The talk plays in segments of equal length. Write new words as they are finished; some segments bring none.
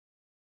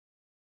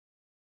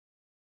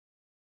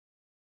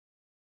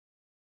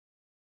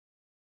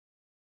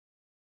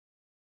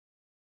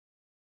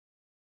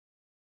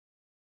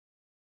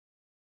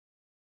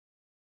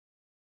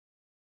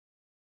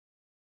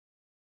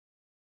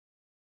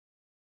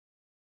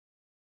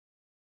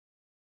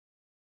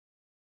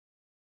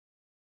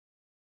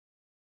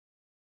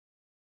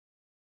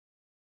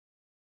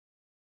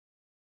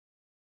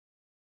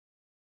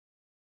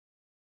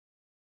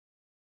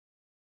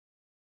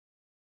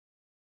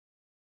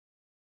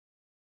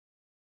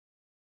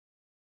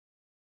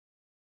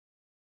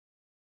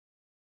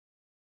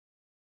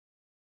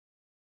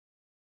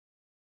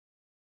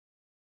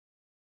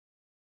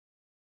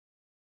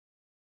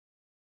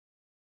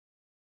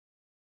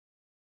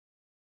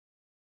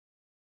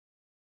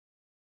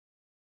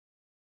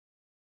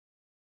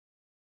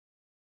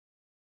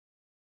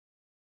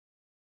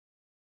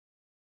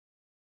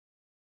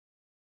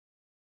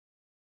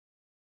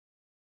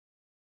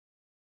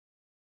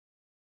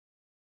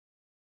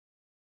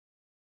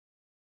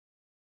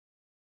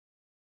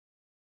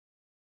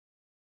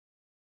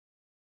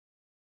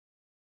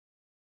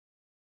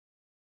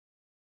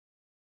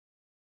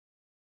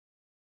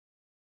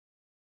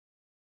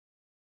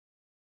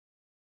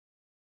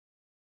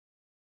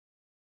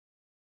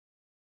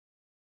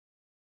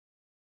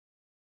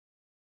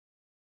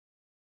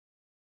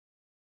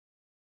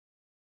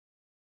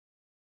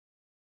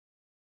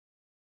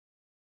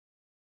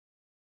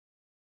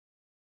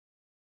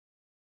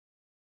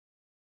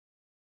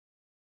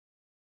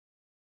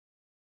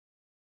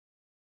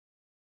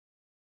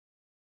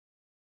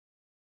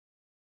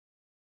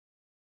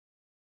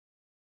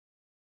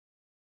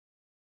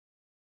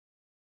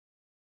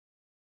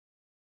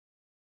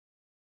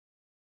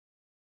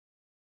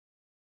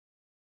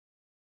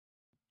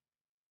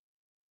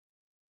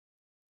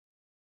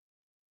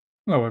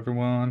Hello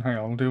everyone, how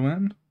y'all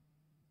doing?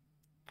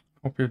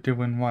 Hope you're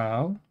doing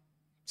well.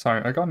 Sorry,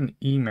 I got an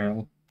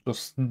email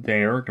just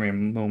there. Give me a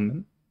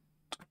moment.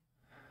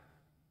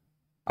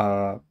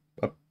 Uh,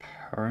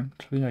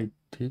 apparently I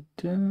did.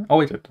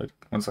 Oh, I did.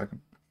 1 second.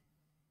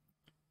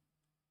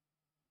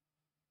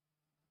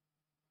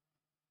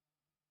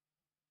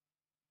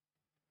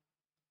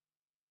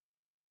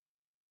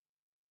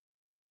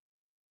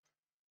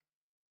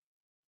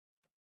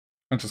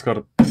 I just got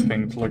a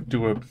thing to like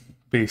do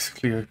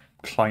basically a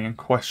client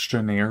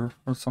questionnaire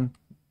or some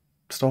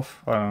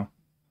stuff. I don't know.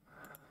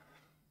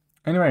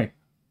 Anyway,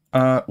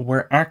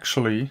 we're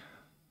actually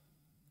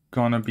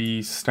gonna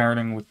be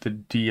starting with the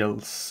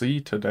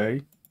DLC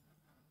today.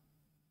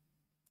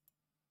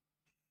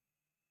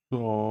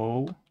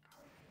 So,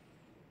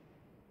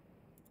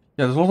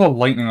 yeah, there's also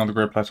lightning on the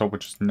Great Plateau,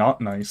 which is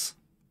not nice.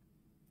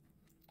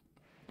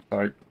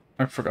 I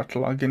forgot to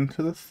log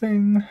into the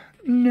thing.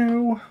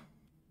 No.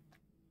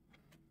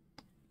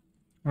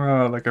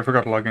 Like I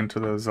forgot to log into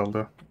the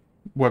Zelda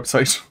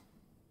website.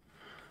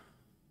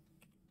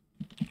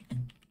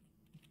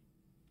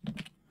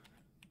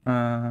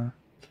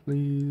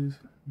 Please,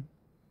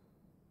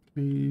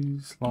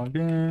 please log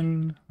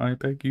in. I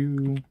beg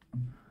you. I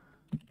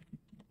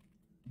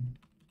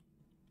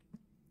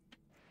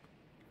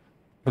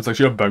was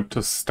actually about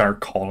to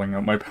start calling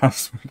out my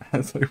password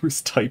as I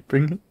was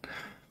typing it.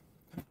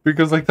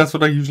 Because, like, that's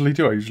what I usually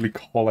do. I usually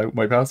call out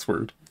my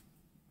password.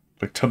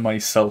 Like, to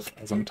myself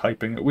as I'm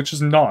typing it, which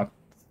is not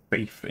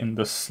safe in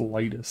the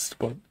slightest,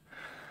 but,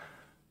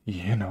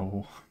 you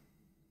know,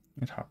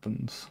 it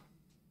happens.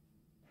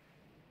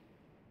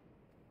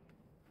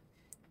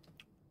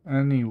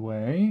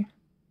 Anyway.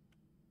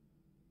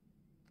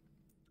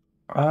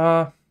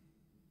 Uh,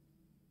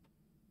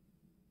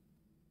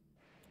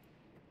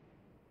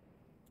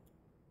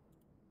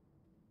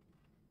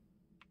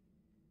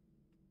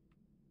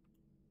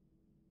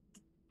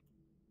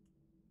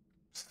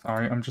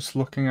 Sorry, I'm just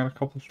looking at a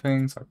couple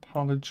things. I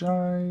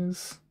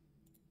apologize.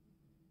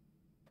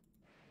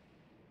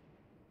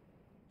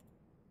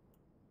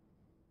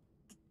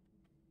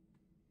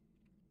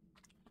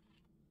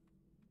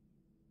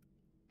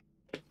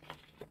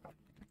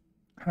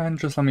 And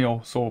just let me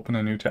also open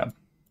a new tab.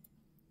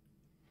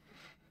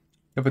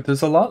 Yeah, but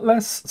there's a lot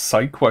less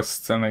side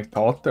quests than I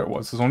thought there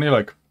was. There's only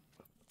like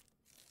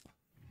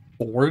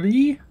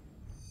 40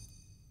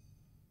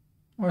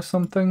 or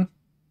something.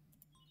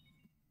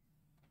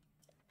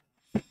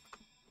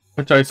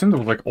 Which I assumed there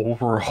was like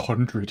over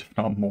 100, if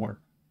not more.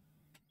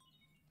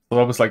 So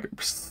that was like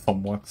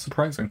somewhat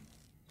surprising.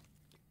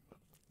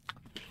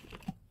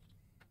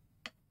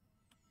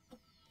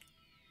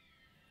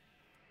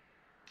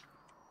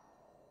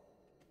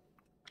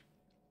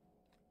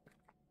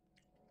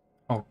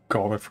 Oh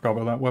god, I forgot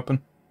about that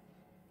weapon.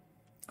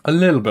 A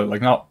little bit,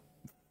 like not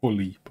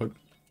fully, but...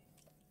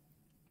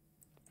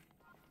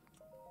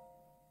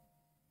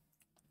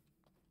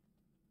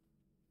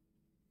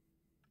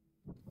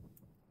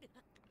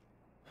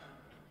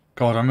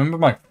 God, I remember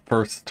my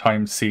first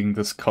time seeing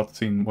this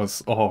cutscene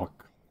was, oh,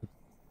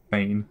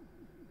 insane.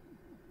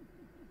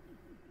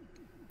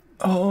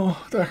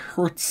 Oh, that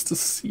hurts to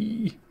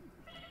see.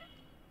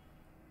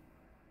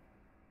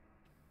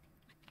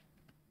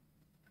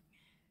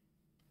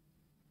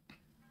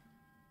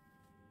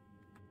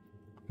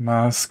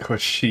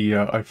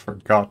 Masquishia, I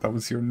forgot that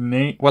was your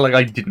name. Well, like,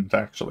 I didn't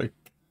actually.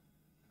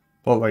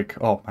 But,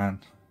 like, oh man.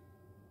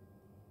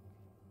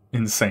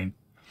 Insane.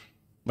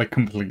 Like,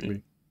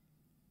 completely.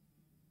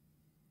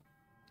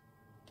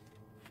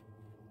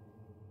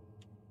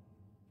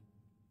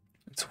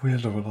 Its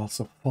wielder will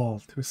also fall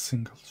to a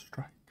single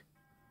strike.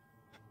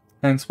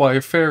 Hence why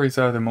fairies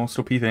are the most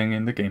OP thing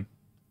in the game.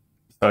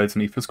 Besides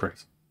Mipha's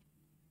Grace.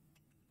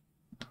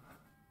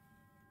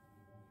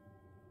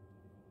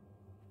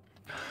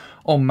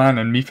 Oh man,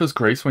 and Mipha's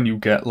Grace when you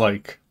get,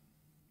 like...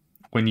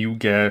 When you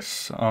get,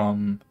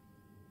 the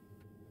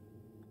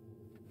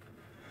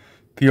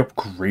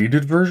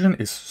upgraded version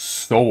is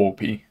so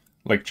OP.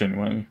 Like,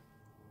 genuinely.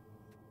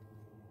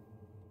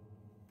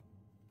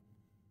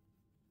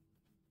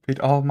 Beat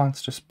all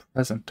monsters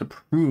present to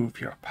prove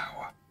your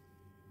power.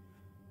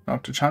 Now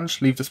to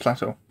challenge, leave this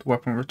plateau. The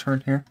weapon will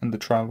return here, and the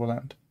trial will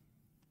end.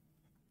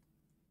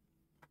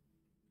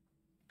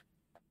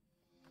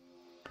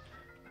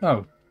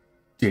 How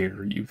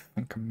dare you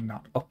think I'm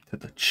not up to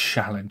the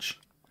challenge?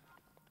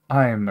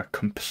 I am a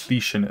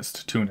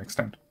completionist to an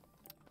extent.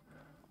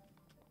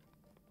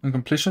 I'm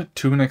completionist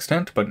to an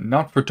extent, but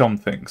not for dumb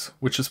things,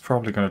 which is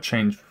probably going to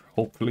change,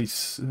 hopefully,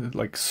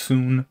 like,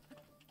 soon.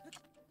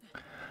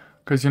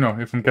 Because, you know,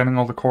 if I'm getting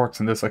all the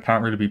corks in this, I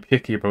can't really be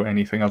picky about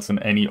anything else in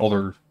any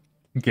other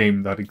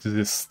game that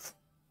exists.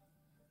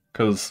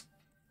 Because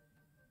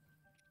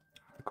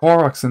the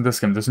Koroks in this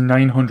game, there's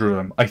 900 of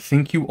them. I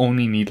think you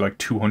only need like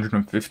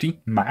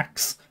 250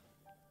 max.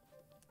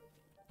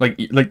 Like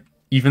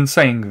even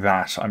saying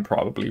that, I'm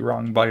probably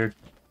wrong by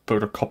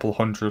about a couple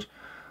hundred.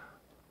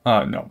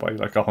 No, by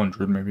like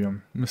 100, maybe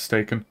I'm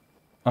mistaken.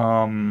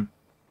 But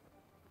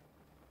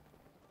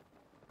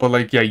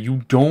like, yeah,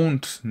 you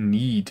don't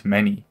need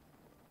many.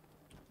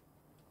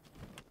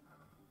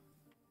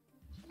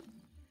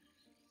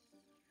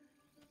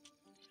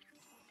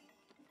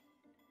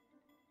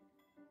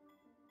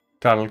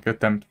 That'll get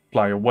them to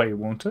fly away,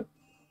 won't it?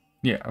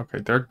 Yeah, okay,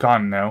 they're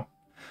gone now.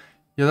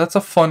 Yeah, that's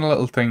a fun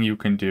little thing you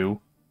can do.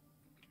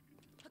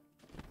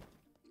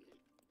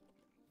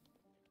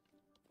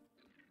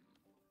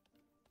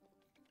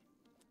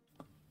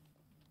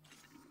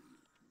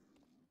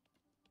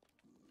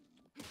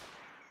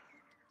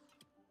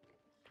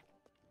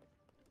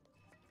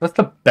 That's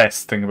the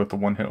best thing about the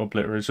one-hit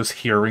obliterate, is just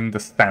hearing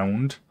the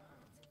sound.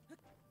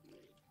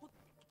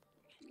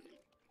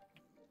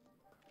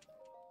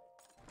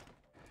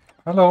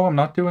 Hello, I'm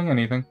not doing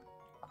anything.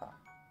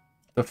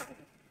 The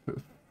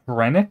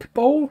Phrenic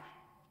bow?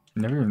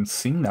 Never even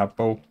seen that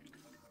bow.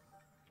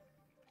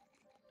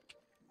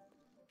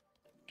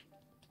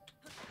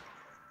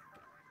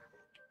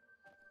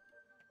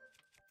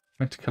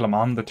 Meant to kill him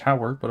on the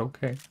tower, but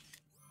okay.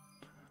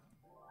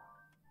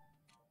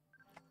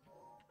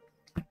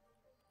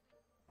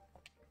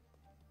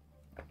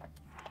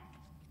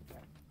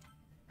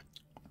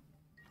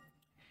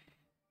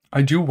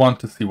 I do want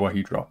to see what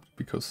he dropped,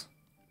 because...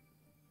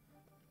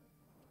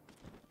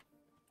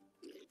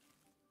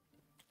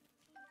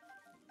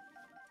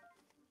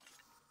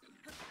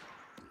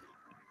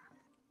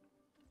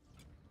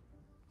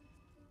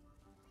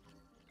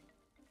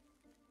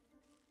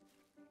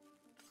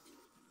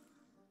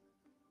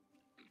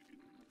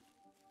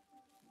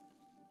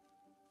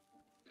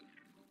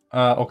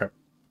 okay.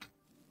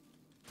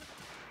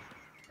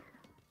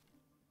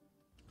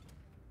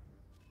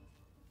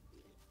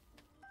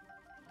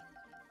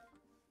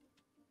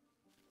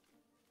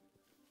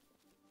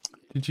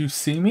 Did you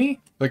see me?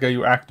 Like, are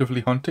you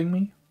actively hunting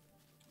me?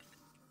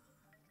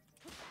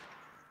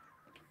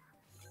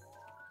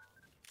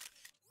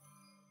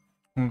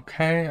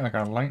 Okay, I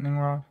got a lightning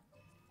rod.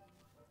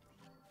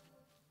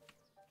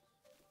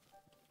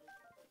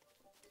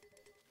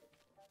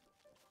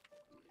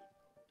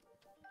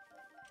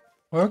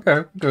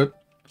 Okay, good.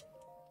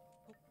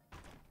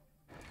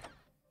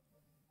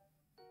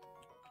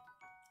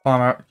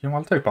 Bomb out. You know,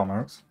 I'll take bomb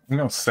arrows. I'm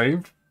gonna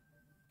save.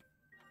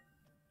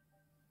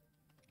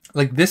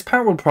 Like, this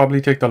part will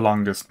probably take the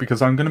longest,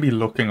 because I'm gonna be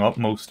looking up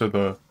most of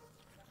the,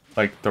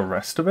 like, the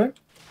rest of it.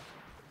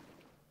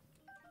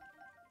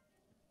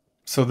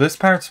 So this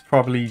part's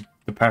probably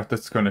the part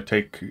that's gonna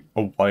take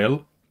a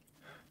while.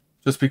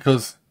 Just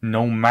because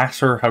no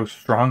matter how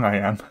strong I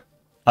am,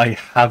 I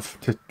have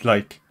to,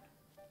 like,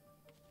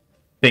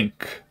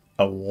 think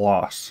a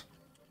lot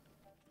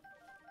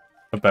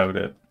about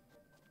it.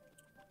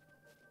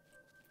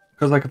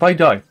 Because, like, if I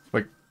die,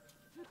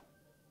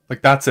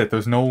 like that's it.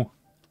 There's no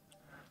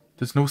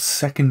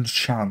second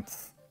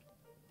chance.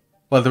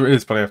 Well, there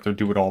is, but I have to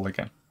do it all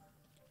again.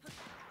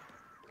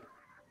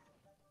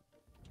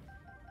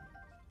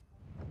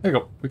 There you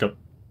go. We go.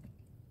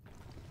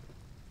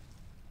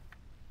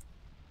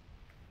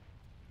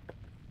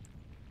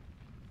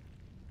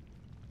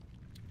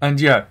 And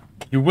yeah,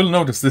 you will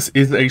notice this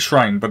is a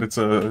shrine, but it's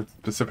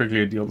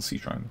specifically a DLC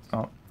shrine. It's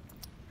not.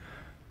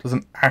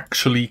 Doesn't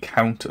actually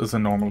count as a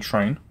normal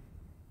shrine.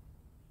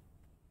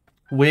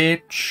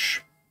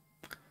 Which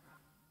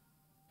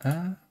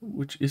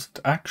isn't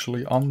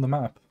actually on the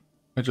map.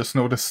 I just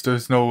noticed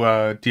there's no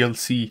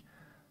DLC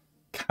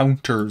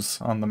counters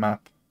on the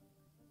map.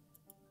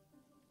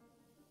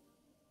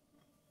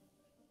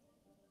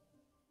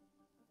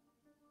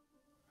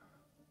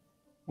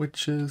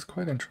 Which is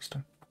quite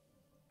interesting.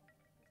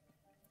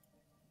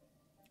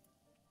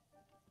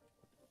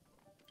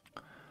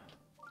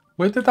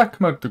 Where did that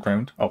come out of the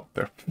ground? Oh,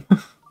 there.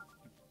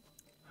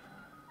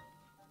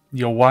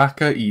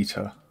 Yowaka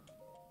Ita.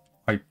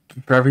 I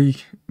very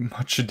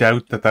much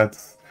doubt that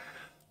that's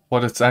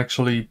what it's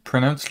actually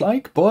pronounced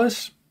like,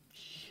 but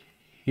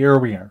here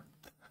we are.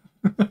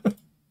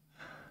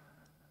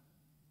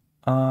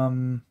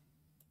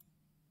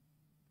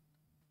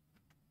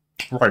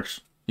 Right.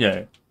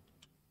 Yeah.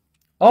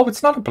 Oh,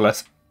 it's not a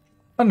blessing.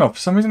 I don't know, for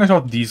some reason I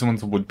thought these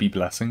ones would be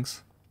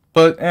blessings.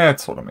 But, it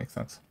sort of makes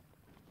sense.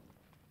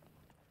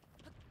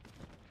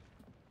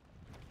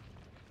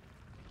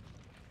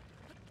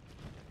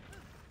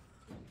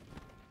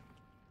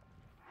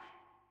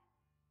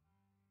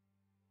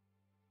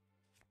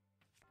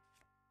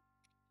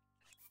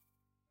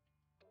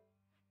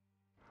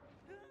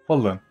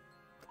 Well then.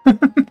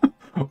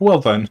 Well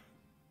then.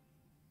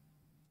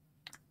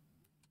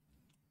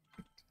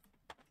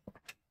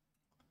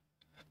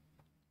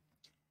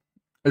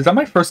 Is that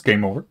my first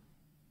game over?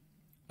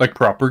 Like,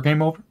 proper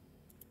game over?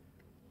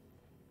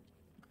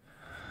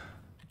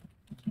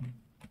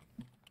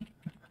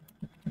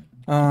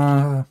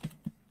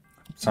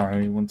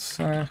 Sorry, 1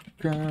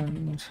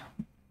 second.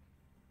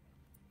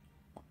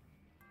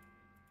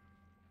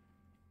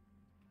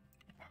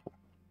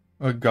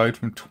 A guide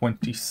from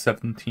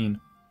 2017.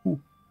 Ooh.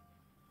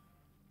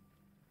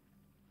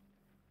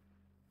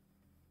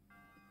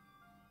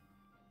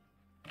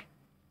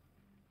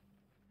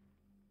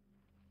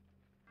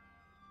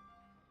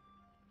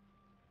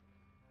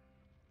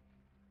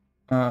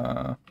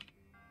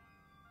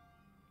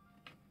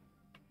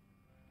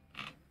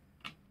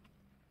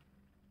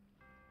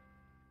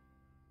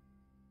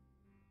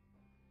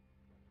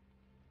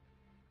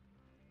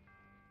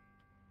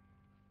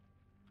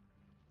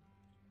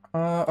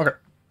 Okay.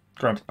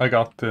 Grant, I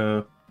got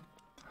the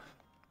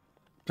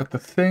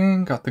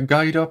thing, got the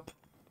guide up.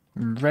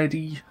 I'm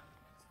ready.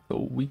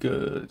 So we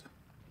good.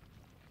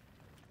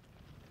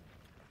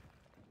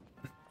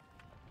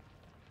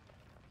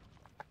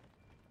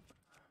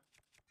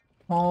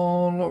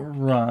 All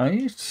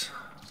right.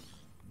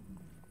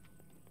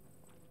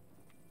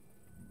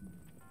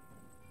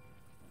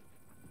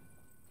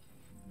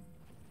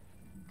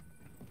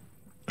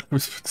 I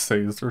was about to say,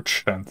 is there a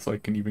chance I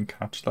can even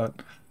catch that?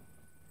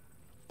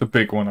 The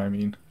big one, I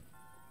mean.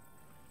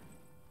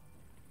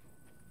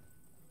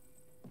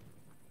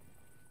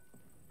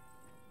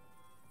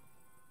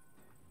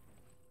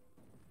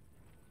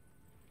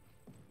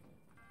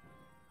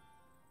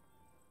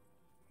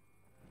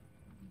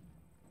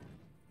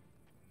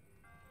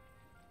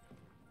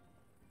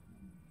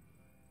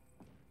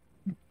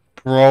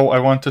 Bro, I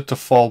want it to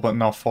fall, but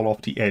not fall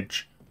off the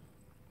edge.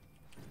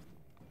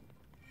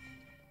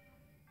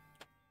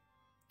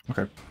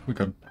 Okay, we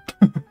good.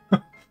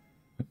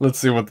 Let's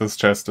see what this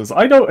chest is.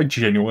 I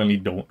genuinely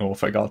don't know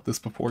if I got this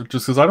before,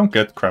 just because I don't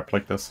get crap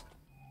like this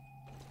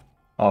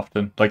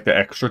often. Like the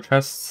extra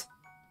chests.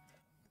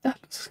 Yeah,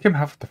 let's give him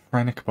half the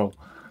Phrenic Bow.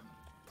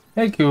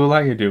 Hey, cool, how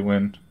you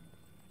doing?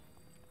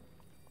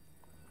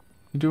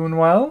 You doing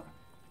well?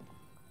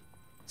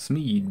 It's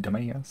me,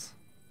 dumbass.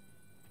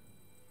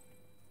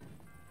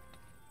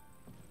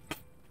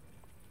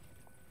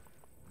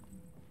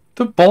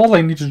 The ball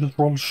I need to just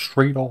roll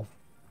straight off.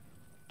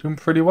 Doing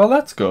pretty well,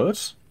 that's good.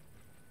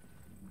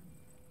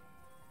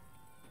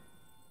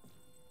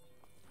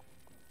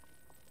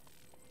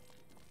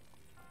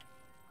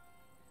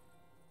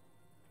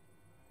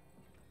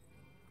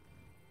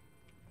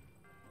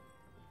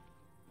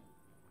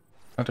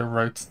 At a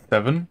route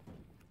 7?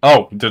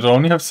 Oh, did it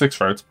only have 6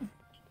 routes?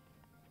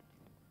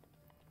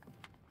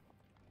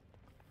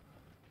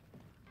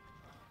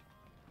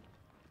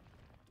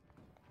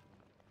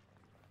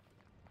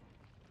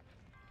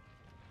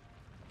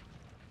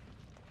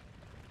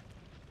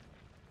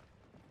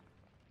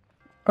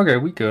 Okay,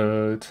 we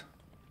good.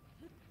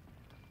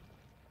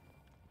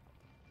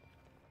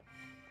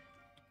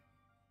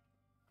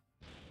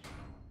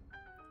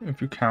 If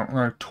you count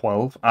route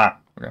 12. Ah,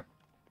 okay.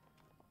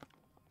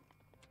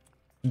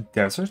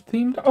 Desert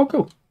themed? Oh,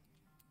 cool.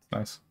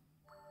 Nice.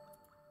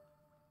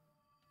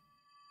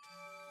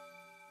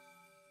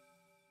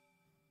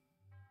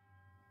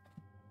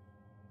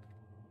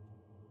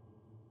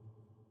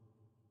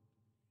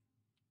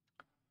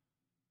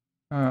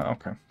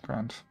 Okay,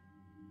 grand.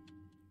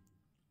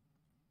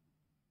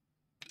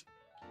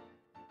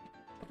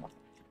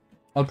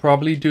 I'll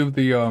probably do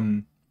the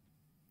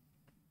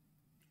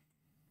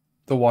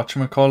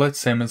whatchamacallit,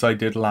 same as I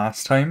did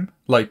last time.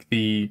 Like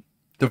the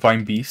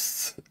Divine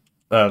Beasts.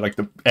 Like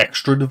the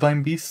extra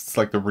Divine Beasts,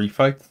 like the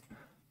refights.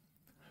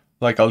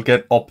 Like, I'll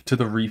get up to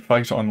the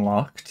refight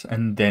unlocked,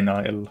 and then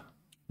I'll,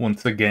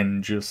 once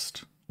again,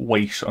 just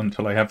wait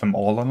until I have them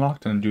all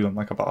unlocked and do them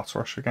like a boss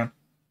rush again.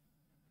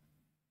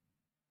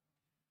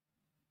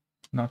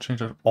 Not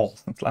changed at all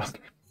since last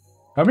time.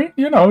 I mean,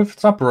 you know, if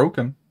it's not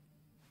broken.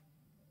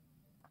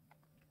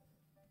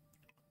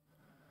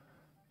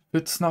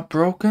 If it's not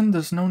broken,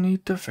 there's no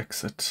need to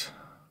fix it.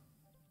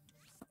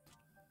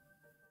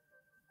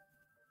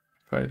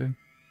 Fighting.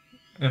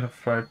 In a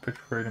fight, pick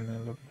fighting a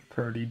level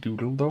 30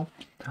 doodle, though.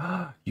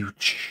 You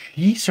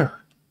cheater!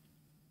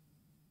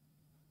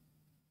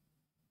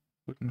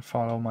 Wouldn't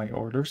follow my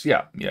orders?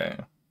 Yeah.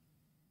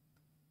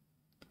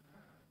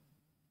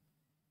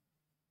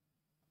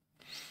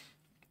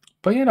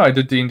 But you know, I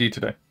did D&D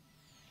today.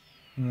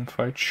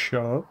 Fight,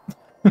 shut up.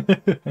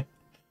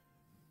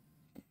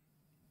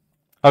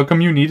 How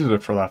come you needed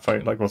it for that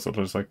fight? Like, was it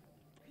just like...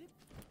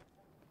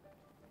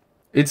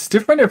 It's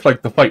different if,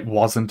 like, the fight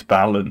wasn't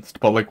balanced,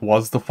 but, like,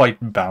 was the fight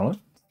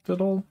balanced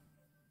at all?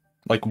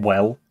 Like,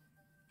 well?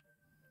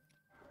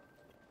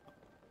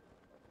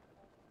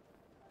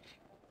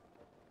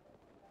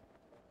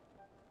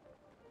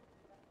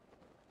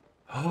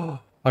 A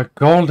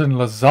golden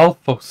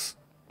Lizalfos.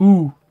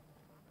 Ooh.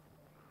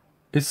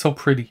 It's so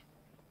pretty.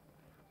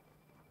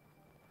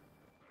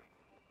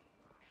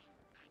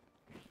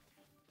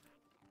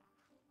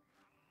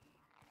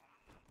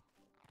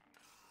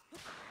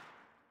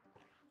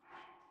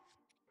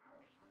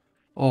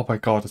 Oh my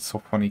god, it's so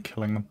funny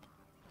killing them.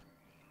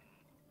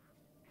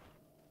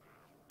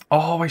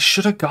 Oh, I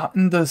should have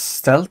gotten the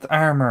stealth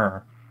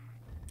armor.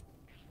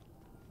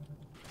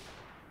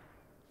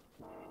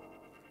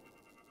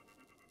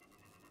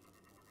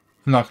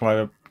 I'm not gonna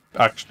lie, it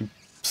actually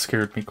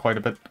scared me quite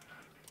a bit.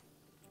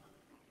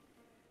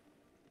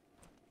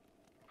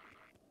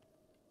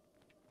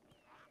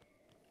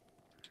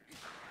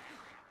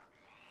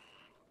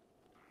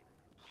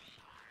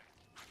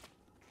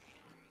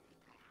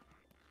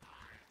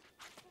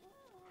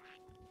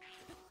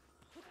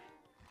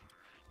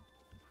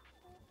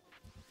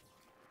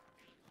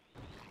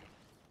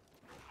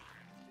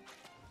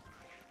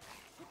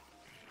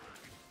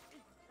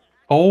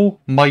 Oh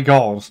my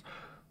god.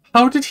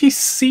 How did he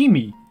see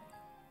me?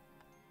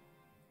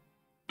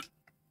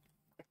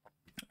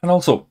 And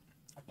also,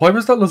 Why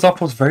was that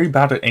Lizalfos very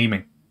bad at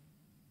aiming?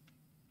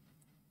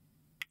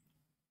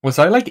 Was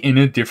I like in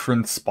a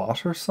different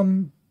spot or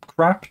some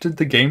crap, did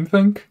the game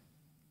think?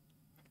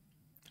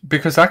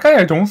 Because that guy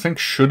I don't think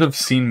should have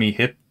seen me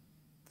hit,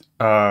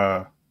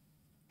 I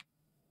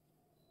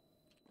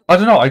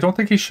don't know, I don't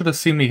think he should have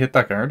seen me hit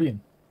that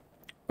Guardian.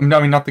 I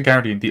mean, not the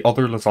Guardian, the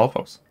other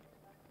Lizalfos.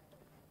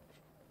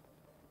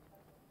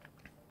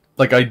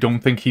 Like, I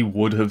don't think he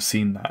would have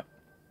seen that.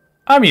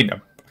 I mean,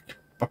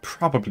 I'm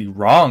probably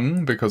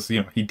wrong, because,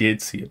 you know, he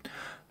did see it.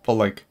 But,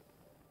 like,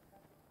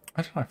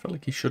 I don't know, I feel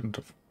like he shouldn't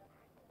have.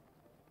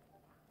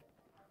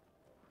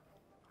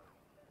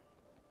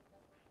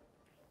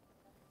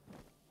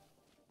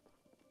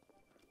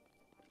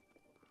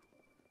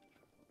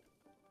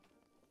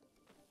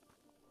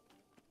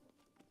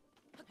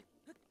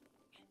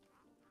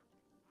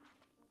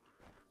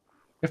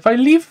 If I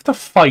leave the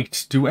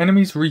fight, do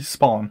enemies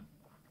respawn?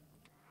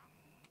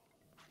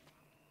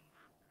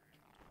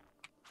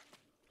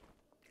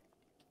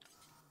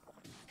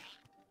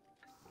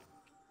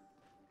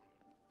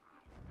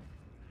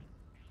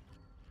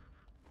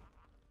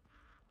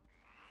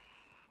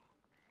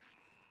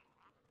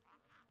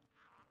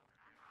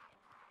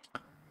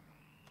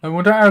 I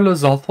wonder are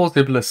Lizalfos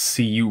able to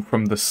see you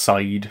from the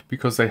side,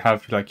 because they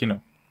have, like, you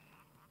know,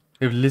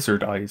 they have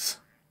lizard eyes.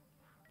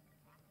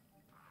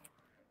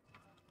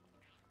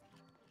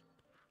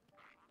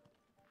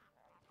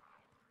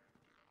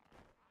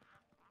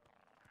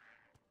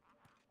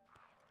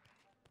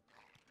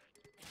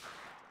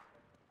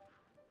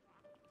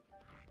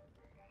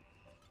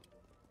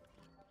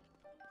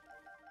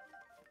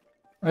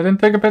 I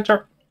didn't take a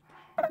picture.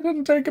 I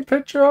didn't take a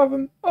picture of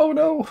him. Oh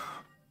no.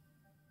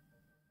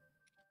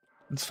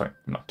 It's fine.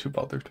 I'm not too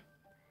bothered.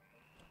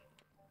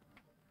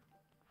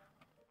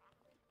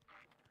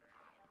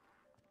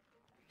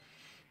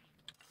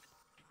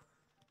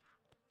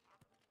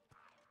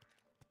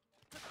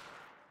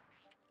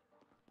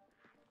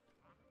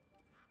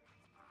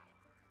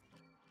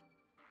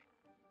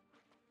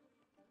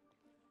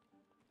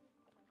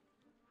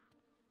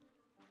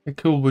 Okay,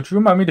 cool. Would you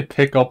remind me to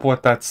pick up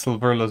what that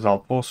silver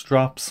Lizalfos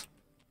dropped?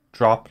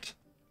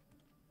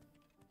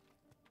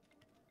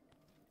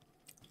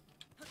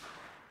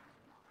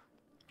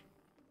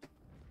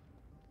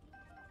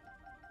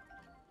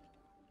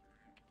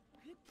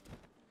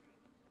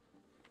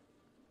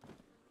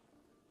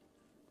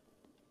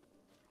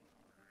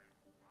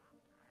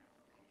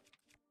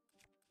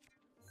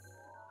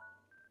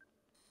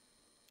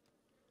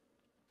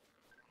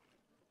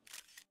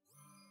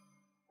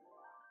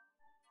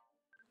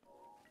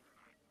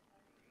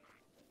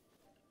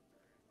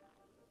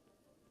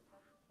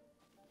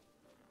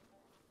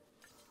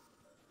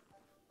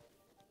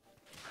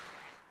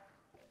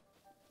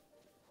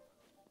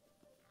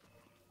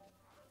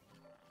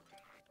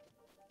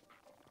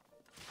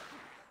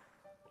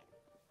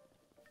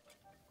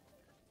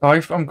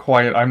 If I'm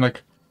quiet, I'm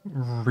like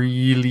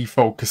really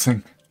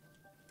focusing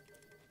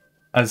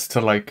as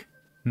to like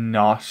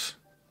not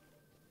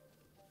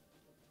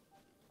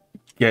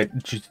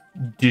get just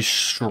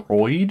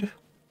destroyed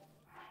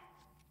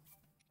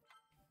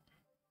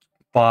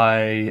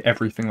by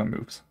everything that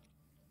moves.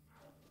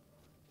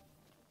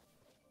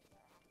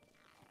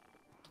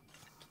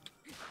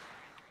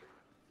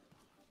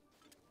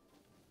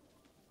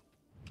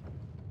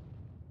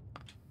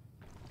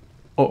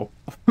 Uh oh.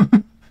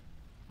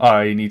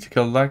 I need to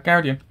kill that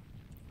Guardian.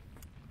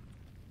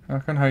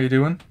 Hakan, how you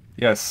doing?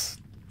 Yes,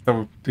 that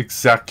was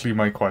exactly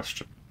my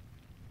question.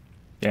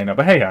 Yeah, no,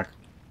 but hey, Hack.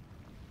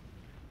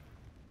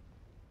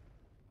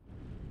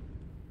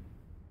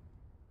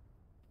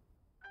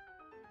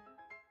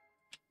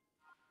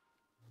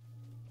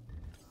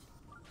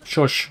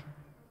 Shush.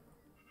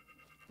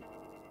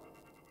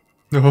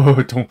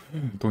 No, don't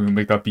even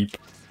make that beep.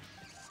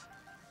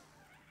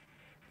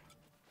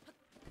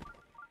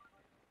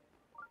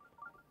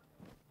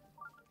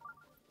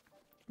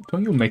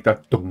 Don't you make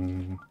that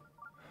dong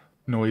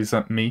noise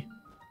at me.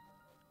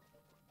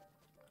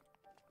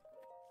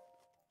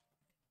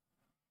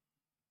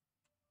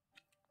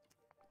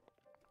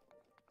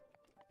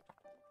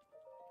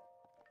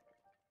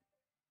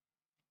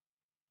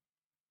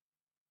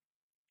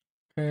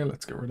 Okay,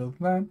 let's get rid of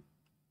that.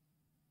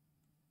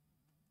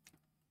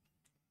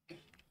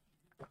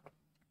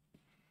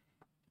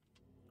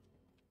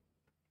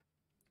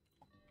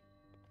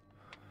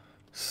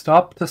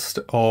 Stop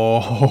the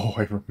oh,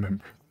 I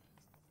remember.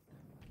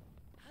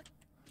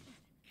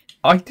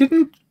 I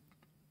didn't...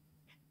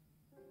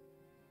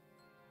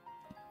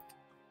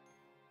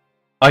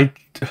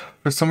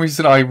 For some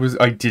reason,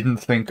 I didn't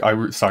think I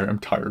was... Sorry, I'm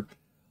tired.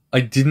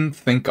 I didn't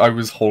think I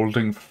was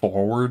holding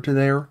forward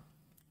there.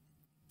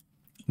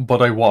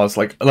 But I was.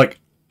 Like,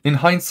 in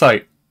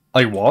hindsight,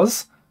 I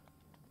was.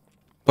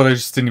 But I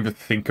just didn't even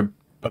think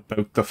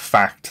about the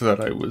fact that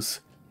I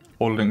was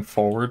holding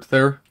forward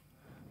there.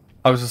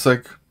 I was just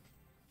like,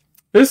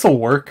 this'll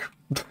work.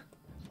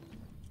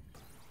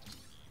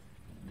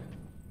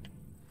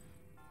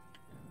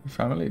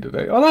 Family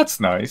today. Oh,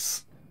 that's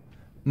nice.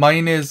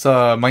 Mine is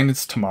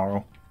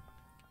tomorrow.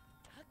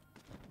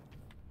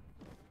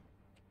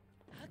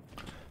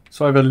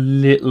 So I have a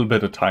little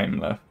bit of time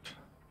left.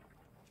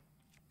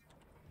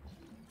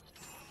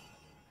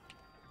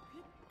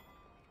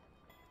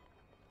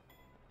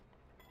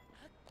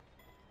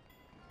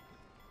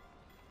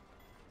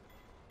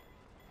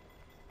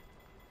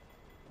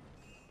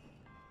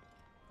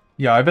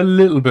 Yeah, I have a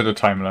little bit of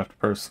time left,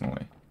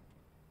 personally.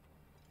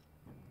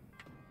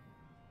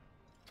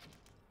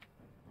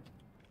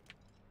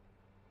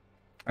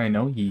 I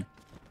know ye.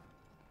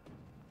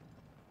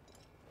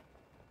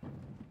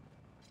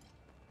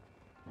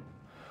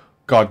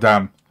 God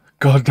damn.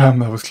 God damn,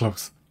 that was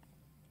close.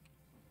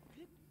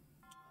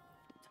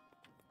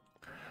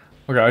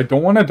 Okay, I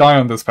don't want to die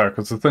on this part,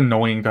 because it's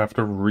annoying to have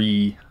to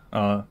redo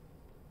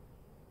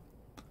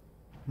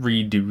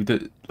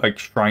the, like,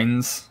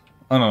 shrines.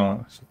 I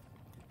don't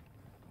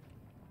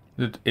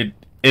know.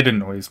 It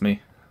annoys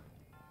me.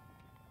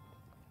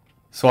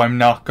 So I'm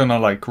not gonna,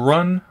 like,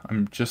 run.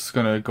 I'm just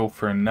gonna go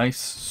for a nice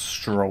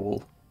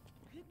stroll.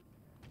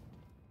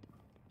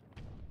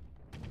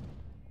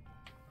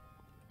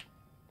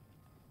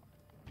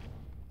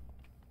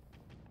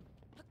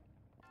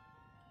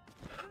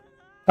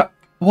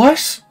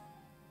 What?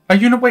 Are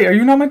you not, wait, are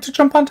you not meant to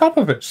jump on top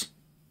of it?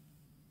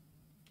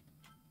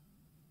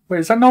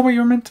 Wait, is that not what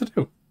you're meant to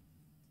do?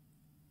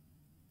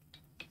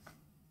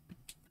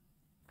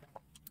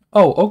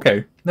 Oh,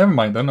 okay. Never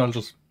mind then, I'll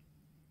just...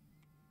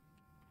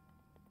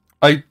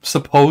 I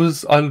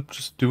suppose I'll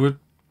just do it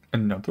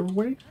another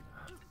way?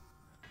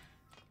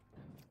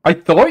 I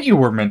thought you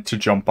were meant to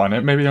jump on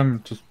it. Maybe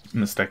I'm just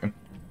mistaken.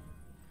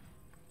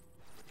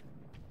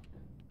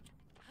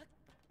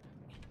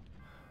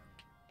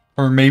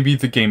 Or maybe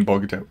the game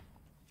bugged out.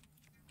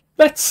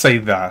 Let's say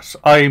that.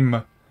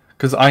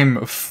 Because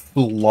I'm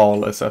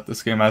flawless at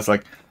this game. As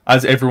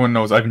everyone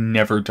knows, I've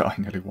never died.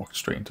 I nearly walked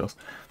straight into us.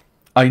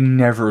 I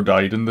never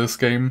died in this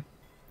game.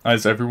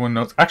 As everyone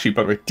knows. Actually,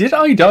 by the way, did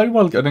I die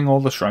while getting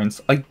all the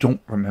shrines? I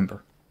don't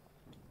remember.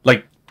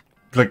 Like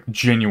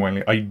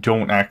genuinely, I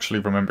don't actually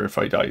remember if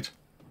I died.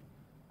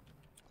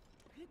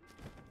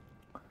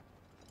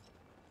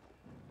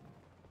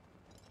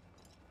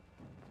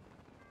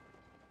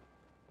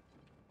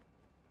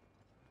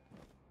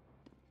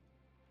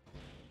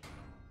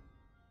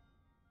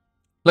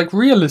 Like,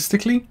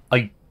 realistically,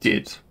 I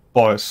did,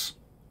 but...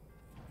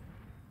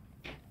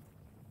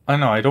 I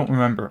know, I don't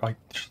remember.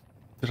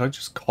 Did I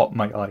just caught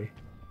my eye?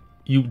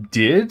 You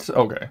did?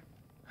 Okay.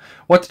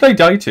 What did I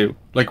die to?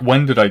 Like,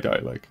 when did I die,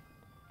 like?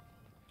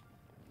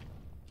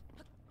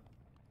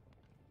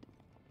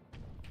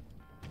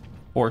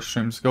 4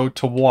 streams ago?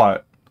 To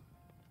what?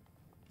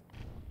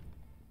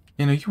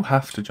 You know, you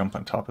have to jump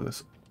on top of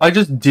this. I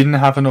just didn't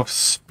have enough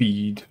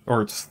speed,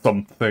 or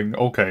something.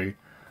 Okay.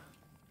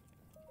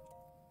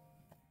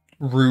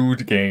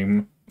 Rude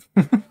game.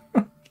 I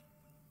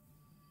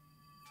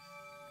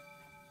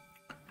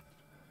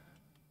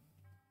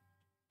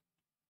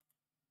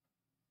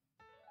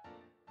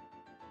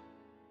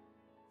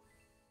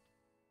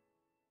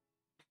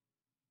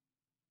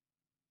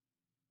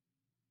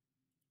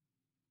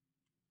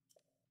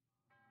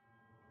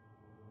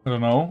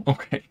don't know.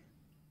 Okay.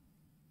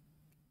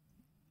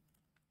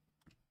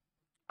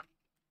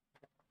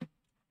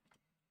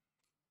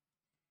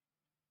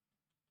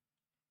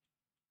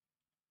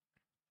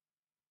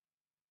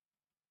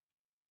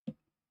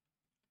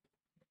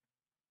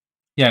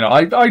 Yeah, no,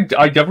 I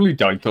definitely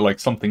died to, like,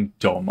 something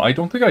dumb. I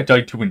don't think I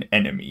died to an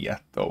enemy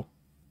yet, though.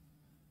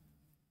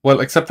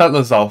 Well, except that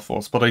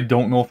Lizalfos, but I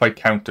don't know if I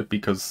count it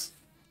because,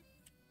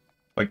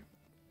 like,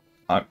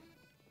 I'm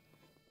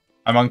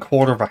on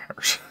quarter of a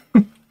heart.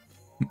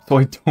 So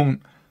I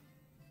don't...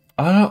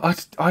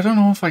 I don't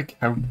know if I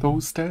count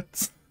those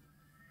stats.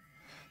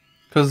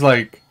 Because,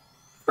 like,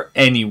 for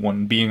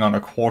anyone, being on a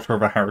quarter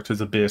of a heart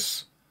is a bit...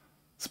 It's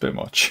a bit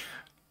much.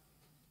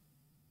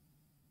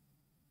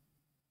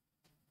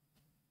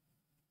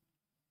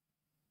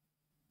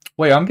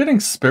 Wait, I'm getting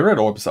spirit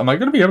orbs. Am I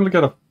going to be able to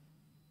get a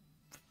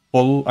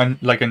full...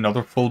 like,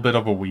 another full bit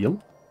of a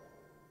wheel?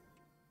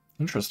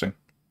 Interesting.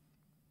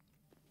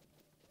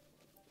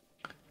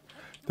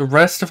 The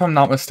rest, if I'm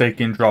not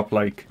mistaken, drop,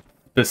 like,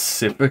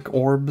 specific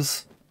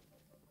orbs.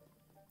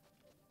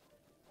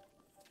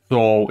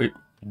 So it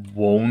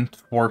won't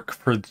work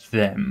for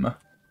them.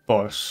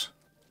 But...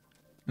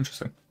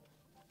 Interesting.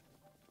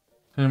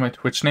 Change my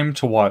Twitch name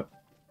to what?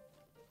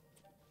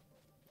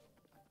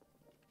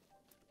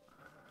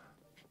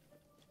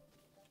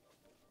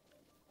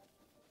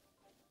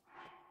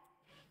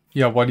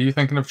 Yeah, what are you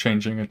thinking of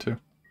changing it to?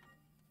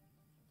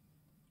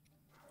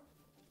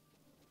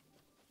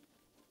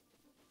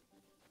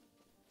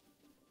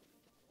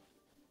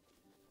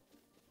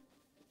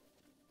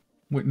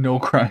 With no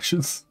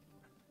crashes?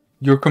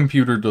 Your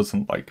computer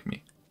doesn't like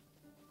me.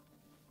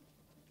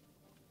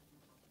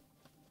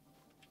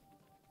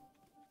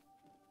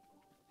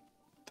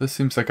 This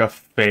seems like a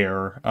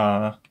fair,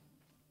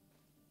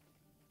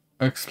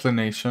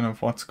 explanation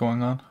of what's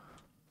going on.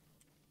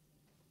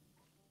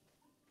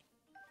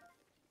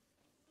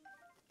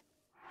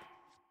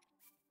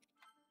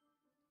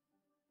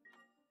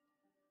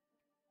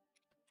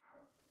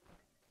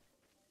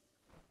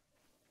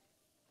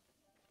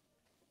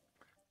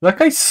 That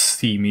guy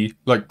see me,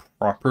 like,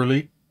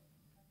 properly?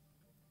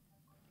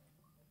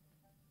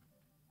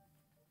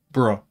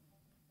 Bruh.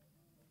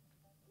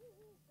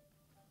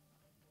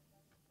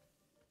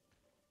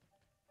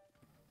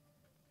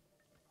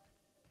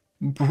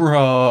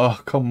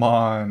 Bruh, come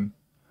on.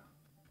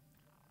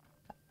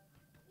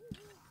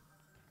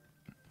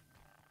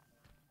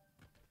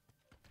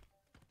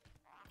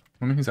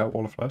 I mean, he's out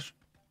wall of flesh.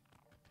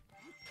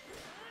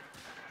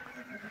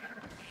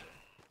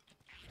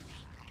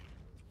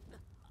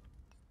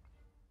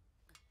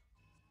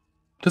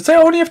 Does I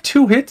only have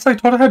 2 hits? I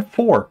thought I had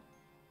 4.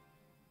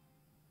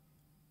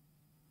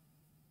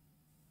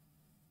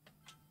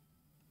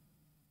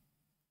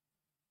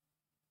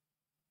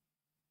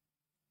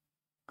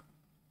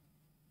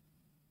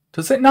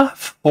 Does it not have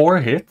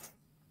 4 hits?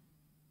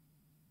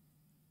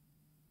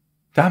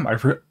 Damn, I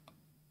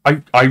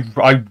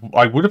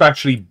would have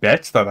actually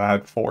bet that I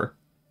had 4.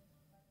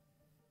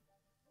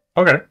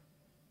 Okay.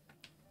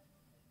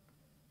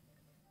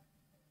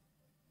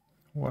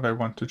 What I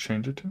want to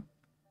change it to?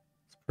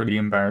 It's pretty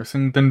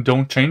embarrassing. Then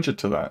don't change it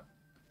to that.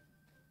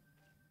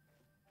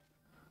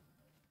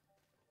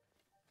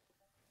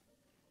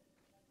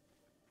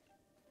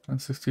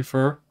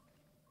 164.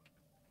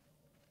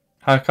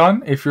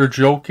 Hakon, if you're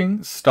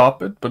joking,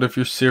 stop it. But if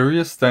you're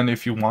serious, then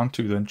if you want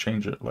to, then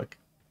change it. Like,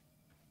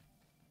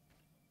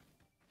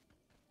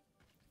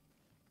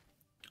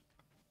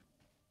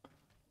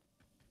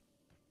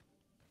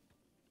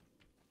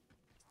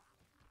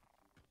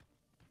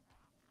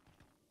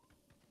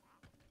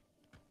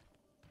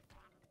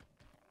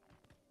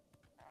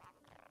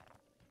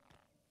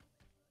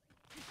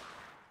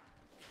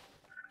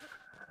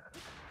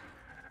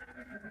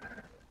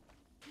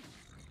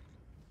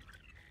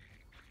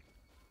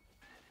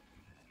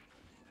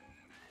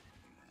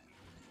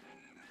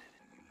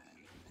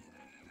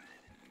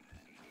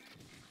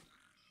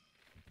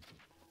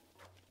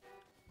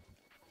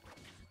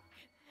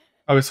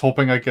 I was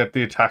hoping I get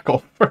the attack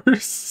off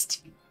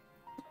first.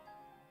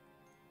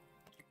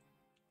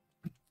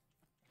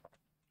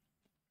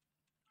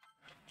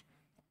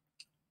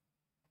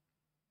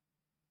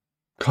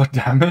 God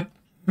damn it.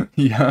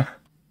 Yeah.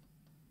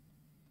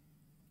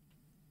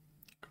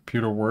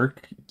 Computer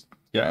work.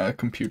 Yeah,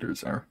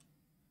 computers are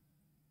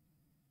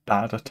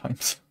bad at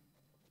times.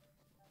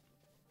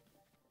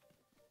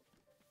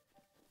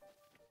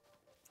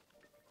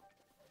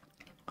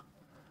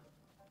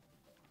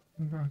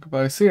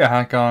 Goodbye. See ya,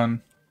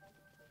 Hakon.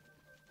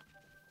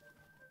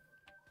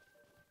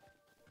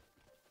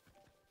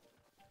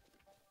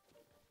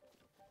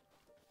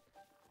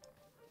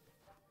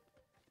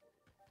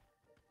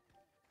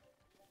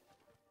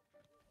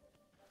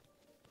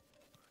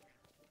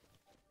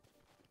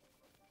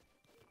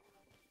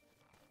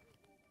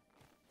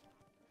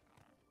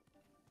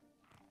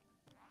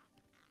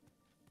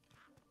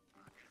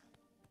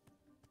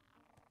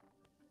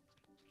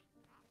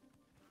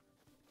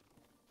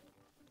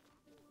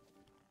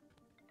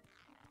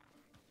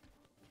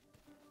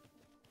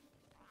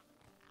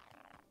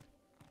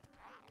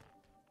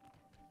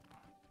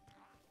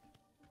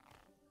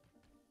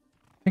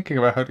 Thinking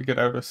about how to get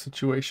out of a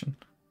situation.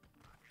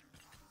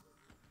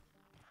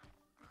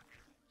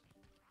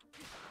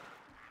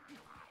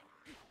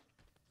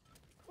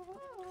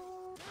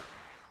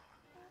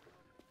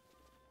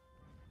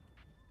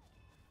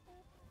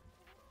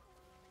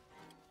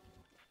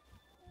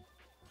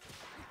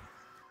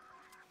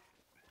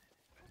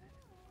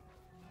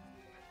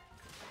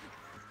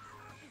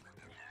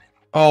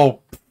 Oh,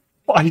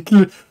 I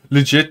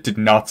legit did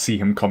not see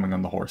him coming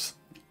on the horse.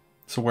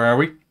 So where are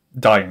we?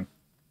 Dying.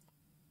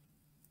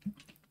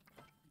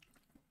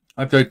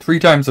 I've died 3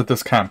 times at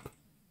this camp.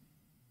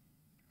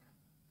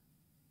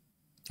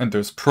 And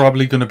there's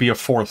probably going to be a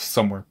 4th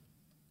somewhere.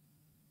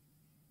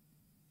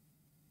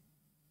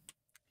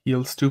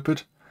 Heal,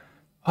 stupid.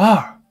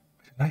 Ah,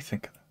 what did I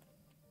think of that?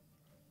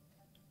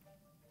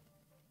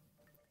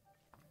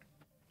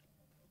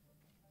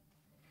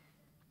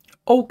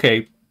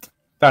 Okay,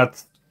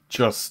 that's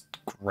just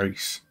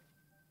great.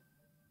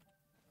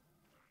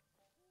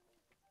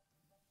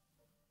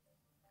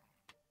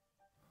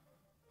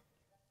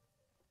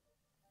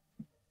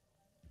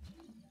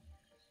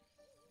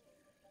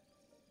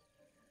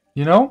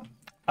 You know,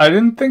 I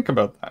didn't think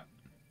about that.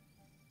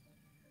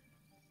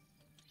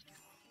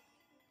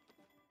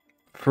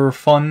 For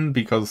fun,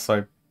 because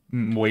I'm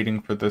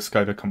waiting for this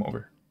guy to come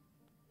over.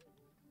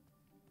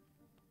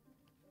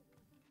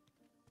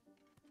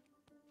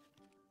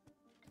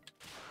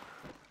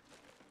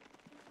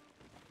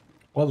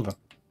 Well done.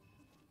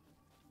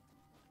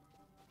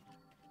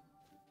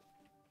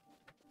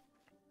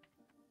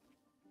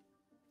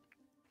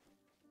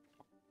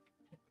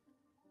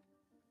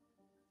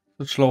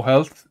 Such low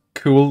health.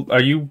 Cool.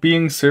 Are you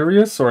being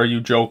serious or are you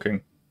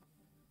joking?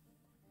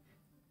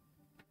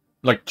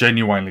 Like,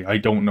 genuinely, I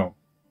don't know.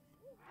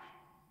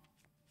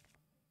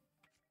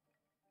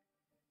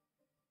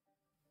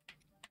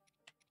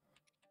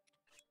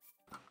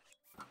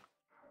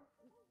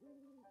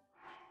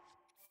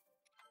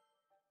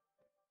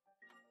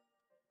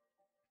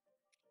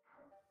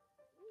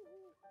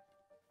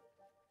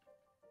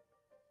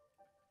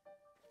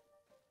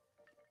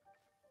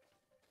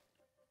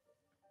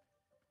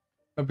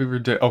 That'd be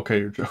ridiculous. Okay,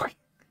 you're joking.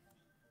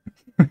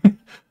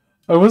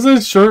 I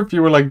wasn't sure if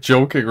you were like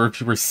joking or if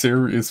you were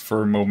serious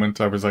for a moment.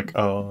 I was like,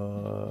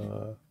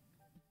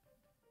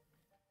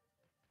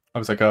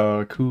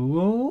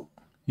 cool.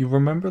 You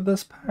remember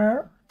this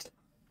part?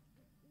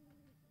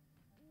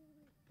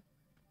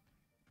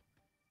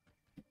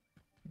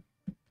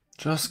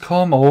 Just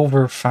come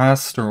over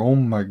faster. Oh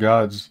my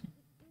god.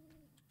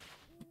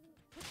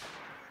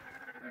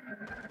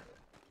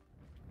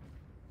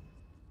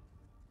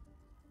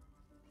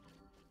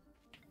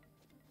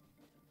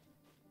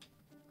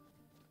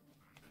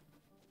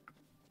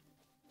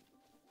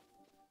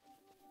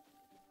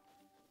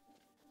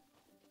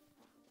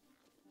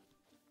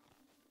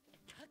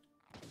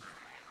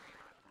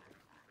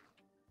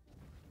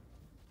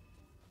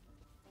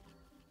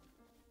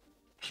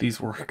 Please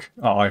work.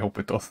 Oh, I hope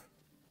it does.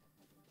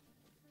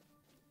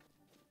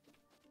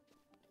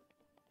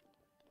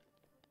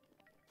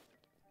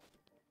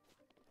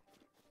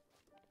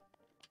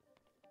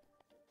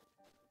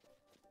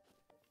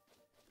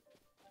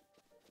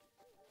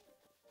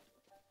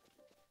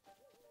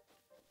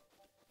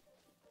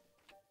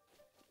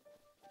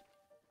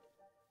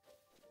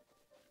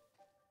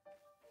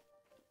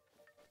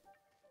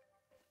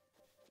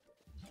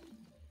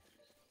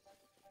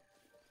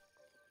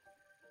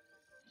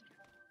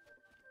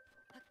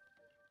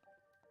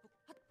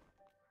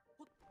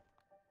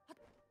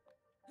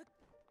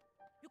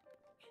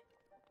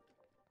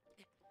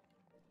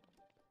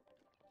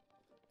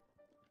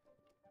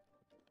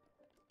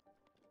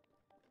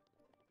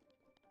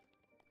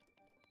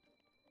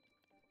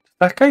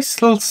 That guy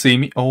still see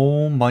me?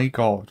 Oh my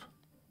god.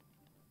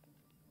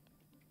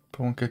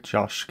 Don't get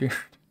Josh scared.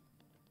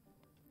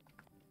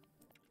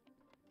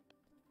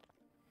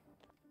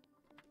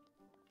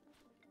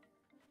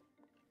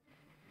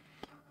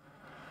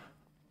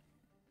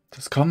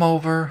 Just come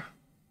over.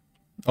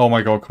 Oh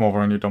my god, come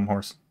over on you dumb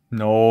horse.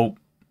 No.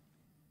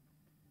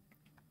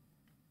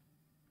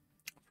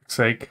 For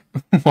sake.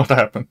 What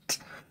happened?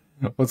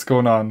 What's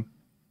going on?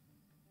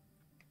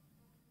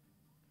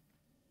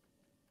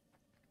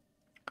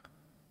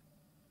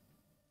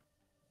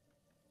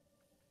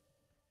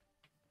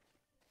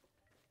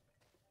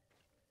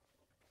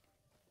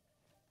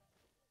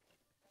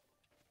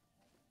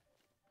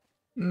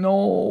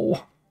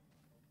 No.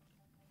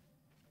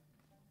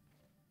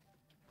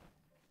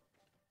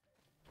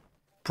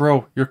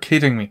 Bro, you're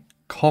kidding me.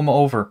 Come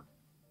over.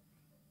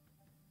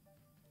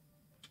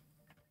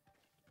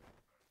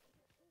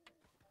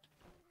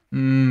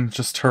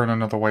 Just turn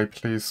another way,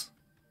 please.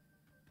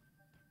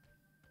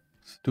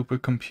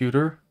 Stupid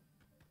computer.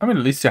 I mean,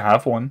 at least you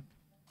have one.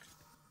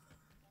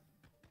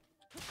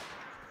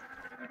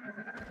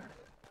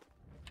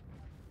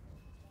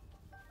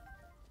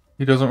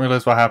 He doesn't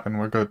realize what happened.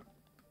 We're good.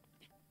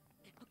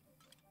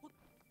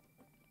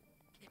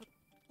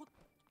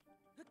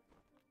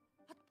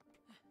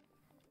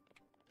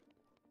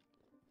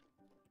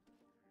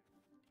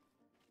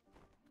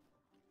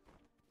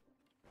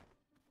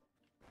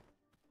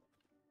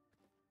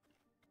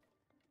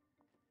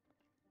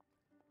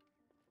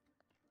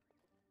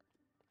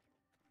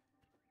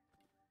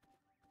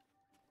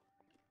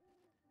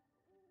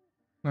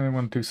 I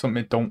want to do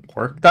something that don't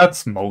work.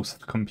 That's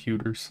most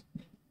computers.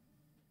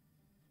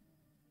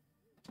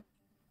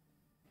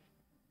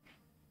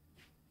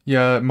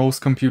 Yeah,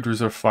 most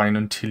computers are fine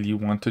until you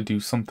want to do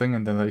something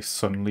and then they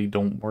suddenly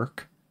don't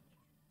work.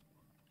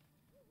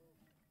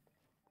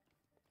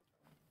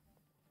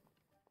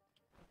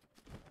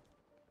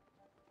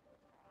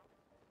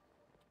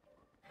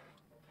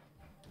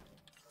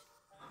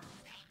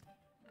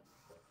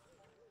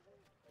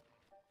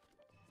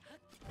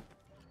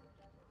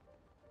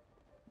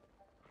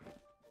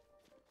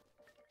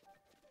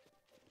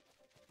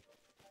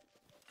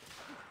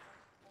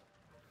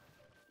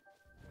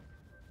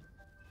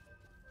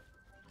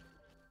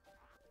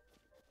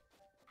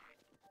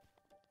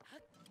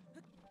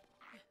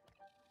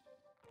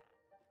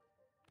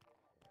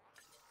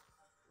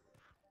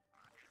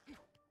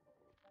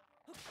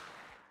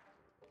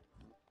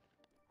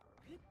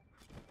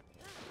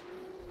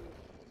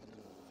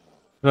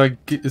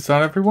 Like, is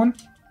that everyone?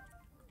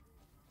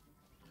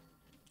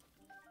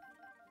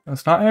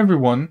 That's not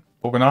everyone,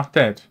 but we're not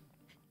dead.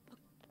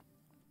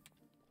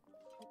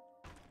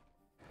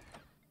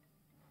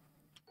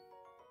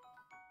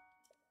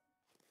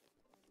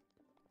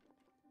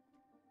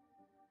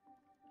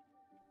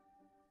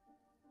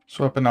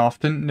 So up and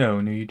often? No,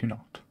 you do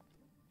not.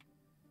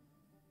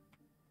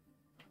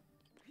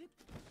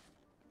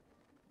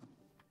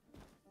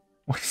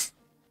 What?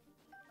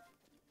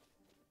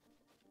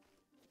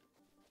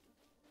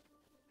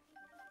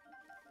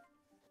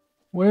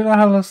 Where the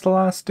hell is the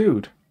last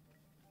dude?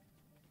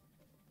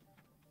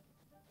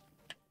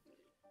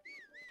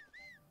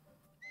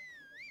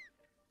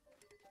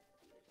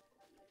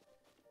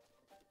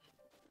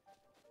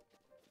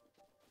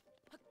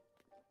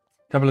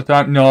 Double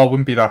attack? No, it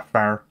wouldn't be that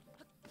far.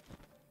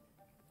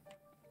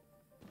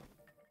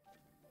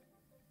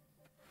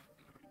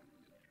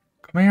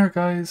 Come here,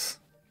 guys.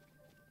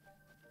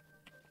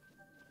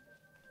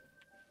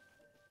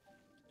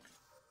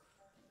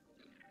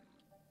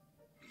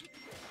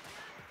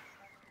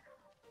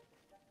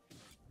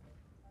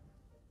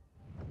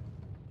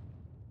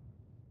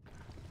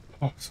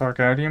 Oh, sorry,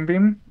 Guardian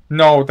Beam?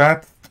 No,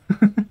 that's...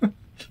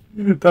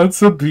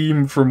 that's a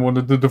beam from one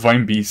of the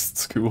Divine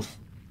Beasts. Cool.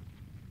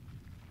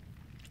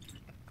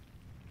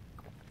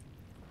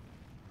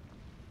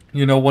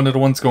 You know, one of the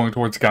ones going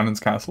towards Ganon's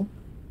castle?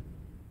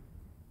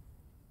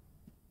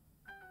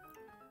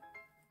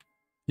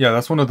 Yeah,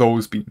 that's one of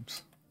those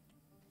beams.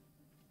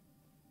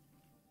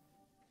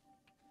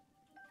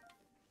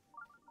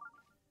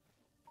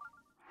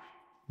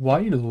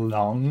 Why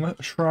long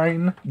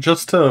shrine?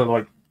 Just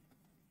to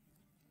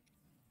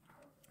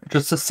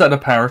set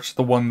apart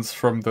the ones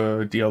from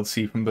the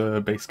DLC from the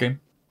base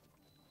game.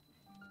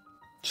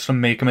 Just to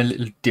make them a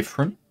little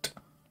different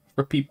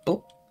for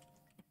people.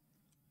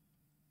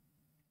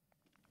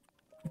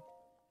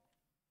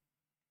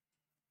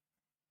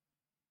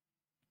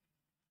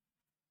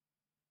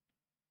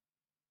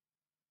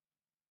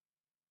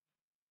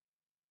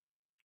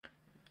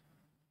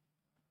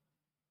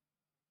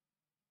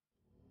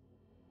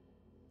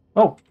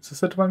 Oh, is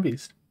this a Divine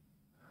Beast?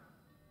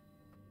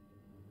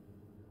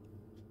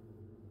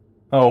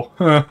 Oh.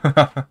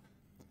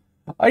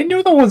 I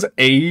knew there was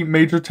a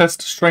major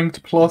test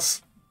strength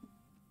plus,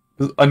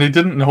 and I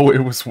didn't know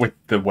it was with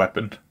the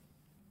weapon.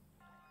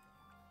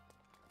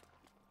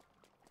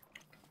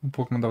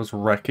 Pokemon that was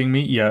wrecking me,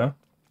 yeah.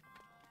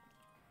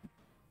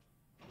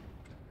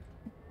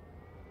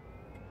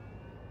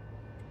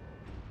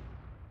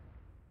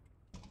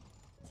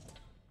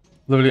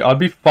 Literally, I'll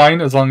be fine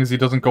as long as he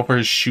doesn't go for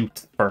his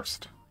shoot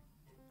first.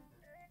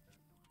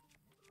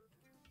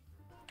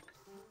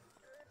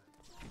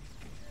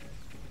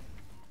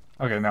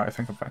 Okay, now I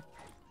think I'm fine.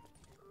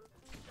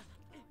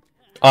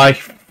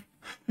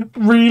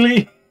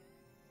 Really?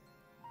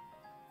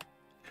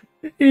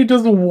 He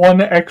does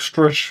one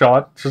extra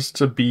shot just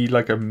to be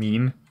like a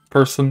mean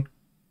person?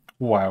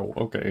 Wow,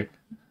 okay.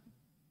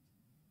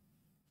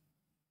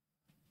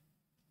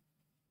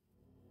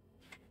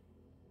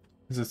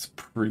 Is this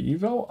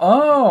Prevo?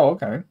 Oh,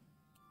 okay.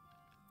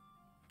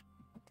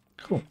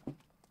 Cool.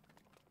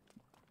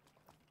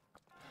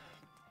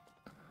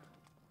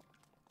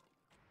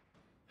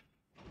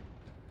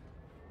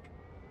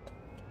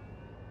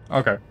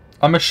 Okay.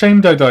 I'm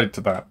ashamed I died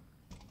to that.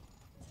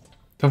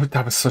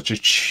 That was such a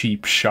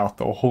cheap shot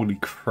though, holy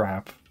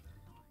crap.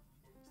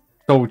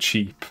 So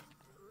cheap.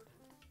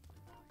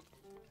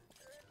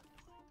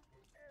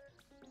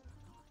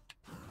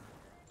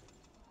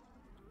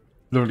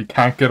 Literally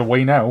can't get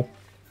away now.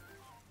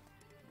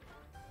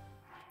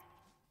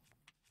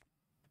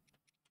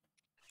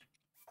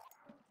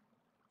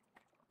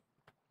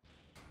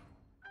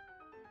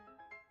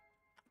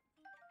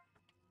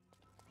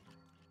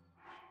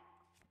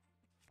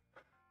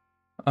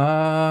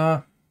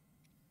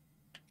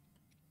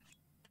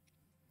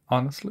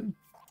 Honestly,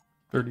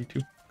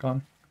 32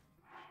 gone.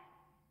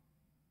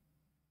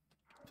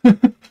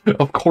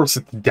 Of course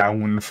it's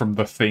down from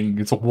the thing.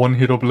 It's a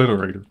one-hit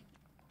obliterator.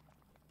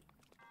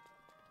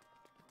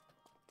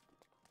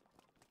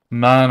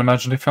 Man,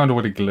 imagine they found a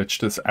way to glitch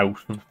this out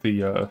of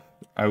the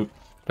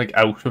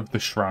out of the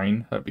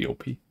shrine. That'd be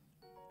OP.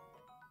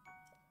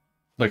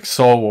 Like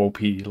so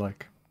OP,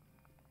 like.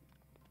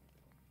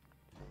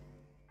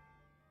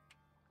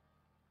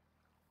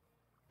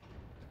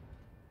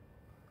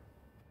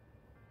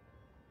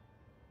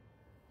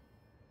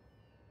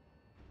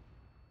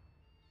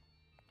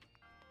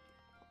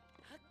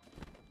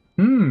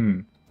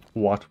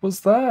 What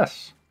was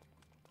that?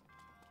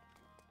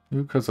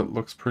 Because it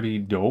looks pretty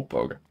dope.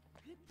 Okay.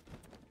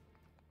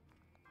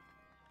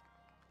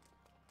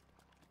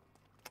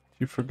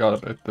 You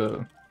forgot about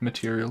the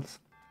materials.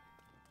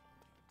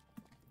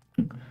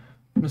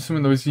 I'm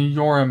assuming that was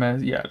your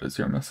message. Yeah, it is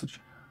your message.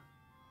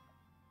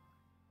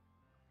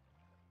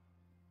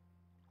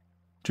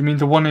 Do you mean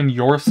the one in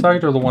your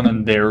side or the one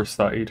on their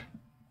side?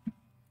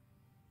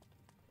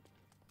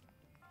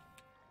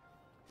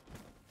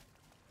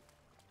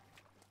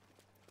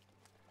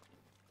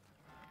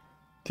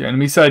 The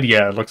enemy side?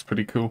 Yeah, it looks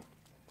pretty cool.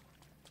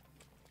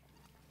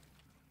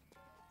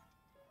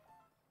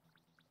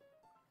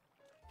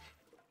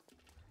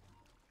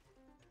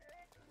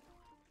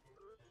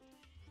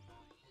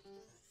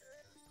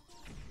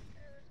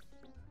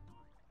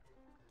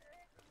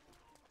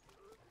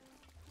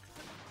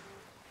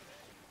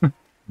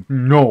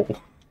 No.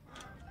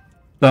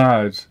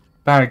 Bad.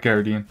 Bad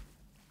Guardian.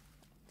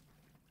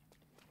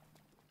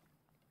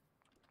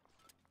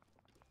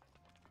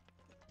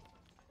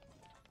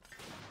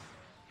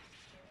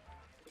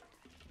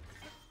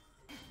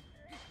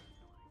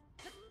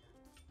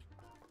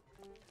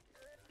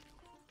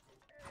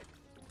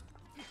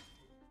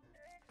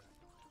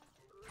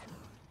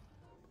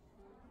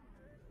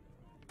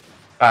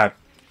 Bad.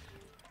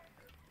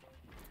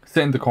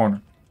 Sit in the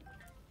corner.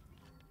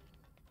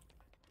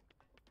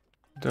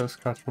 Does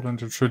catapult in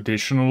the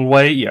traditional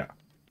way? Yeah.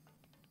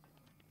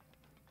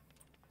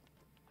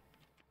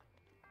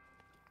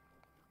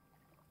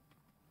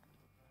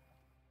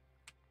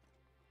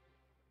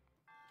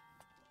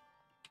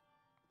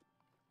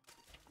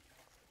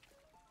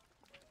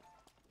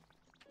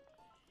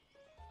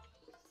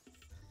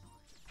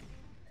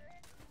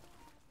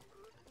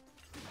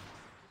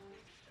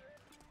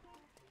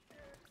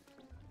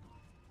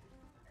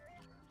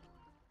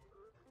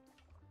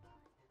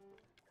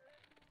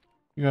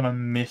 You got a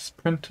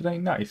misprint today?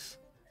 Nice.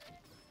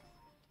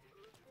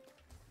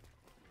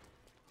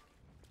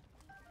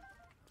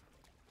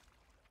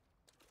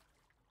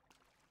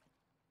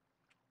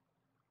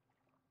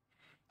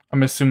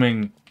 I'm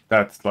assuming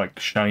that's like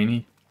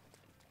shiny.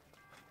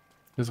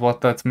 Is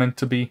what that's meant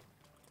to be.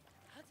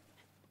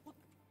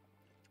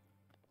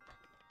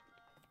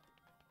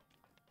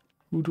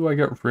 Who do I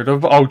get rid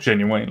of? Oh,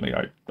 genuinely,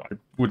 I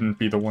wouldn't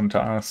be the one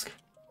to ask.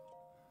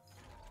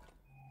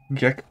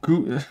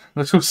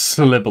 Let's go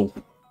Slibble.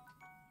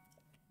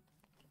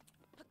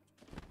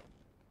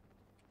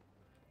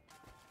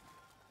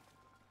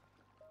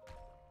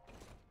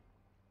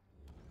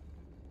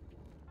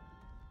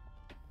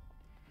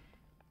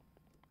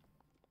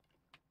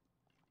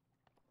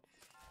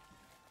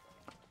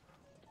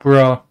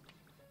 Bruh.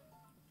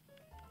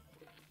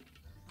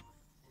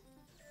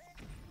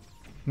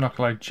 I'm not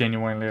gonna lie,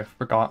 genuinely, I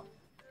forgot.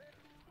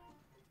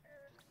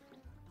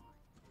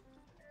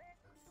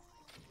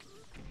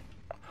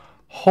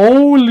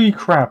 Holy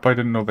crap, I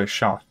didn't know they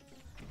shot.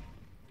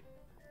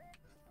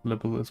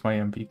 Slibble is my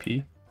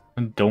MVP.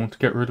 And don't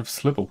get rid of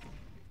Slibble.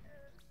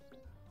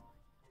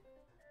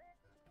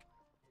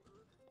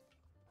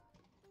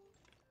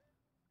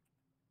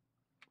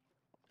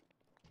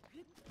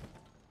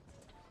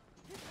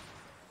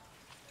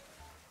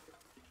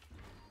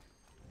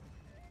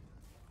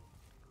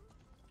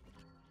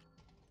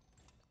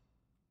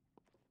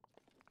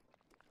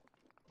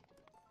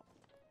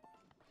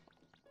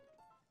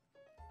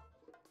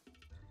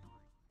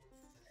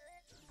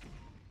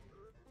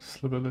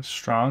 Slibble is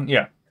strong,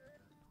 yeah.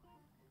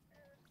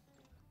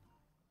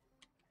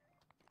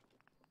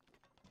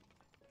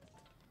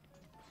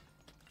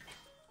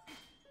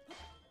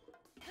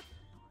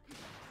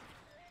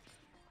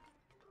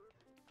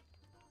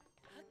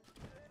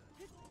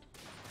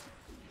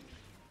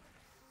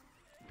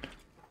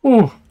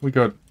 Oh, we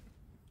got...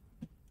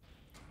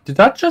 Did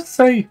that just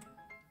say...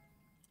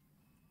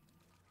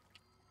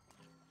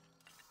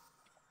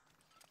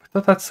 I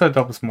thought that said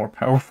that was more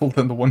powerful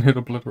than the one-hit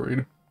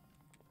obliterator.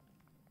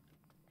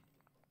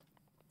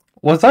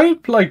 Was I,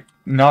 like,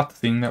 not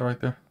seeing that right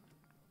there?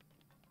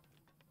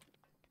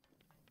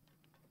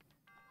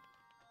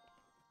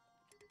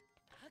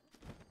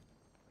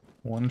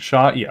 One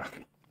shot? Yeah.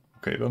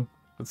 Okay, then.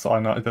 That's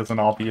an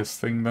obvious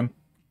thing, then.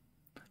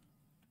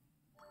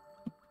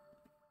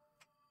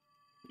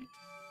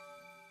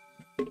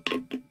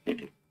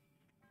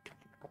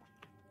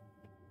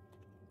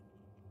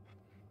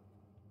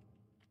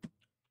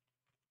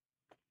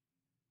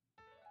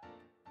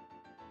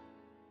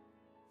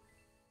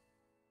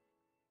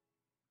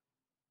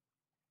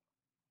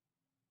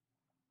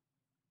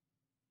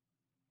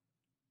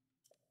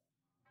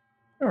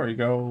 There we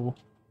go.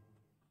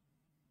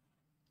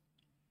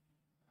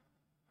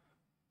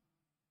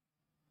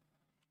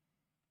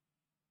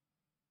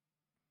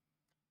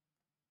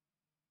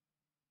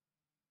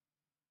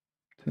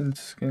 Tin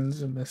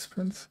skins and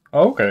misprints.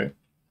 Okay.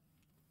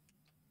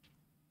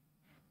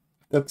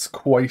 That's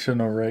quite an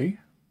array.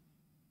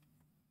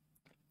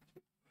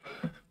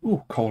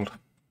 Ooh, cold.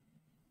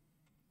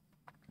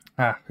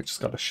 Ah, I just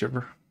got a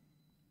shiver.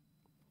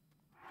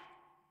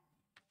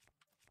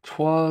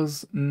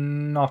 'Twas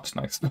not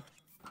nice.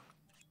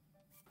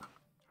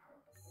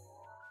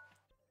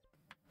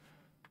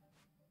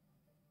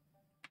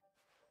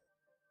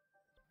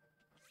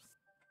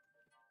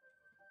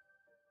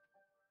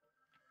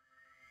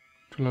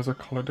 Has a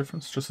color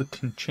difference, just a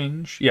tint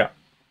change. Yeah.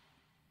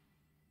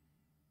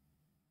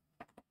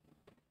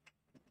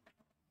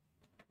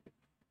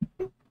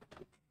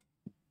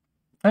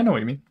 I know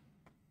what you mean.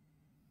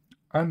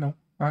 I know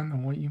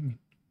what you mean.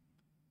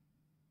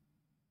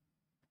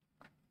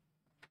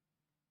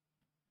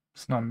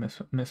 It's not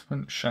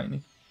misprint,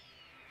 shiny.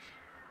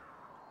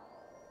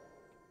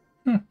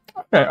 Okay,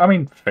 I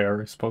mean,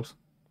 fair, I suppose.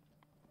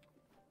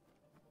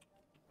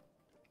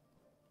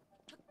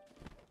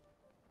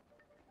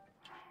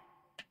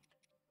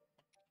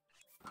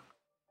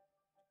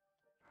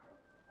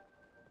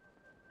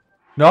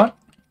 Not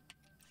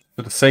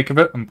for the sake of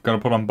it, I'm gonna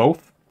put on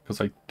both because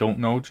I don't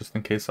know, just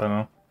in case I don't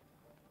know.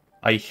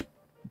 I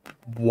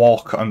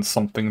walk on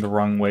something the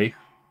wrong way.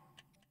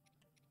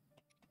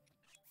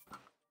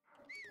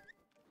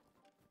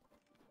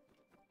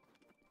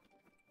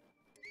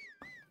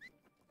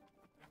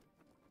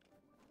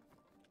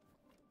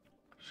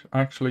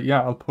 Actually,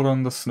 yeah, I'll put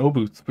on the snow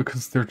boots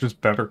because they're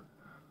just better.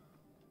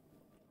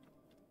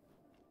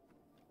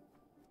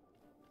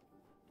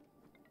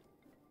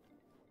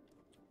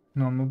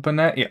 Normal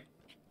bonnet, yeah.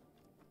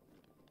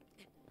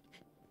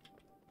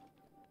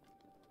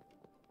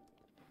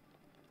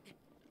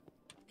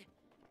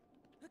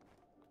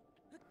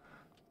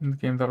 In the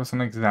game, that was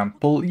an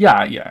example. Yeah,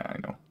 I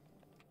know.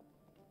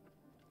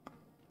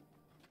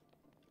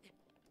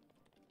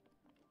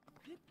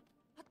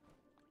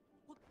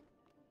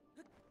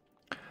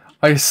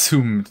 I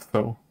assumed,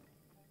 though.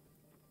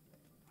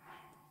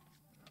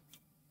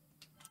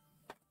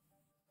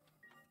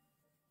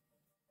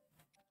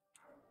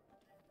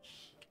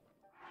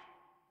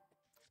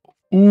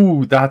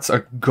 Ooh, that's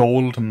a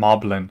gold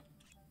moblin.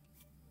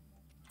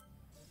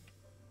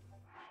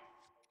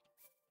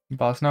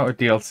 Boss now or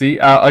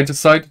DLC? I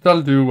decided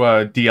I'll do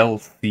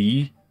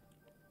DLC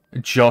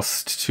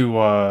just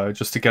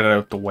to get it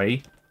out the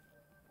way.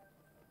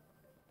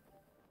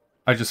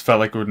 I just felt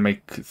like it would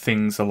make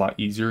things a lot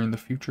easier in the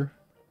future.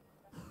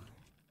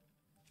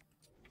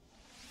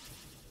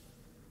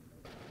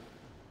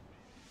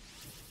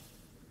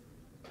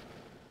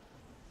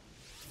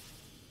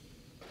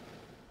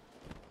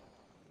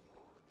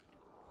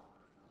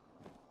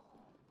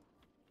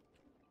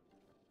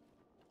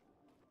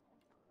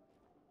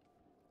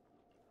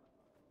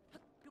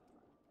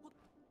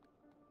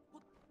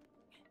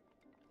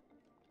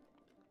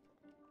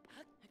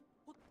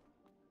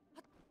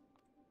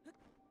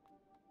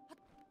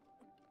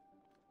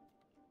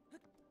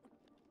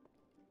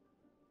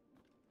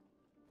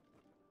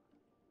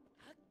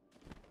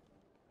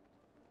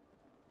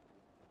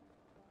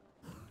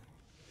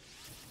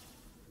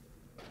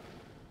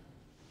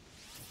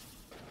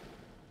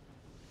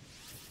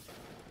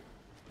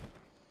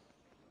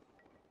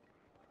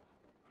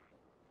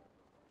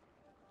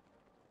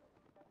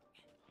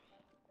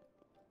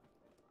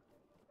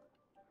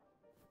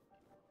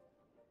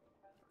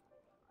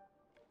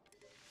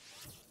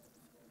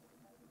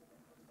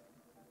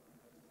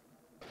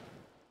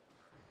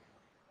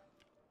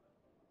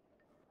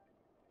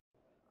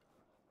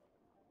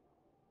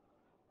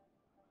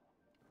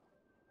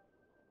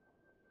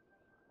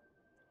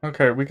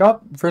 Okay, we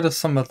got rid of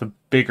some of the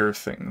bigger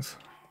things.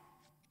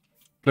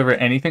 Deliver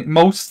anything?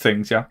 Most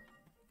things, yeah.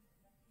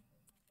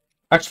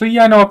 Actually,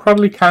 yeah, no, I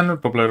probably can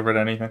obliterate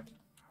anything.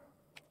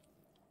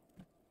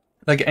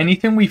 Like,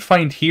 anything we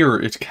find here,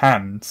 it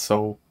can,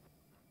 so...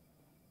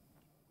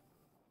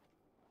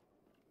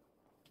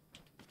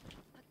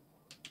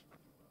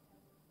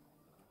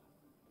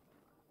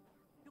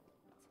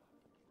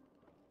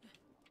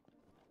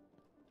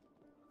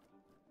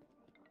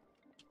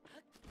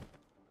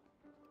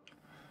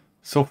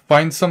 So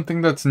find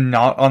something that's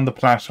not on the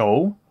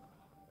plateau.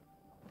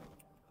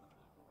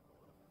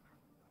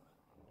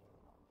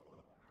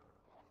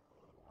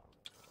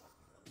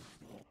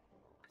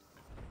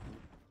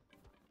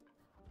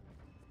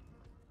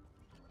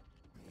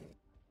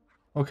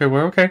 Okay,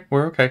 we're okay,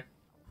 we're okay.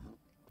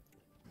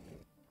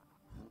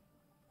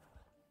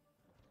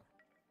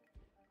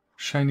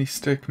 Shiny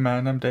stick,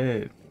 man, I'm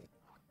dead.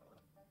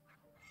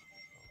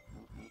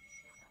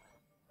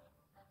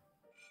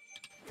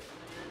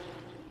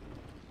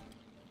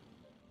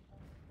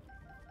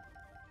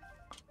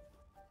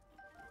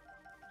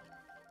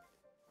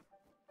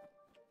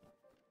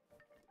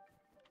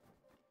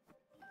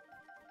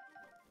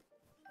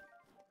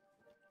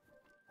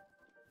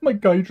 My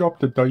guy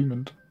dropped a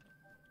diamond.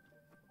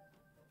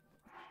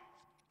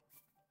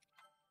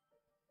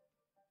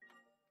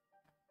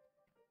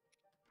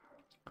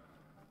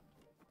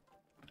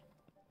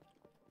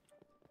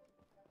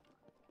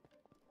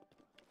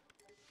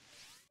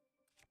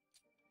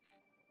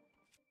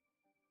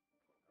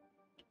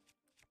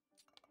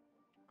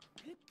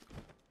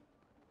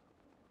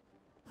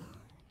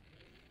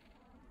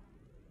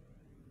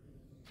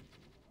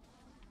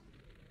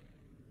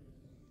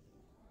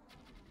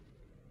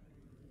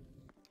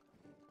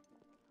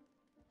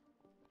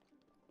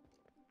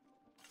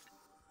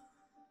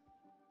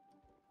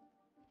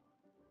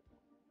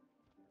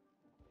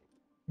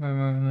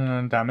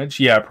 Damage?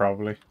 Yeah,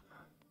 probably.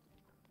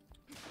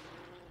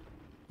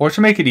 Or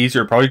to make it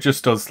easier, probably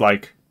just does,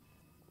 like,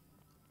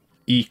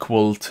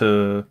 equal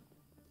to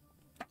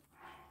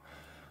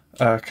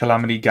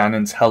Calamity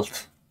Ganon's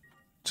health.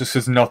 Just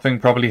because nothing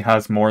probably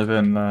has more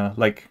than,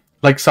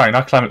 sorry,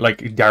 not Calamity,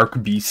 like,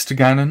 Dark Beast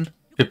Ganon.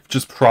 It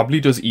just probably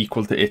does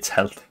equal to its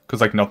health.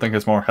 Because, like, nothing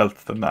has more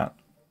health than that.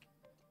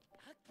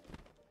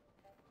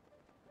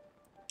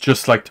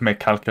 Just, like, to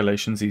make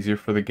calculations easier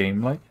for the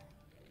game, like.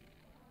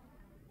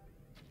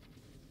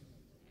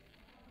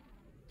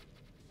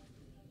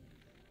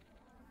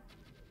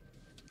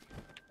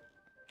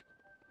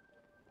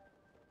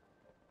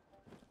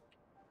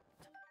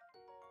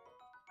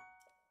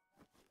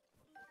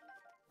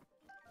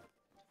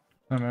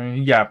 I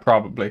mean, yeah,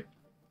 probably. It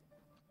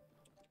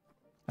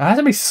has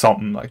to be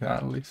something like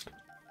that, at least.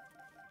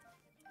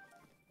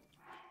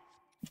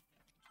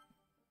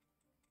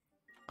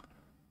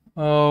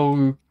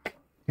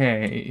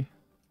 Okay.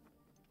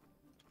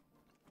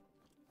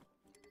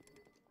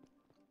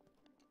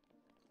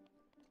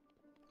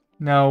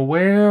 Now,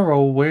 where,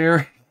 oh,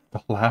 where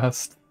the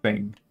last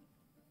thing?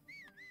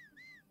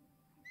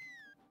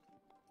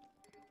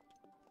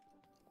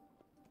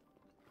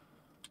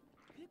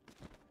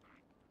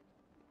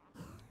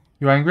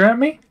 You angry at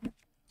me?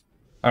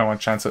 I don't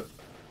want to chance it.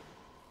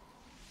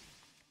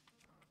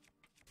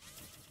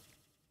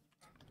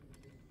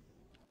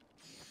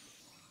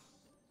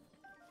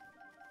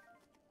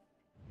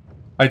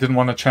 I didn't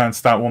want to chance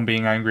that one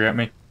being angry at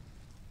me.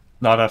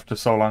 Not after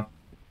so long.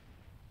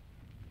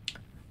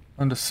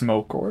 And a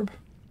smoke orb.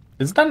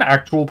 Is that an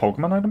actual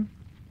Pokemon item?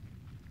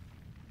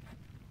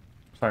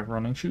 Sorry,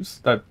 running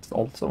shoes? That's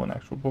also an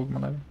actual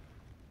Pokemon item.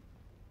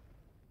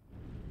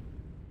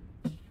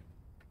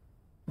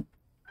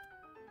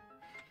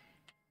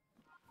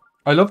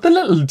 I love the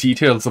little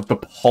details of the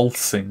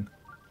pulsing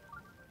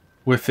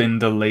within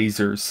the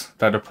lasers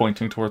that are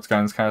pointing towards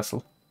Gan's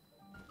castle.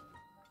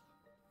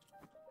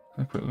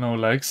 Like with no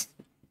legs.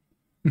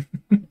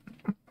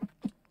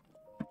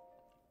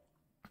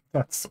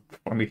 That's so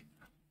funny.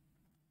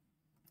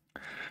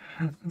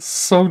 It's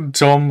so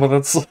dumb, but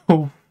it's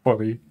so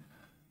funny.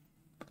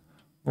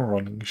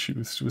 Running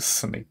shoes to a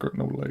snake with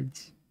no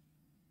legs.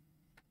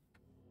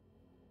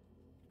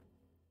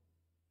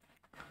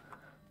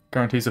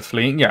 Guarantees of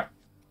fleeing? Yeah.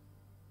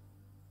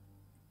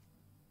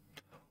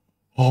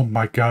 Oh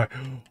my god.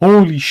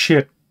 Holy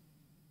shit.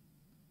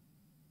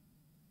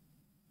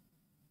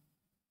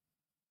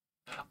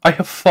 I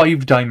have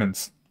 5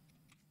 diamonds.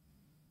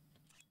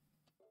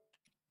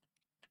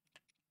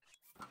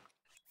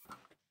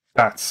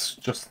 That's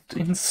just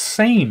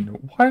insane.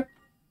 What?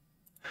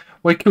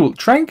 Wait, cool.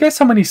 Try and guess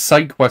how many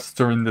side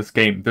quests are in this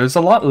game. There's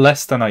a lot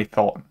less than I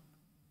thought.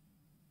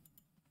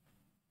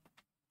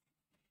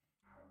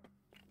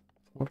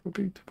 What would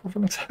be to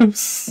Provenance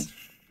House?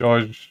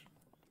 Gosh.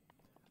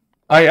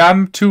 I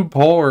am too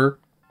poor.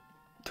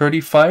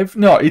 35?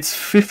 No, it's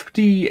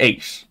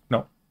 58.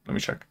 No, let me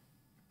check.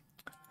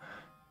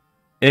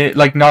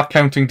 Like, not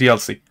counting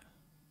DLC.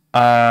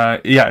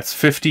 Yeah, it's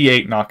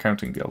 58 not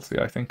counting DLC,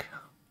 I think.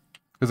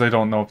 Because I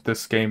don't know if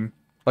this game,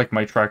 like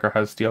my tracker,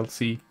 has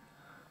DLC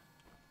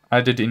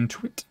added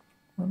into it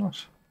or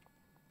not.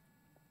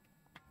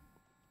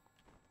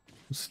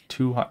 It's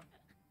too high.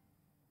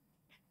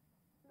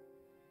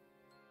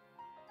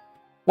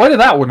 Why did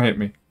that one hit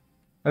me?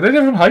 Are they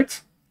different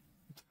heights?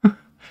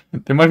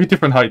 They might be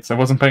different heights. I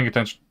wasn't paying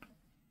attention.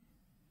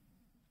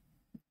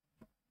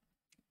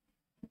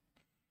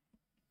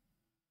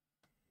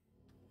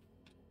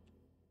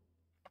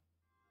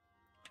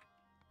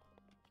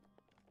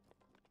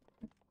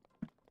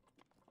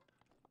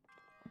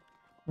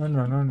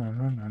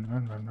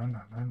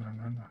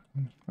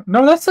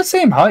 No, that's the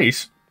same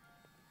height.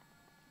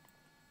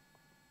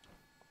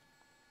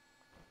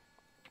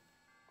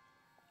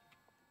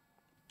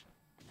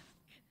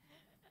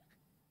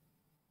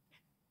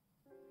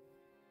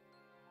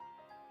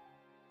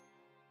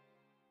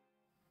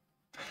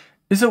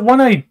 Is it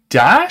when I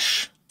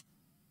dash?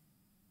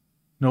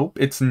 Nope,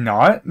 it's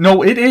not.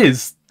 No, it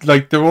is.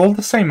 Like, they're all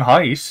the same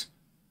height.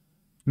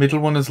 Middle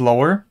one is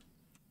lower.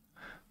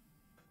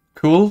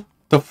 Cool.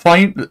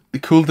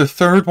 Cool, the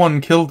third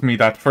one killed me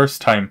that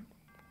first time.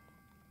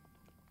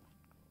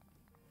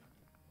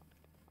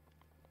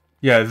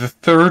 Yeah, the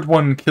third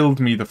one killed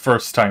me the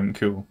first time,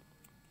 cool.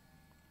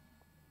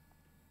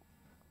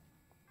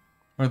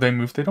 Or they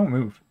move? They don't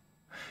move.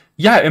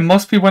 Yeah, it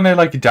must be when I,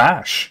 like,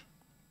 dash.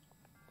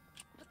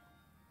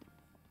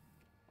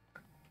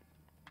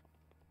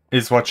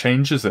 Is what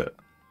changes it.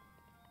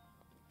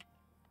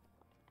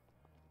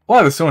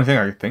 Well, that's the only thing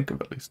I could think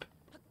of, at least.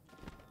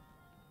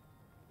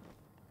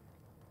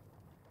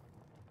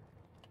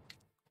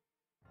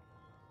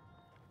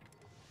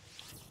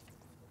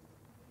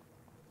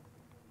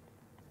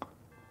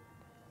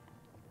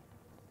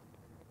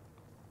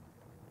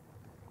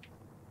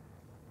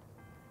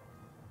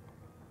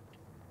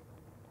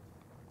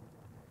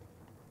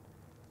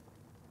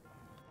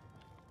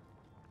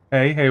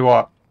 Hey,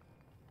 what?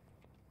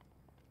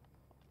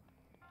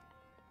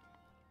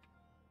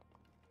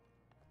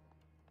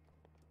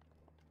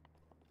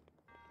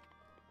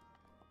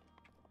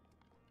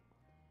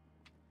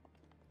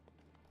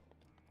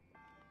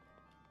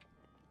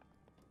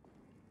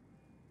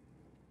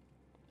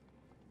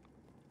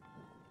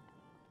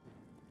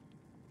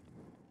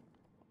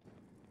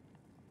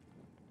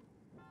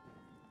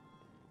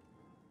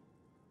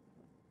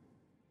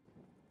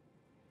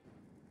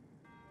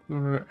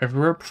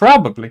 Everywhere?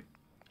 Probably.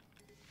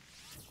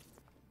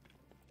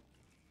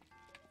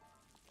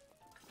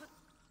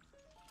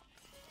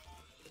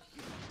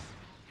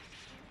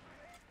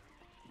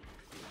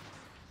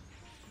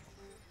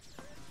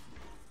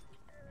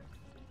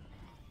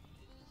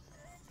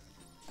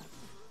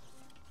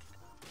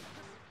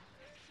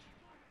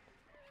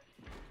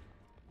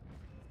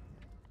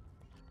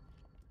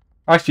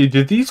 Actually,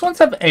 did these ones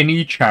have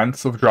any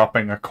chance of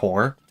dropping a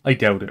core? I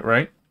doubt it,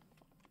 right?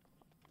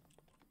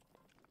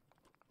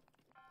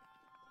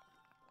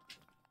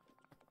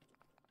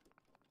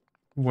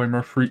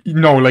 Weimer free.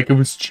 No, like it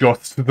was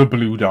just the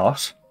blue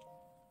dot.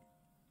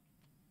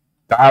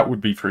 That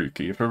would be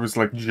freaky if it was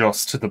like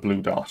just the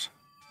blue dot.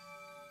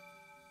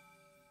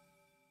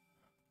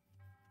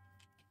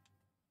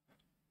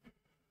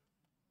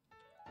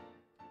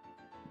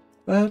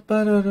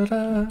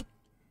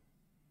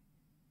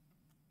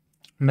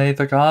 May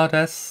the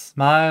goddess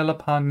smile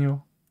upon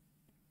you.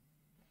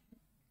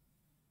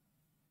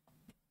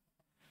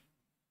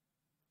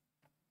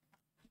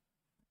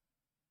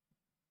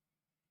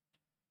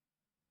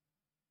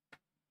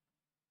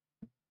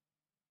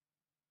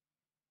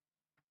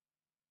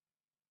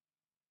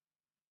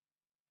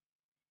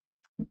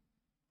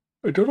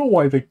 I don't know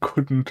why they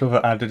couldn't have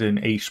added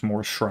in 8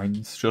 more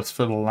shrines just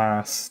for the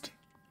last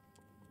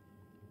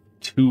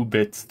 2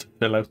 bits to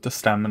fill out the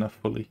stamina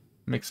fully.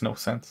 Makes no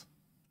sense.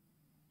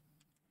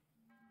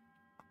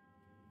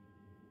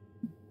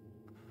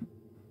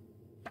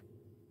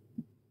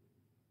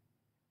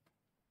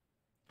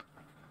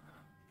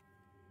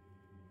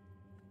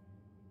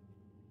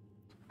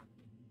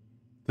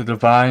 The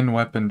divine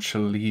weapon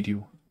shall lead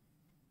you.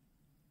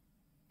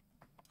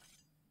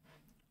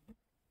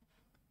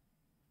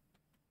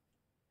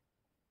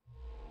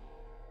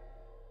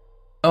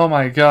 Oh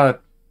my god.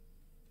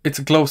 It's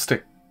a glow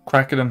stick.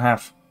 Crack it in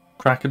half.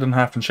 Crack it in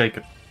half and shake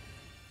it.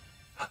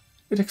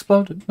 It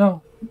exploded.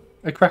 No.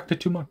 I cracked it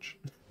too much.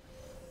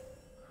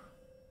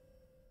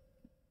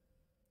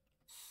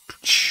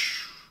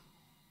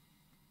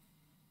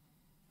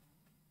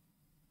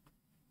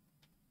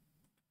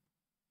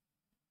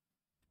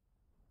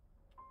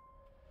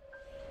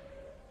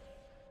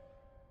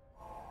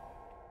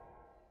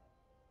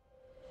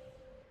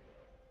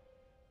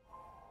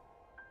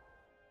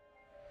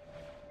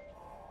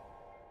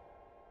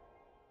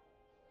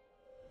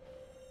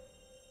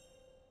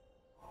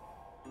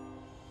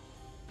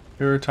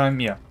 Your time,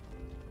 yeah.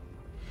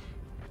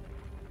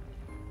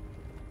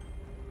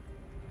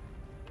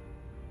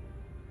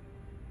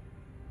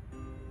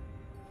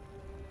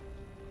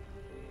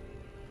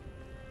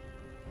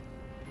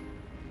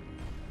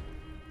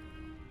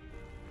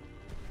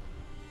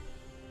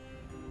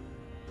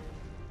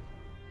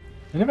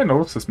 I never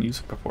noticed this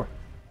music before.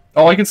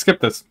 Oh, I can skip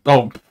this.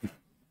 Oh.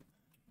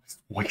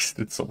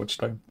 Wasted so much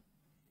time.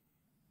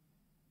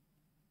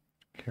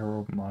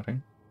 Hero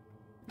modding.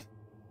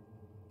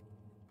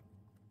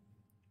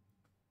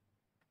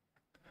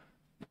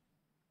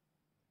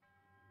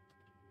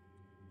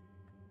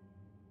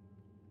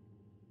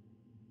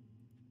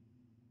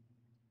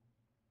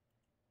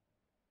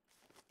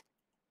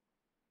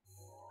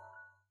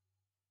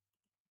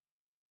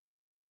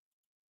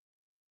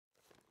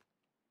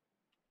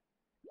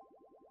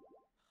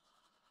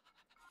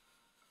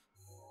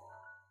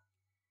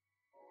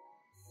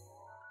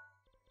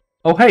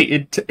 Oh hey,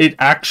 it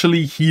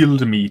actually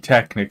healed me,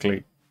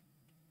 technically.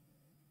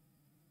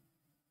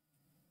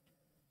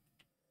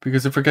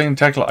 Because if we're getting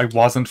technical, I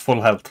wasn't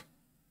full health.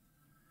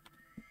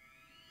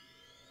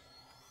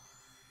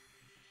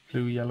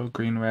 Blue, yellow,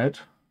 green, red.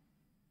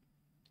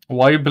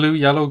 Why blue,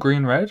 yellow,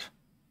 green, red?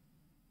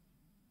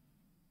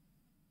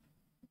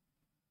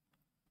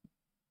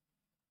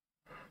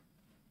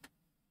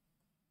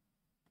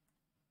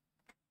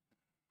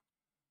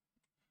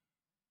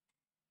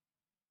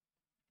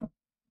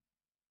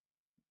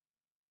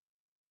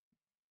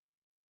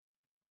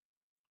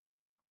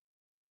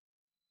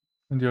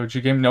 In the OG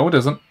game? No, it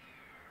isn't.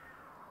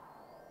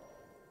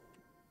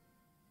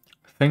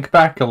 Think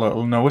back a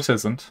little. No, it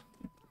isn't.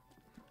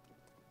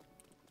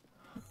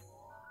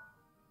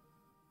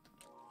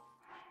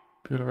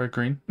 Blue, red,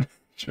 green.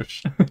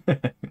 Shush.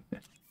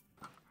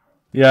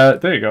 Yeah,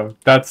 there you go.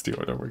 That's the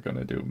order we're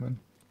gonna do, man.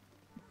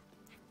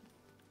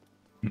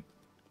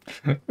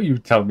 You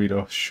tell me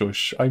to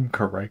shush. I'm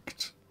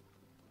correct.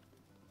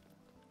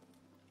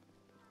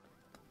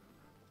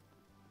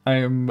 I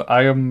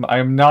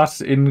am not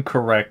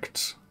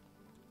incorrect.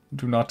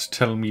 Do not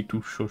tell me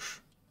to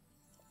shush.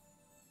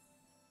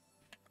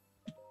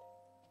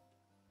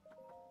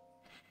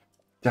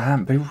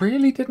 Damn, they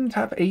really didn't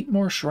have 8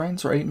 more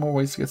shrines or 8 more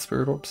ways to get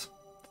spirit orbs.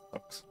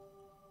 Sucks.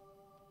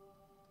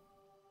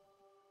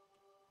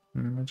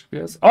 Magic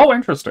PS. Oh,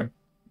 interesting.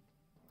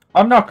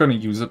 I'm not going to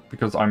use it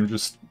because I'm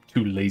just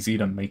too lazy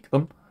to make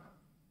them.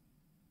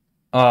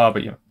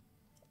 But yeah.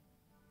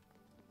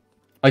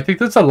 I think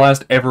that's the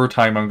last ever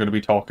time I'm going to be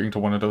talking to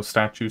one of those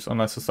statues,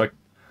 unless it's like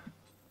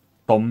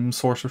some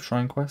sort of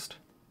shrine quest.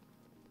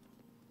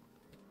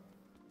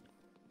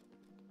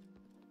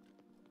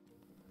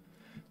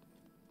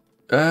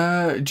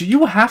 Do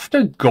you have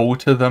to go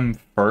to them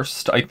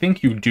first? I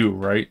think you do,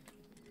 right?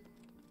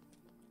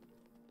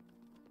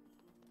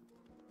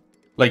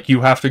 Like,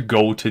 you have to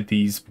go to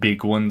these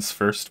big ones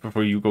first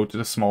before you go to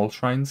the small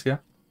shrines, yeah?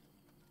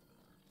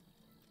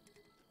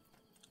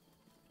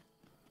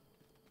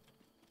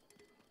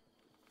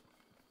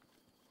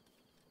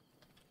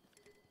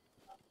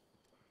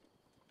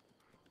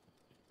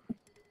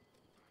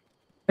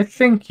 I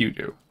think you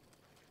do.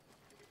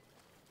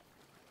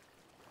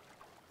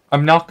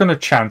 I'm not gonna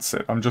chance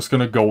it. I'm just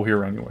gonna go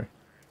here anyway.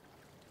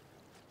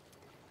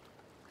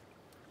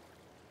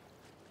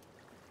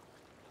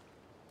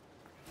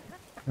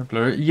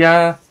 Blur.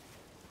 Yeah.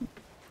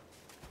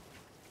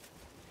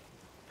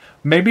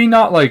 Maybe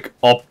not like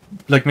up,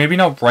 like maybe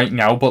not right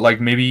now, but like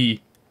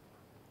maybe...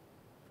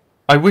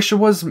 I wish it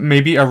was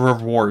maybe a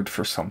reward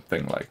for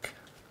something, like...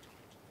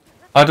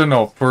 I don't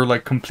know, for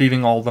like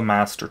completing all the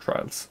master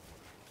trials.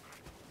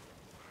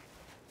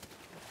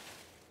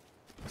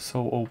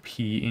 So OP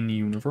in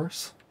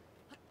universe.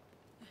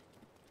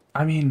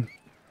 I mean,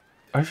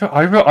 I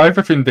have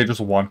a feeling they just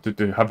wanted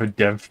to have a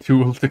dev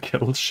tool to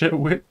kill shit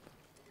with.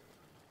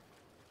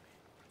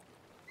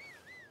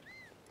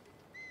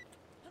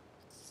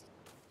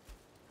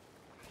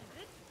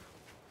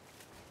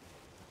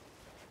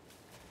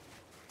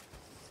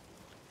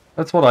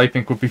 That's what I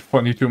think would be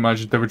funny to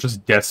imagine. They were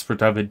just desperate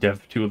to have a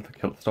dev tool to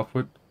kill stuff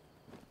with.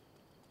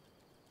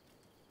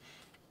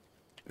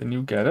 Then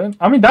you get it?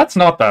 I mean, that's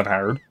not that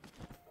hard.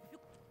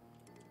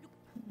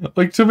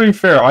 Like, to be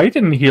fair, I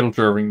didn't heal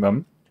during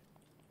them.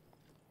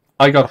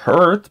 I got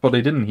hurt, but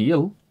I didn't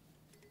heal.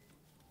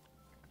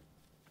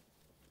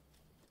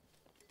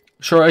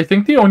 Sure, I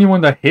think the only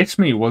one that hit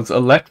me was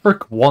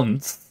electric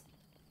once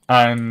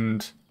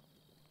and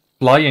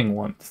flying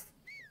once.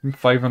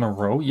 5 in a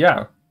row?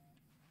 Yeah.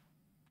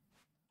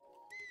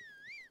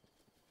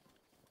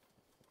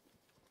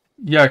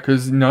 Yeah,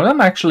 because none of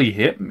them actually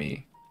hit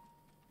me.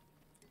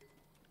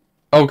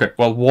 Okay,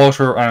 well,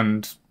 water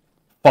and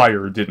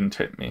fire didn't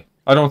hit me.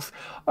 I don't...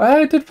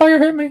 did fire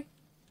hit me?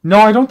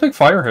 No, I don't think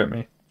fire hit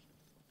me.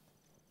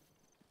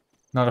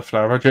 Not a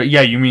flower.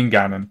 Yeah, you mean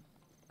Ganon.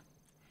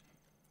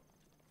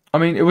 I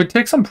mean, it would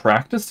take some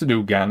practice to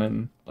do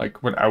Ganon,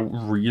 like, without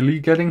really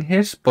getting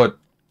hit, but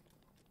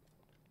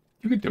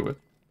you could do it.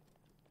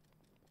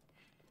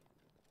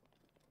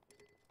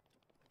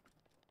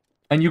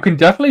 And you can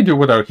definitely do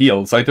without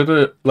heals. I did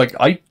it, like,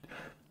 I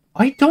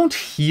don't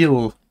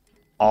heal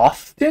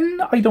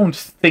often, I don't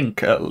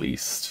think, at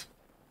least.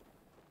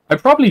 I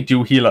probably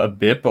do heal a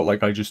bit, but,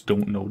 like, I just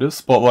don't notice.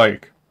 But,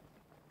 like,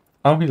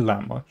 I don't heal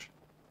that much.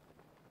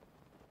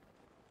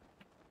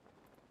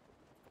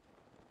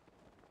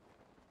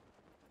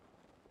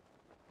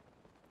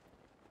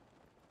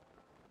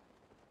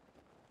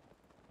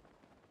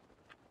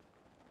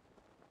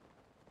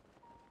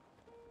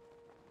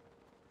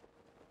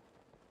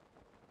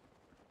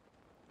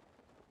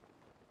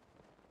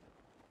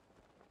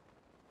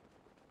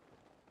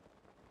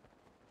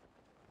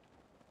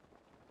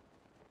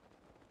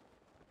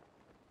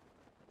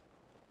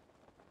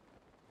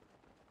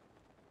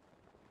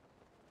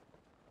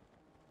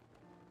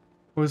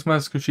 Was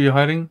Masquerade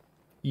hiding?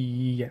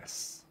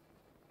 Yes.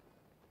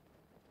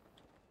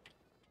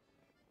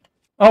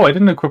 Oh, I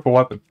didn't equip a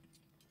weapon.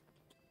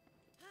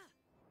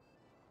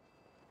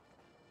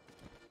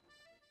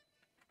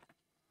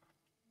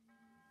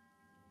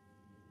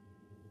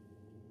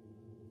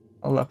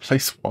 Oh, that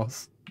place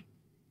was.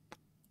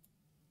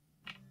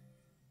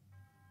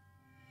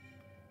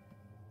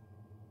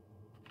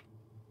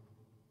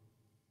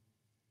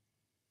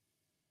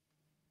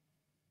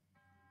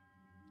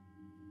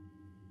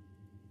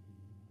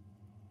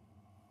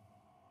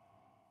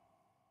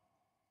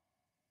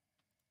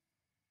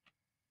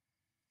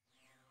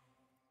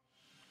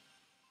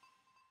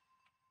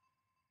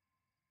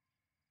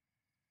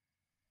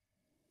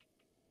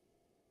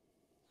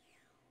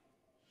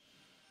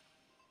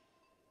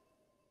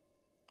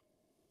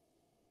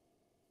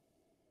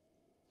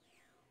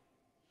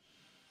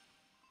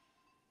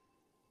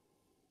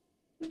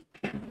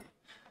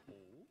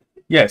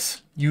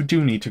 Yes, you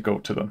do need to go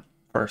to them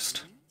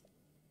first.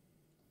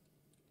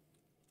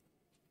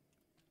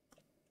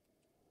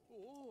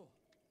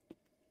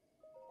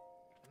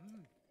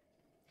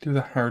 Do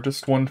the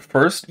hardest one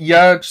first?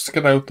 Yeah, just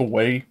get out the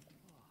way.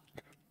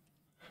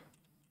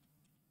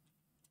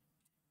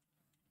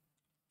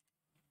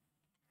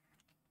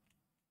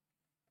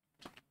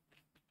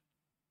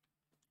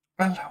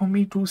 Allow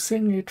me to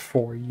sing it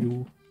for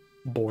you,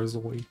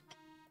 borzoi.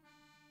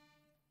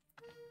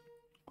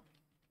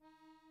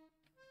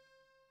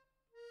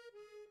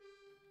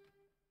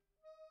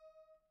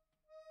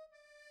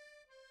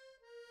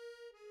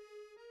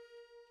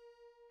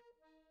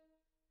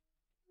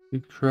 The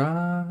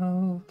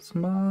Trials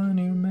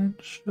Monument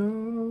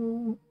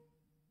Show.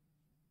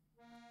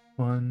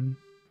 One,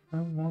 I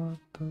want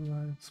the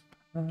lights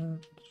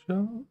path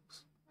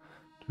shows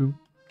to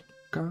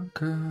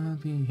conquer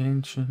the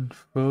ancient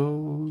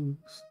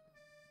foes.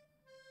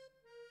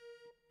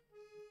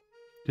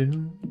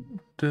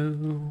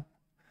 Do,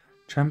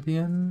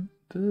 champion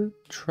the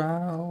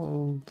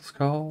trials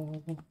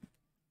call.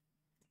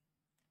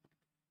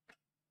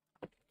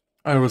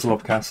 I always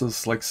love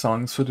Cass's like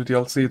songs for the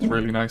DLC. It's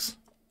really nice.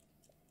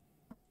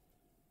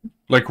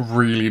 Like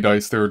really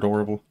nice. They're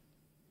adorable.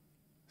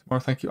 More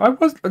thank you.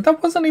 That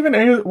wasn't even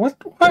a what?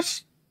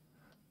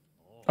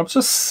 I was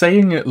just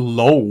saying it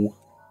low,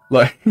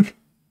 like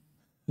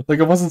like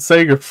I wasn't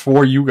saying it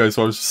for you guys.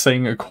 So I was just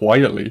saying it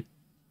quietly.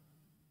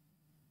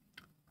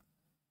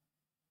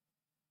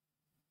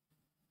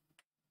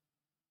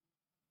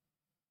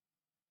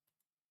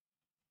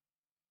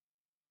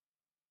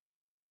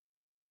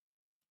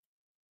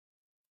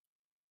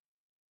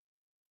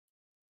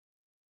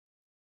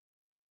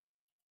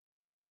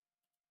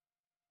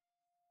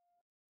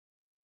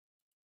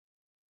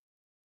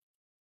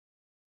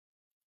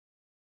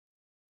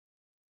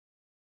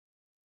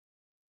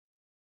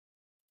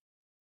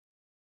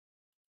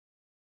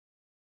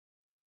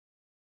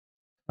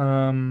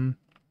 Um.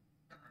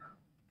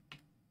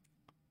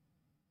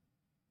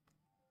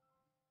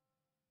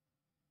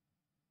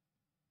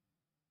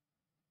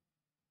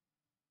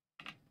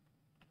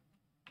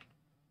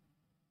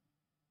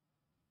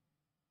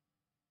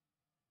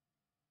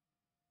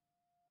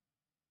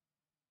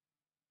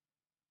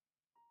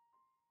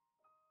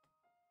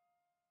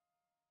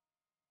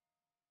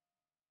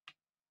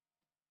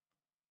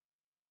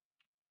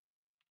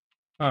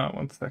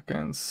 One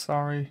second.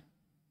 Sorry.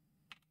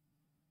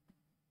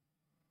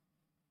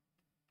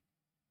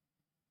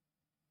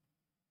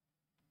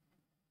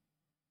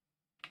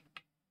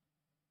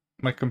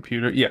 My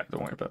computer. Yeah,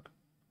 don't worry about it.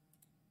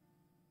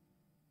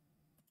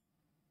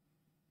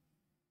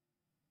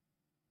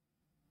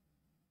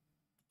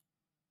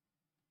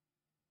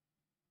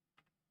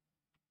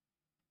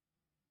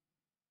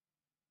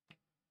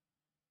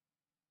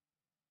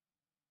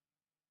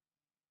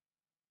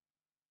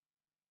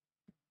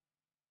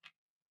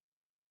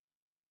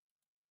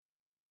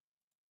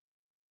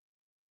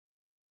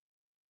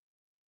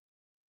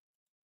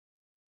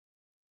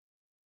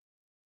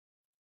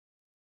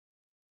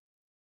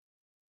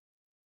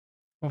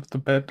 Off the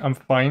bed, I'm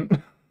fine.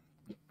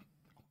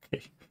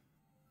 Okay.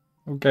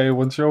 Okay,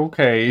 once you're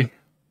okay.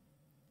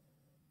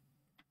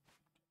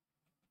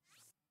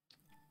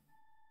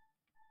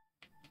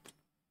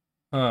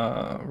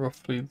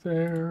 Roughly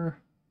there.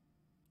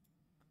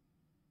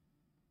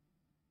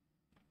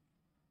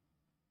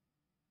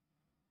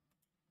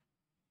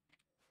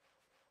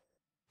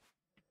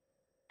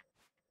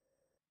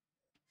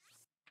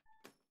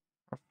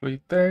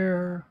 Roughly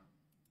there.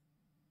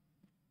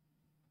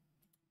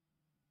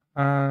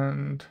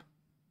 And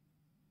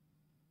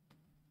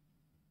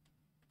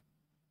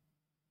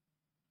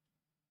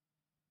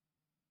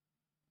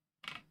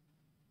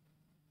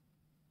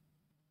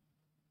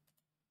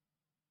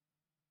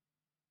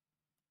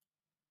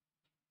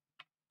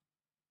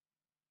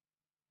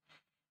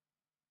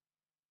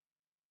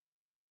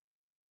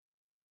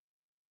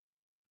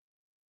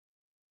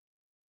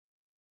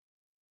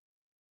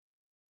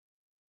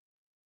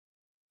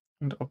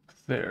up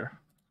there.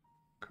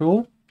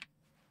 Cool.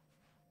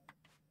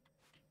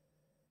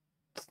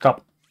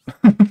 Stop.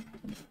 You're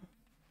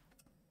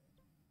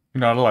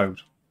not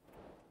allowed.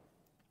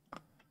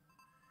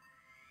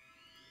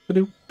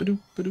 Ba-doop, ba-doop,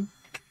 ba-doop.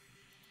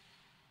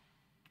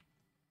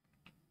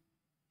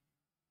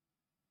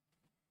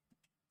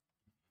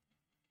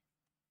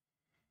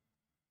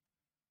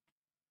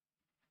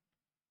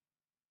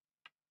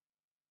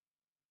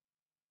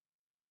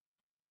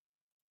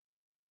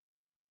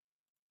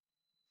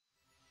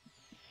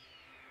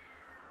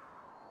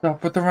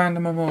 Stop with the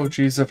random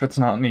emojis if it's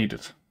not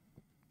needed.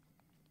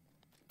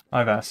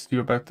 I've asked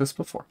you about this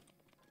before.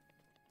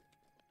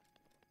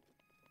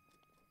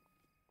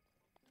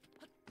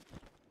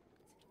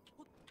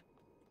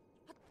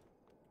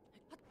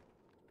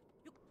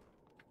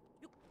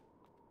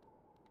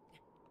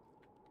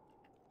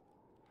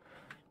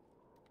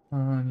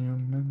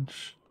 Monumental.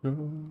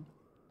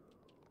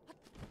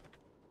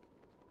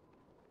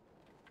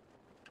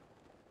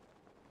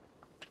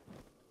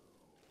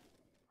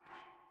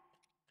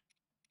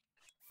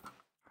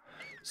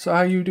 So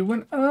how you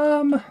doing?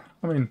 I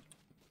mean,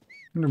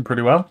 I'm doing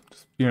pretty well.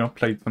 Just, you know,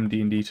 played some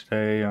D&D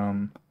today.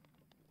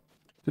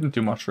 Didn't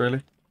do much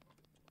really.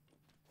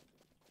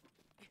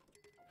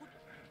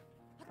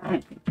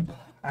 Ow,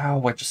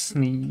 I just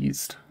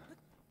sneezed.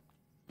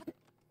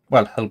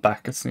 Well, held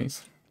back a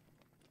sneeze.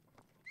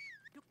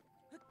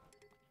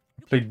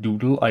 Played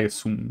Doodle, I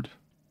assumed.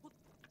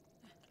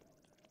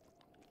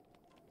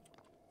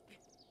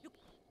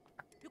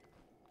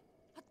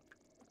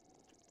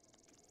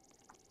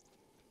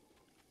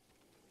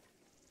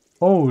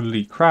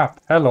 Holy crap,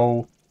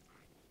 hello.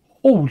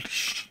 Holy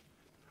sh...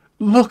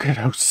 Look at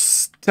how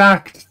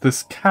stacked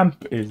this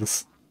camp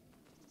is.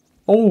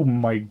 Oh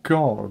my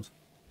god.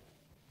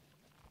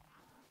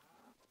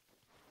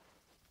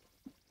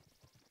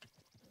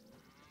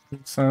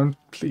 Sound,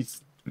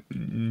 please.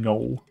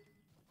 No.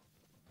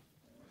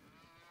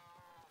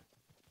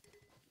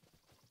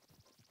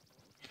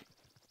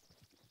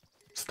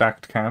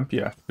 Stacked camp,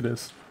 yeah, it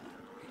is.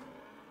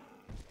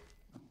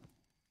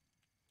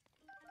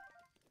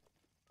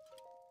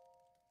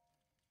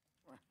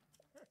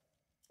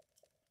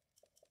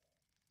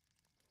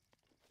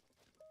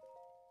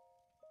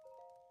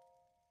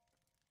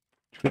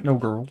 No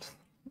girls.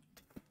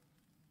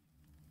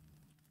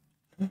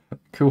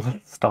 Cool,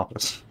 stop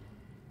it.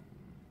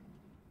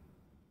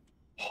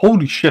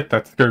 Holy shit,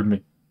 that scared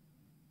me.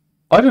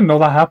 I didn't know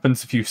that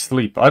happens if you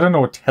sleep. I don't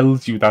know what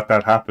tells you that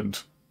that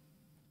happened.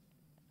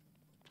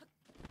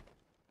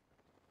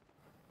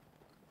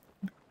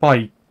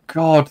 By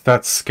God,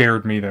 that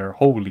scared me there.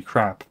 Holy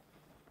crap.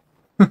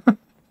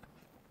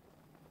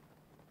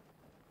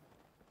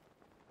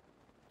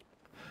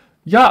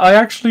 Yeah, I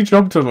actually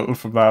jumped a little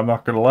from that, I'm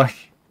not gonna lie.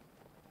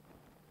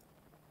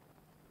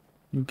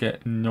 You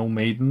get no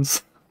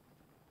maidens.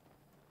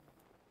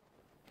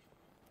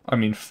 I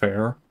mean,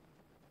 fair.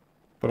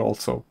 But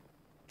also,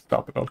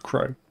 stop it, I'll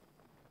cry.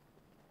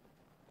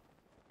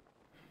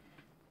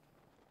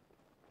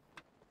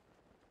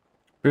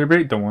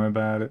 Baby, don't worry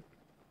about it.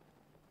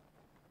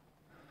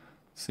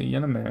 See you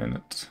in a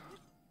minute.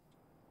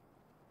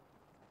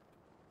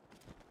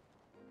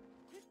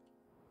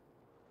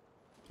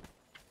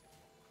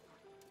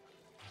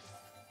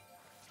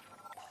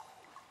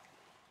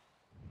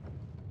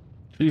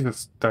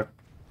 Jesus, that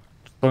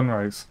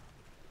sunrise.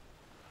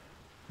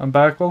 I'm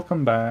back,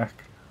 welcome back.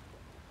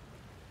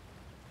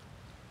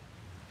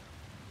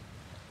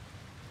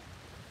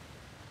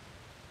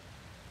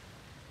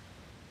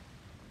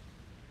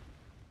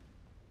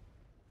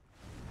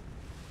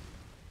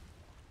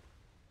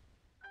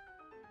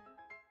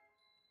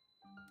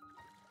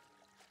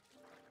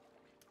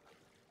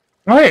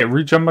 Oh, hey,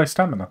 regen my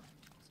stamina.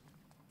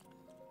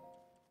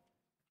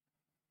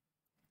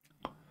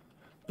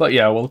 But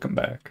yeah, welcome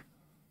back.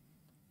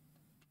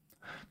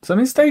 So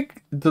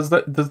mistake does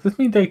this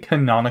mean they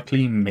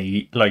canonically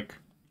made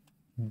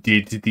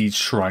did these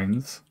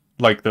shrines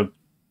like the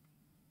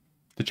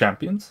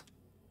champions?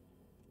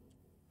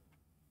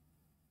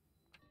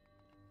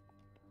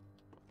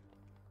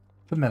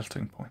 The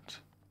melting point.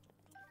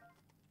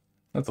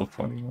 That's a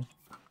funny one.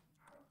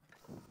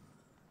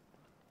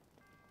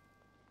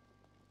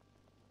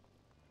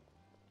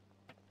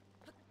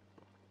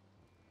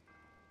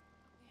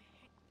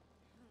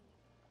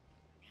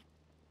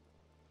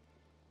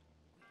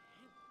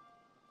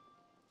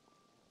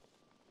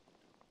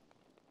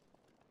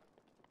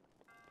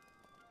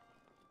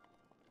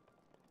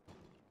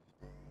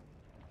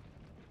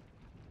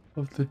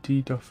 of the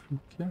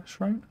Didafukia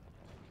Shrine.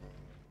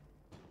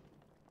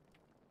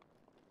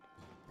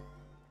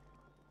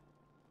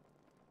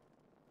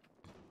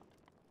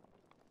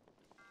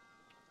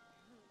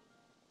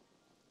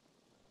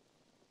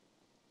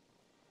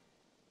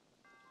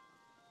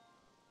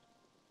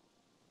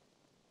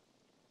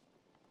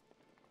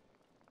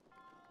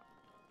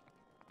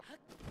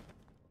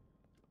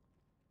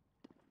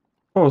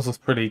 Pose is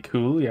pretty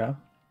cool, yeah.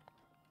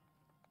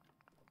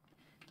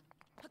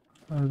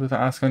 I was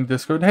asking on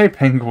Discord, hey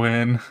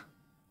Penguin!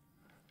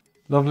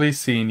 Lovely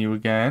seeing you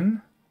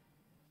again.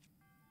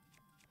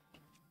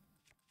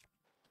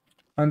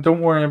 And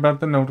don't worry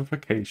about the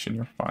notification,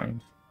 you're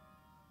fine.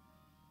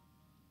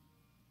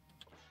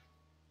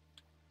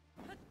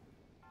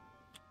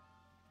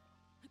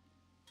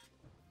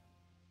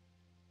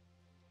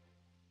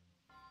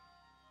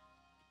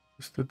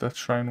 Just did that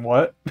shrine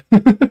what?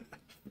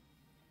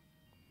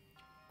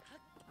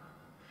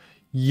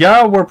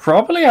 Yeah, we're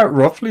probably at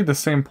roughly the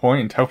same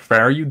point. How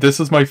far are you? This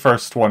is my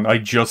first one. I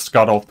just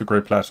got off the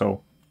Great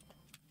Plateau.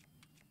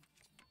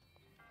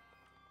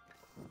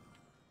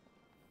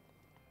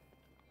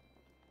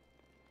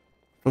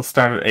 We'll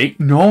start at 8?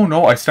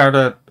 No, I start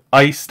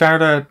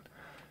at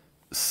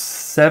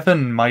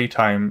 7 my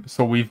time,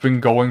 so we've been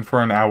going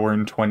for an hour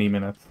and 20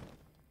 minutes.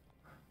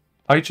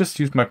 I just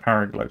used my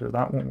paraglider,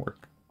 that won't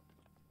work.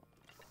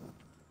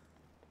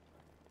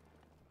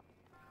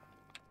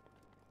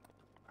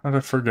 How did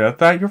I forget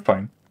that? You're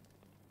fine.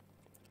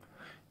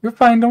 You're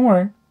fine, don't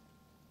worry.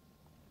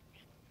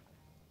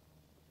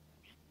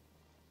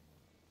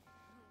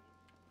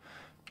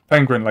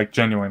 Penguin, like,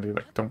 genuinely,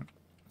 like, don't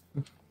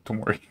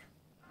worry.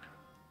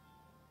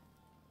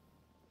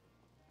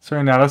 So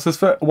analysis,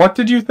 what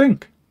did you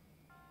think?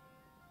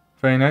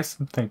 Very nice,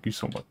 and thank you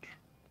so much.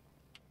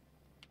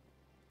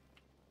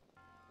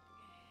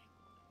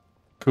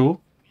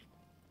 Cool.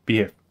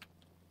 Behave.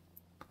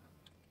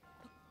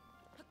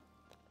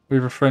 We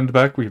have a friend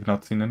back we have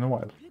not seen in a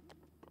while.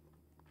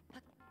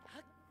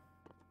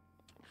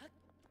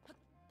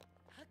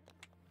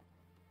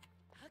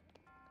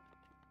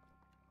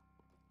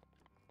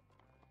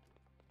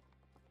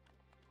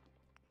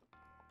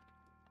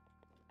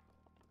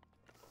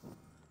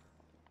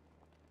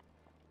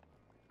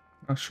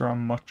 Not sure on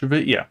much of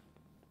it. Yeah.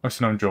 I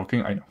said I'm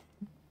joking. I know.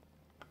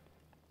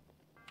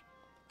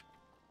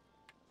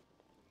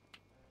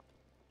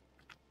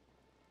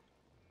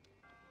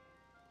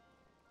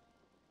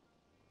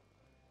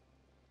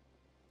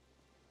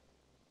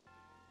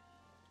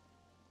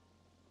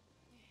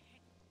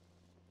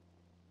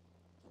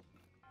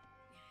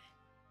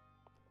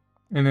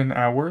 In an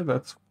hour?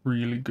 That's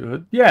really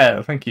good.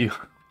 Yeah, thank you.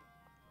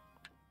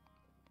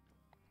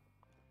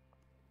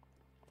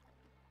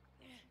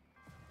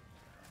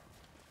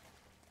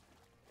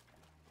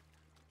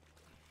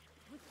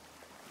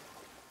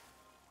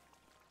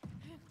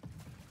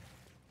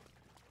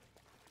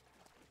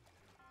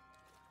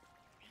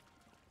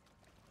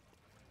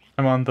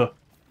 I'm on the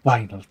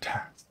final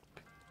task.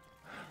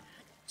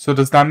 So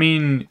does that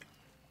mean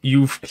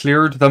you've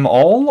cleared them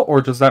all, or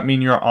does that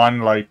mean you're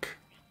on, like,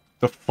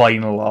 the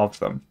final of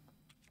them?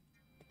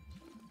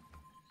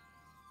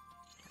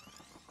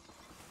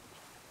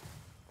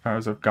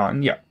 As I've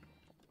gotten, yeah.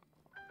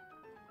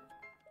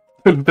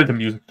 I think the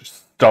music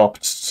just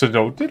stopped, so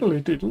don't diddle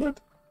it.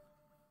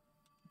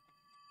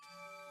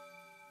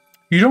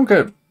 You don't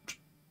get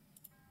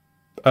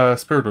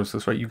spirit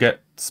doses, right? You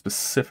get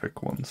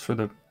specific ones for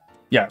the...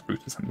 Yeah,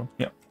 Brutus emblem,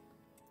 yeah.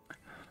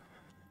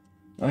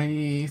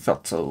 I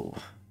thought so.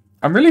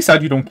 I'm really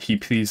sad you don't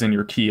keep these in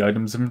your key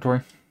items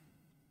inventory.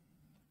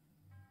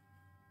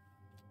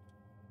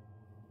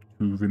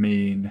 To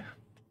remain.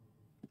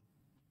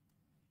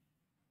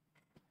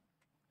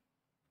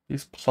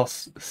 These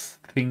plus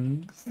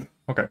things.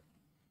 Okay.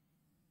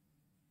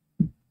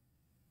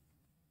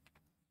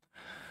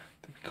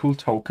 Cool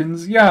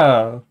tokens,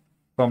 yeah.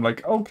 So I'm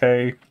like,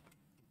 okay.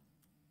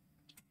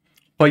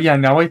 But yeah,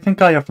 now I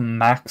think I have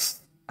max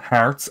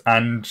hearts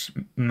and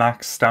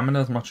max stamina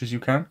as much as you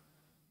can.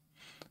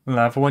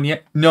 Lava one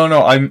yet? No,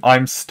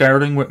 I'm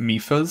starting with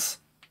Mipha's.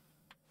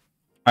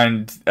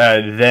 And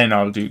then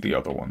I'll do the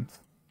other ones.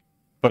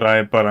 But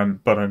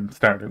I'm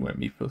starting with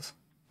Mipha's.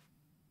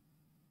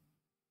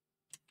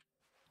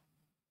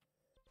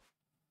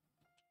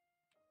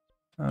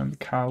 And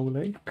Cow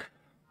Lake.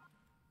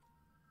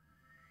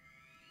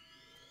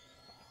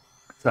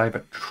 So I have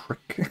a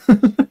trick.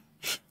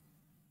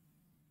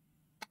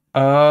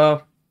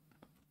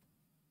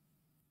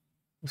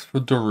 It's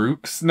for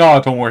Daruk's?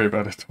 No, don't worry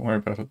about it. Don't worry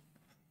about it.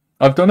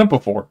 I've done it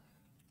before.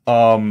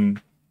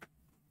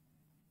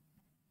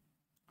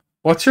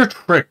 What's your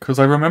trick? Because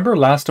I remember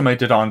last time I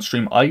did it on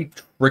stream, I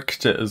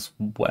tricked it as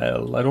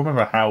well. I don't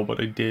remember how, but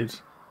I did.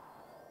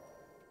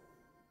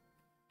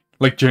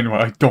 Like,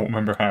 genuinely, I don't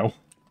remember how.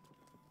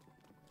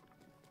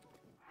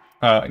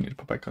 I need to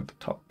put back on the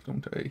top,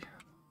 don't I?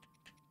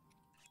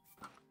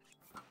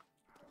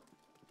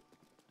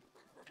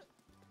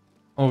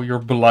 Oh, you're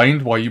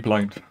blind? Why are you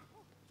blind?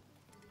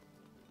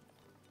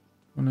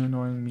 One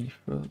annoying me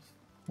first.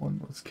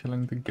 One was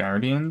killing the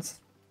guardians.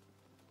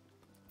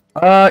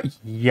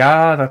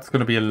 Yeah, that's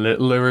gonna be a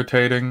little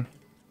irritating.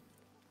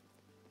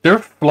 They're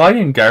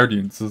flying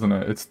guardians, isn't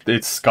it?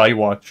 It's sky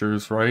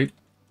watchers, right?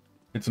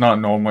 It's not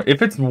normal.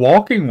 If it's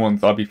walking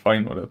ones, I'll be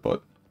fine with it,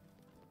 but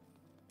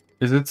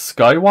is it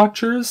sky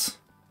watchers?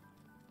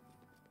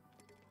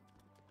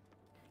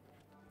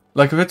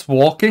 Like if it's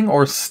walking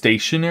or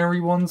stationary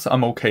ones,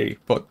 I'm okay,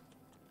 but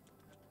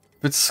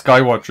if it's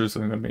sky watchers,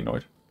 I'm gonna be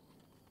annoyed.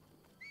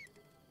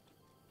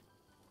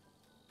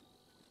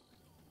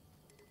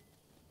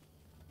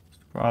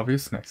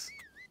 Obvious, nice.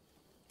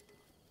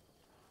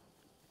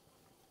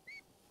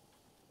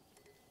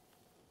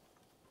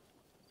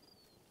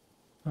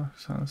 Oh,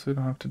 so we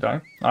don't have to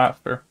die. Ah,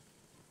 fair.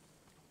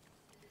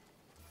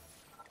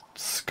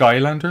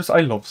 Skylanders?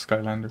 I love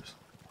Skylanders.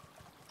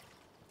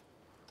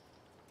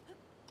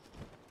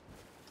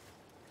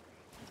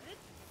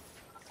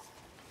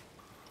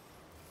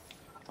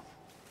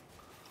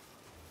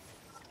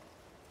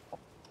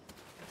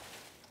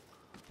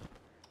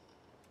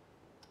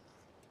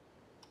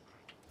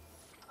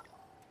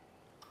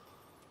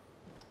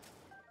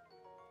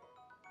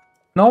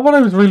 Not what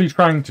I was really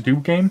trying to do,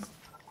 game.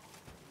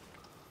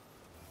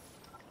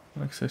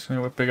 Like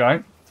stationary with big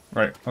eye.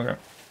 Right, okay.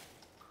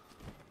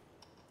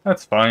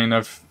 That's fine,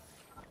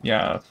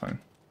 yeah, that's fine.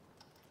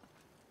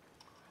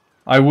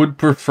 I would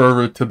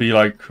prefer it to be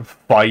like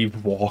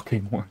 5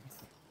 walking ones.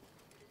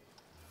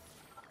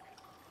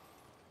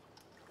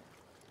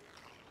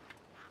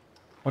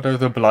 What are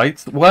the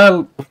blights?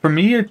 Well, for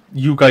me,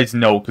 you guys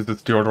know, because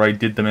it's the order I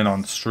did them in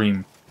on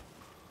stream.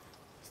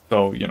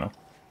 So, you know.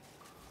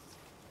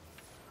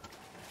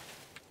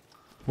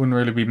 Wouldn't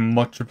really be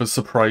much of a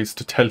surprise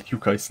to tell you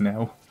guys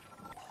now.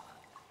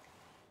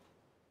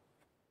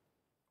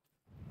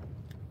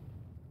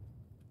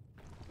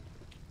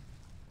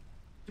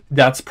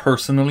 That's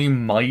personally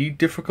my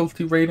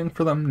difficulty rating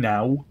for them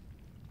now.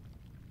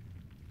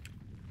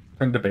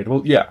 Kind of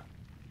debatable, yeah.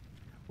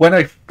 When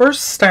I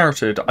first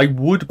started, I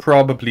would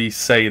probably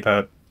say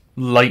that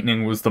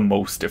lightning was the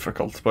most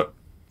difficult, but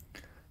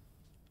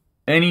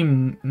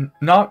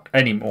not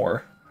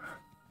anymore.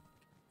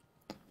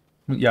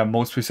 Yeah,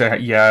 most people say,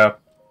 yeah.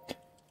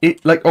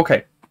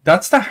 Okay,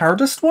 that's the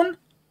hardest one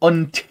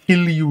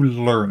until you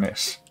learn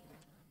it.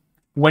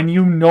 When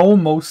you know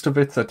most of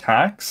its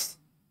attacks,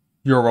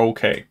 you're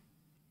okay.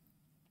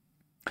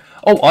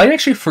 Oh, I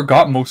actually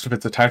forgot most of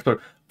its attacks, but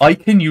I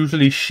can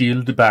usually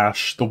shield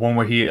bash the one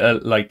where he,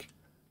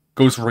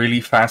 goes really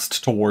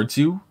fast towards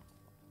you.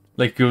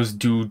 Like, goes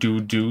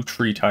do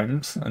 3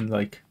 times, and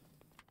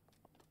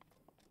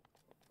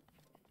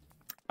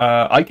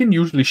I can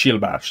usually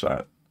shield bash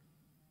that.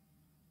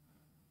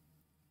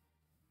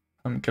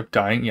 Kept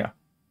dying, yeah.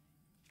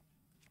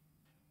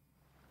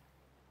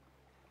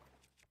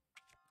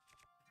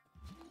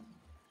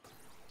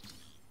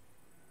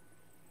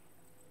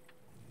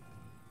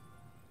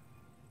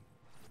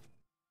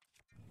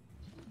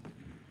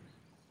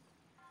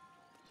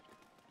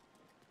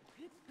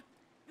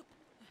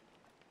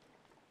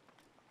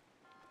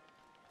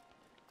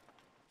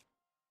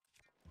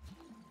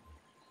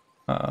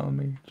 Let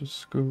me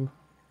just go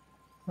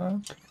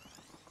that.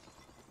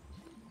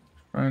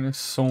 Ryan is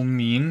so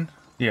mean.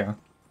 Yeah.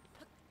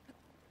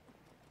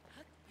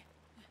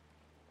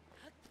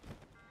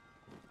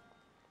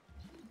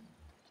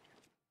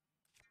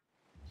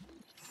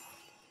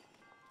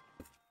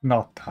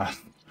 Not that.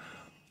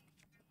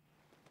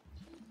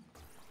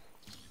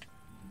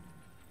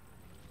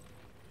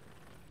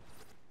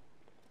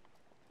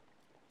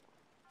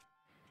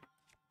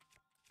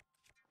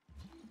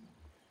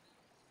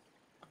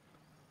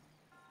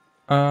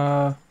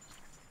 Uh...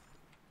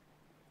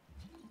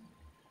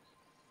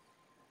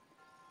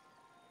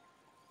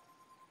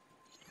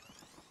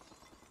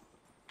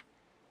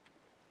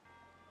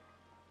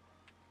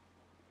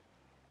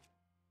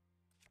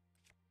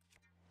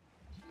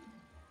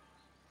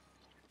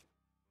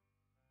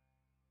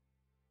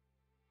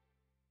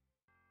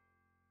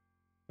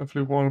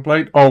 Definitely want to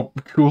play. Oh,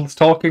 Cool's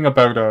talking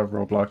about a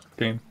Roblox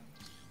game.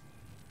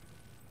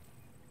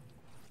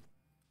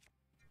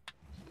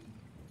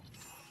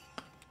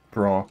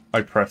 Bro,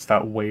 I pressed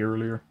that way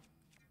earlier.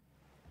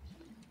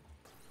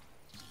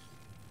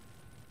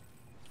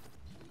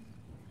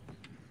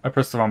 I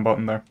pressed the wrong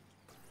button there.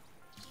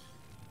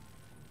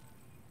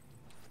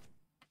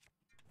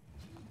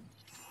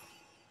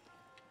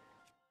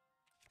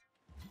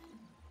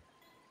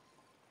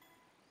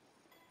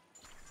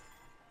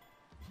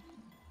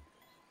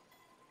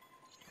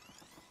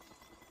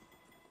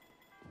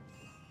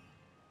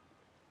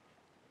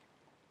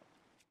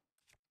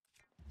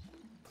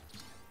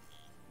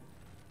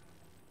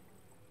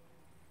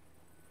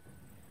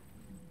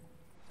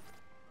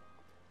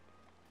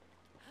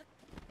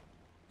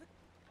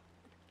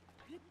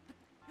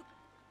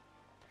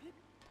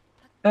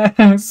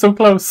 So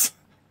close.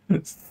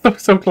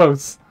 So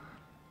close.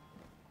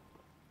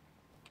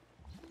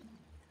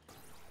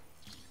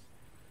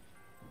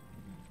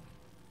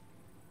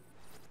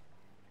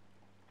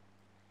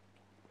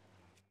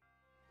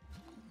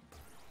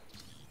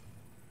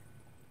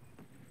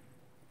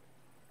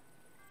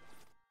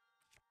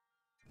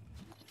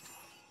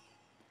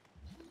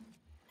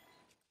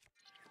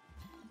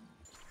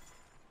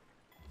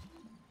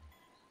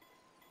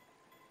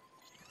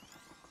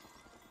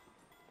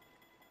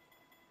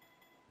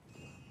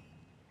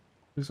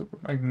 Freeze it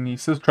with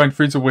magnesis. Try and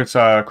freeze it with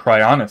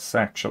cryonis,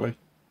 actually.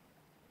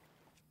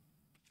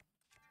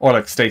 Or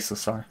like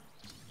stasis, sorry.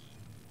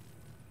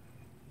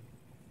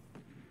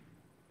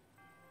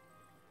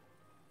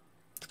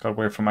 Just gotta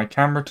wait for my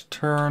camera to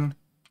turn.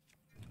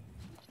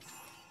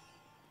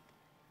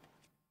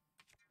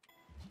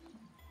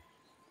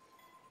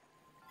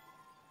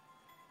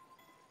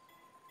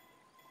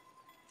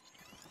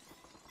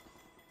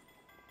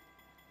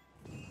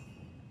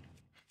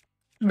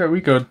 Yeah,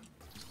 we good.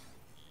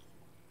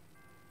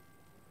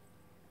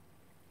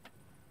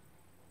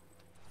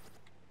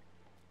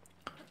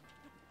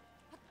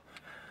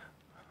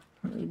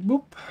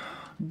 Boop.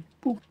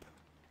 Boop.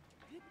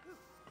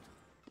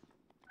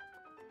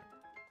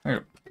 There you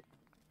go.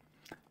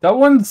 That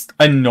one's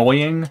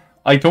annoying.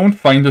 I don't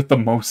find it the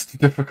most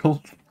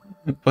difficult,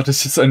 but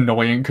it's just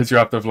annoying because you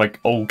have to have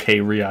like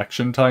okay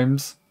reaction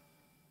times.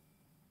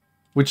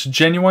 Which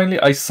genuinely,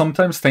 I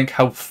sometimes think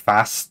how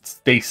fast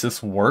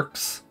stasis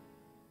works.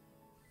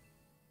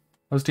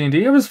 Was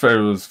D&D? It was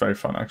very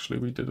fun actually.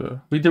 We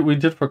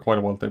did for quite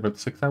a while. About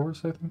 6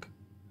 hours, I think.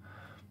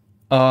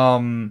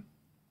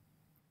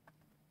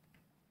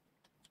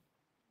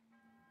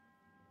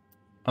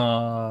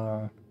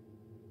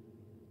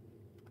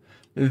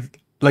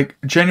 Like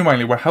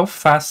genuinely, where how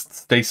fast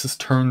stasis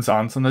turns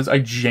on sometimes, I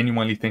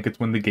genuinely think it's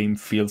when the game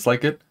feels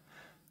like it.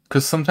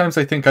 Because sometimes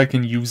I think I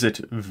can use it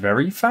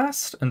very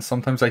fast, and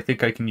sometimes I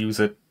think I can use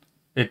it.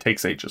 It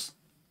takes ages.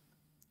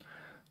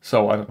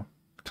 So I don't know.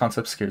 The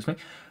concept scares me.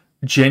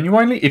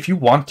 Genuinely, if you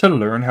want to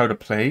learn how to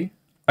play,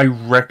 I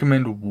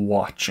recommend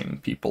watching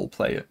people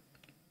play it.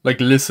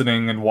 Like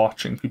listening and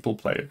watching people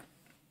play it.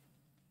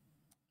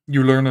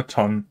 You learn a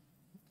ton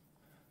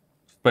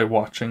by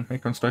watching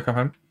Make One Strike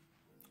Him.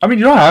 I mean,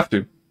 you don't have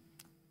to.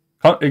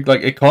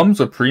 It comes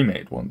with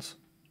pre-made ones.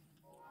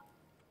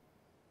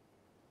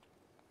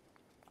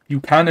 You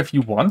can if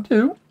you want to.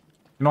 You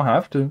don't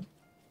have to.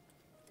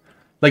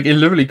 Like, it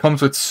literally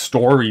comes with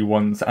story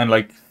ones, and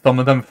like some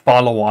of them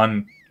follow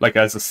on like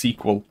as a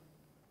sequel.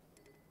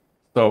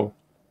 So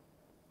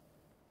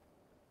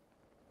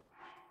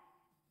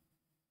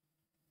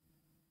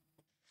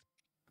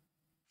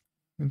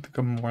I think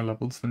I'm more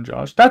levels than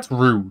Josh. That's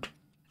rude.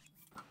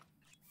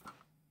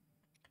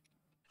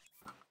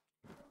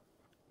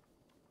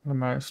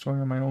 Am I story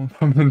on my own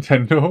from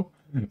Nintendo?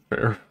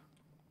 Fair.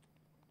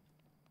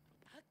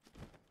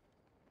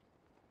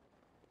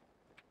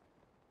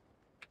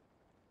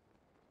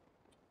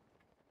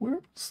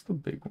 Where's the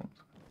big one?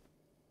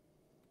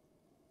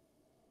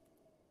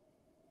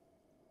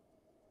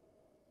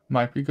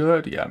 Might be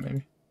good. Yeah,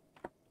 maybe.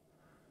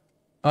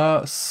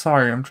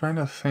 Sorry, I'm trying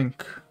to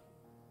think.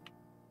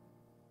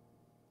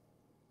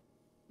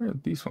 Where are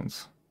these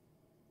ones?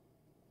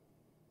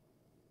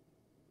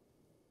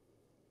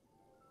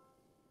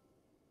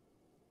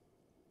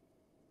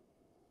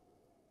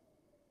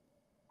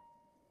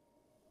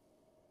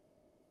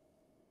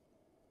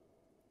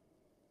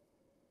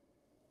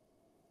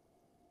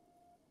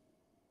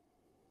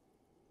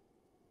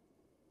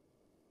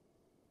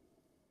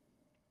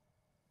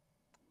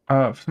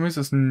 For some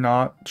reason it's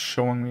not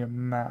showing me a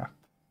map.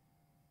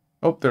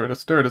 Oh, there it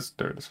is, there it is,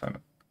 there it is, found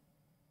it.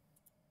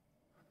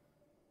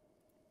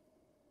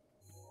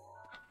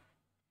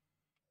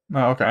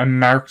 Oh, okay, I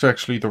marked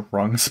actually the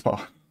wrong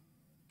spot.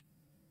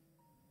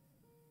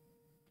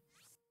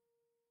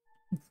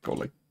 Let's go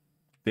like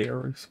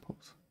there, I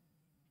suppose.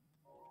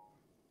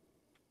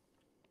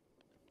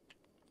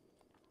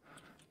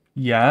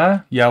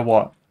 Yeah? Yeah,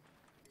 what?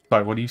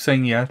 Sorry, what are you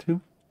saying yeah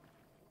to?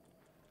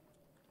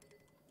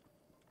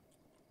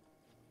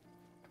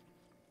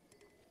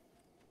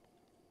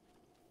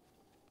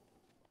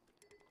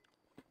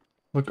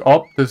 Look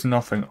up, there's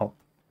nothing up. What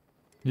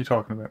are you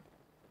talking about?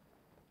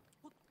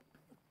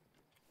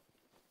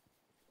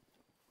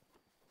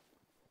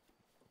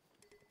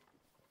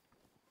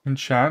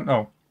 Enchant?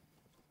 Oh.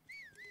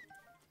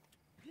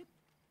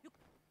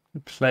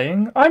 You're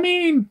playing? I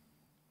mean...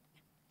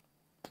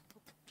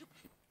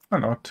 I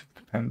don't know, it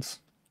depends.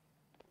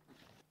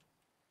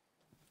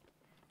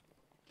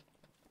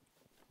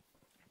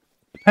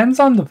 Depends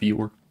on the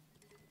viewer.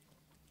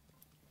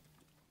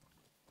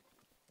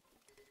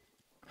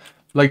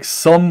 Like,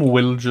 some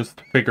will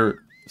just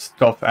figure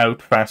stuff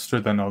out faster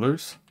than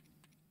others.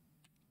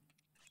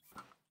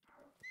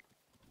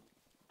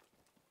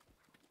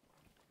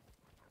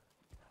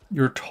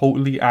 You're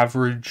totally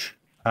average,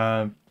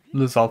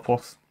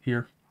 Lizalfos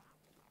here.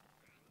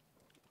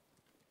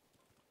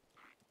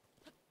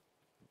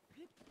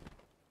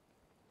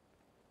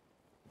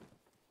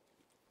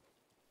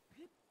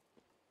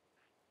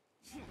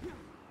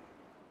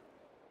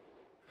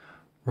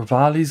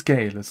 Rivali's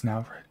Gale is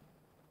now ready.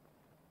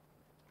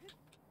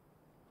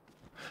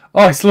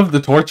 Oh, I still have the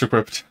torch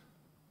equipped.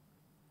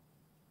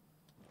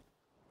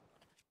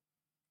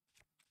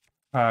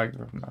 Get rid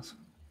of that.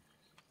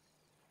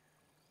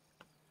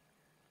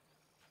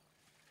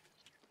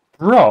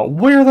 Bro,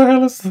 where the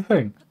hell is the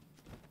thing?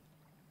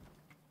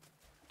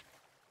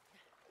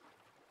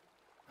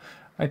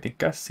 I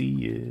think I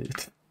see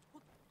it.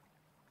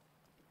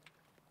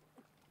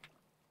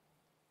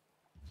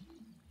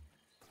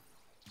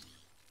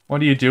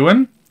 What are you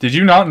doing? Did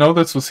you not know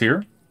this was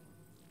here?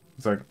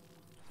 It's like...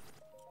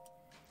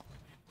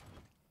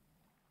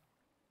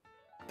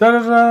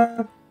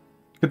 Da-da-da!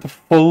 Get the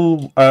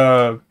full,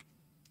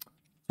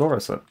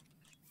 Zora set.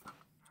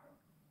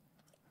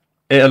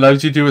 It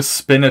allows you to do a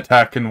spin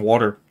attack in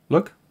water.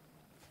 Look.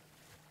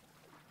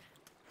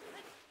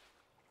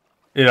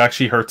 It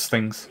actually hurts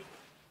things.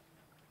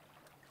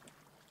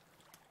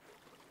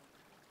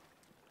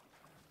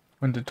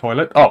 When did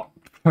toilet? Oh.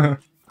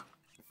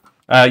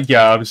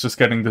 Yeah, I was just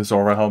getting the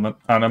Zora helmet,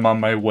 and I'm on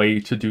my way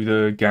to do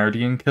the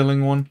Guardian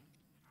killing one.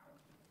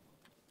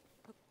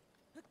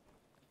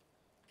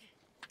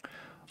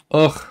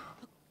 Ugh.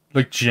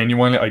 Like,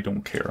 genuinely, I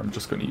don't care. I'm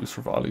just gonna use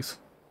for volleys.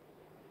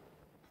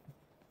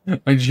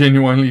 I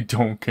genuinely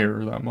don't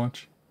care that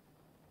much.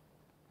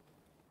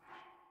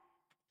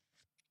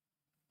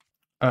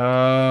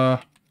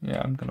 Yeah,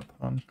 I'm gonna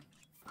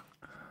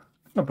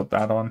put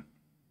that on.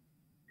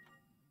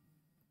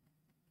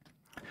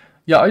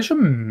 Yeah, I should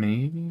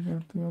maybe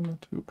get the other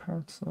two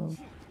parts of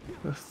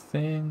the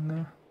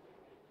thing.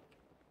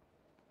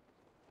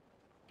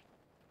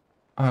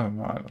 I don't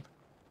know.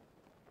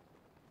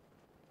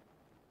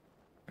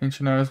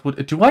 Ancient Hours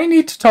would... Do I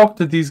need to talk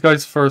to these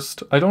guys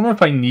first? I don't know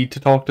if I need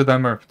to talk to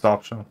them or if it's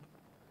optional.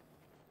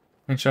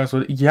 Ancient Hours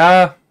would...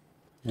 Yeah.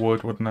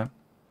 Would, wouldn't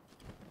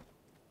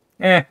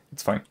it?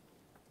 It's fine.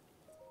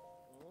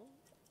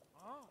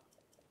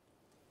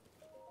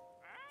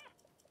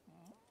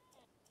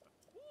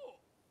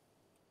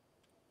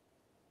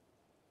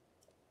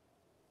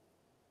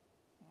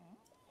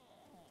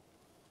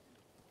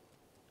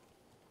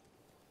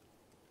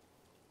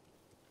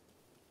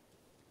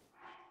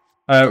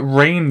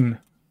 Rain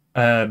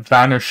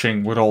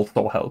vanishing would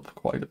also help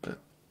quite a bit.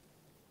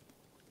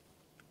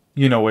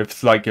 You know,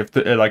 if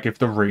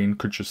the rain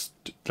could just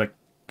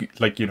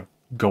you know,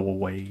 go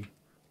away,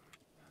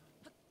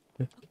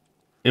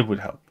 it would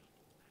help.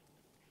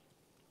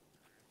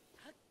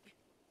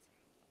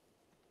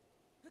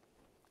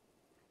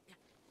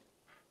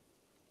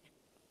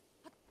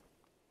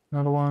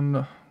 Another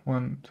one.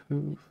 1,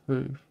 2,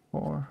 3,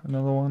 4.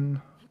 Another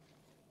one.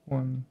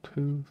 1,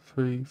 2,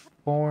 3,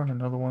 4.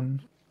 Another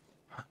one.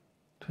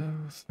 2,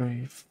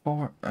 3,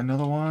 4.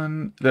 Another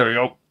one. There we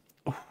go.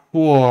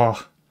 Whoa.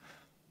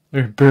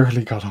 We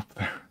barely got up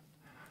there.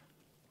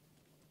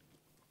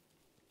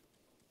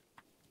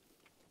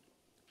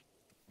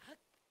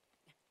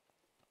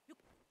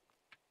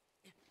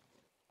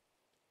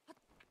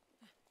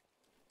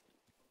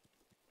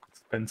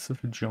 Expensive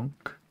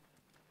junk.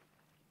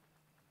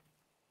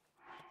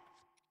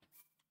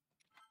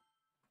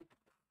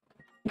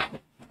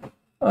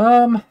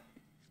 I'm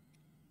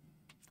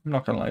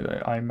not gonna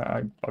lie,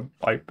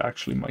 I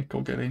actually might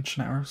go get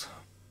Ancient Arrows.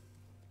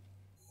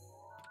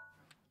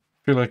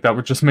 I feel like that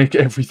would just make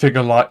everything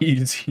a lot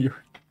easier.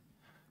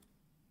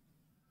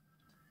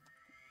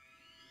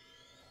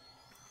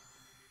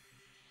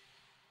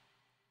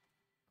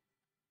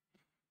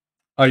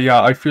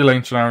 Yeah, I feel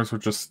Ancient Arrows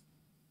would just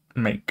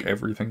make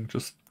everything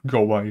just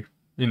go by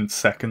in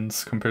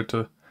seconds compared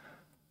to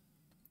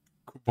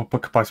what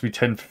could possibly be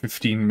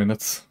 10-15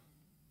 minutes.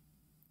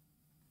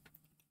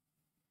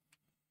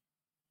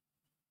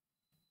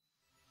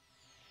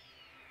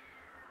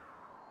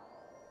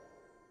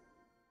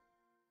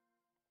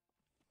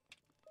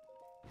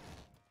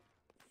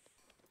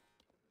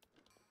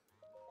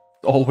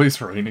 Always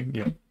raining,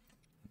 yeah.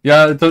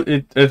 Yeah,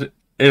 it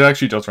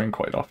actually does rain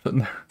quite often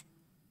there.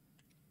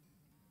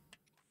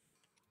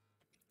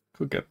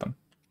 Could get them.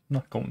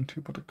 Not going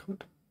to, but it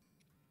could.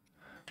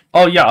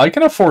 Oh yeah, I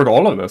can afford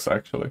all of this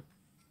actually.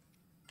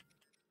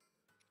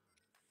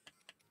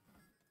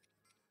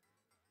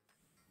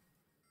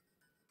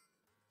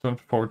 Don't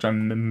afford,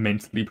 I'm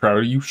immensely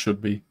proud. You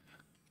should be.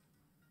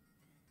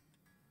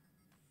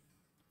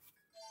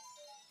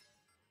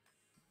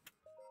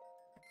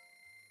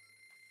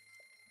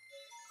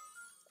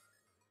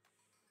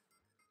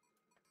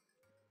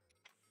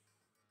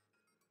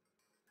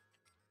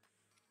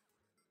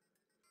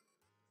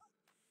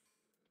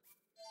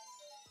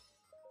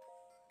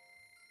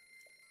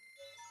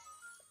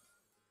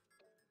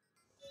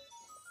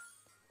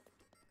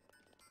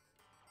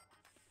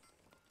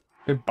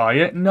 Did I buy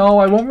it? No,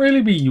 I won't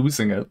really be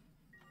using it.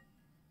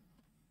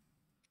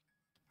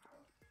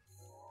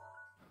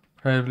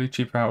 Probably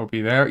cheaper how it will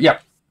be there. Yeah.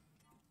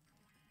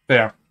 They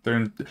are. They're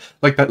in,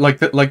 like that.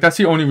 Like that's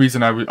the only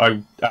reason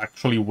I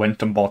actually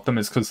went and bought them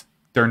is because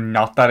they're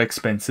not that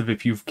expensive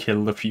if you've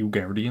killed a few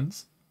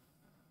guardians.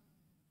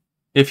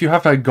 If you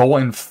have to go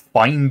and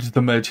find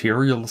the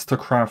materials to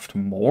craft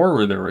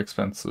more, they're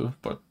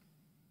expensive. But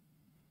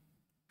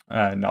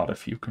not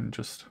if you can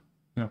just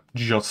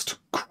just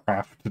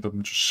craft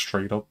them just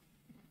straight up.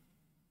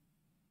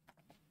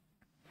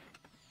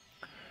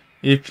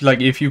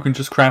 If you can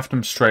just craft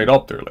them straight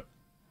up, they're like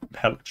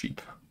hella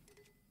cheap.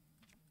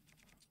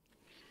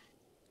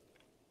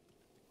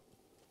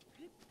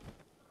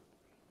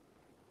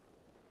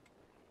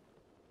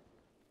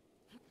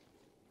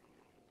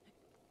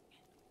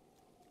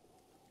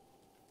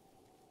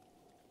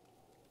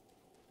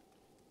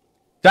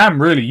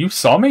 Damn, really? You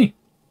saw me?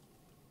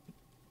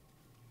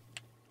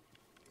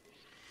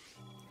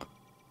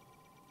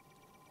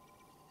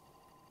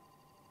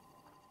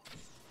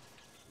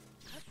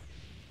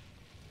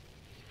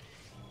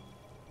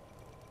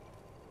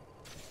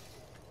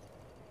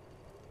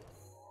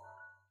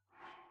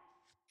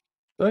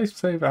 Did I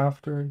save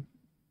after?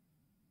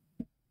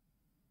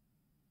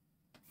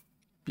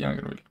 Yeah, I'm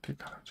gonna really take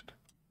that out.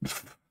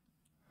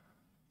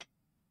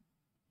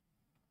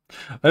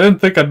 I didn't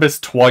think I'd miss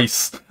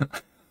twice.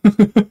 Is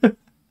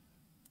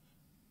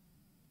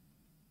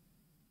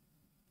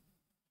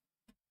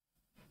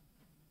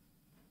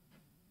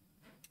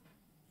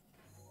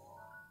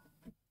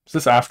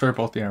this after I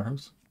bought the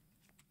arrows?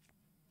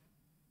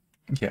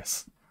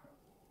 Yes.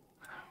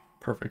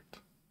 Perfect.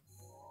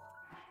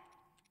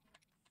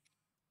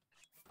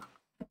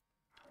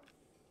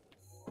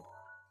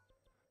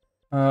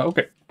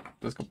 Okay.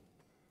 Let's go.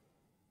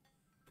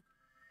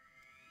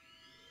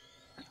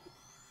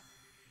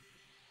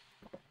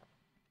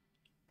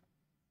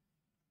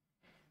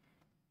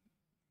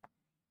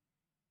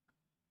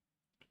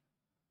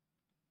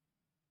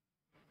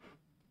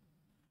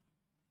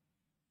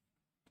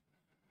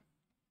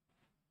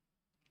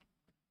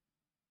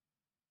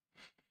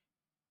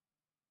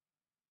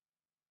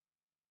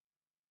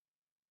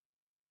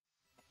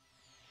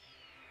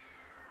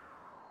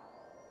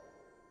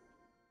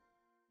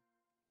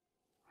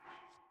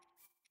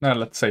 Now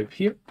let's save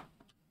here.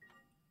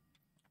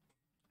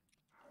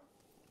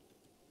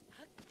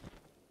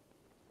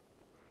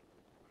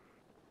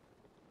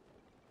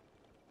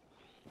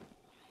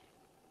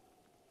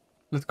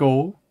 Let's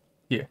go.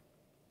 Yeah.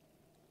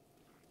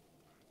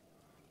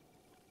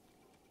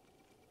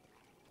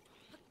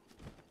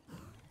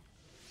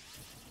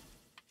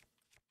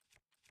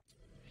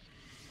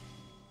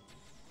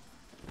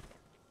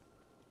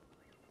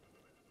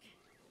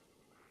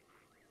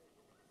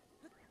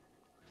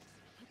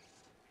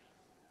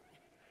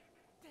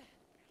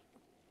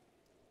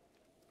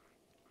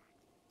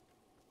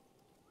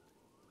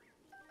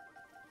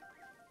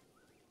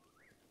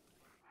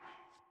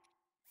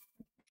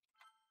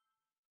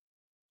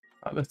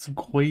 Let's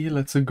go.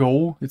 Let's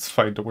go. It's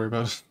fine. Don't worry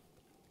about it.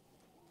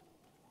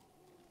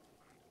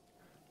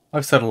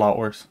 I've said a lot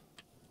worse.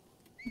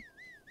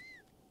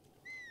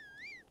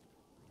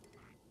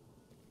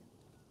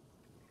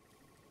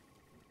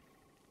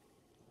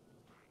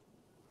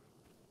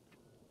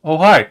 Oh,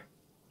 hi.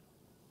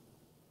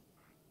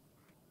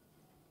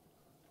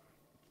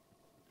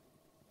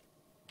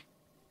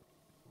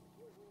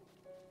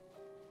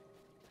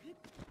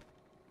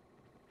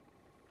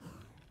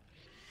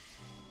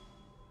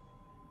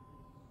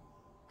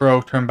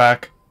 Bro, turn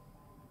back.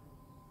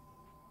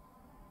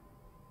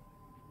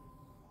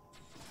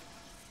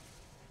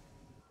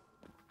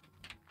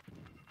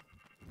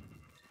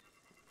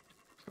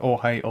 Oh,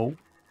 hi. Oh.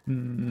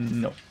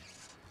 No.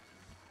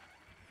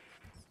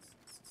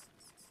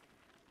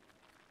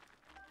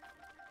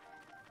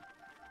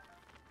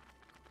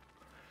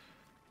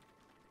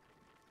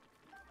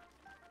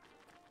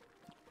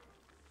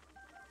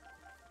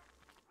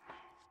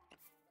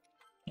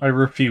 I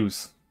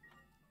refuse.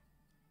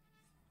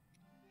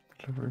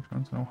 Delivery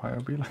from Ohio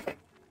be like.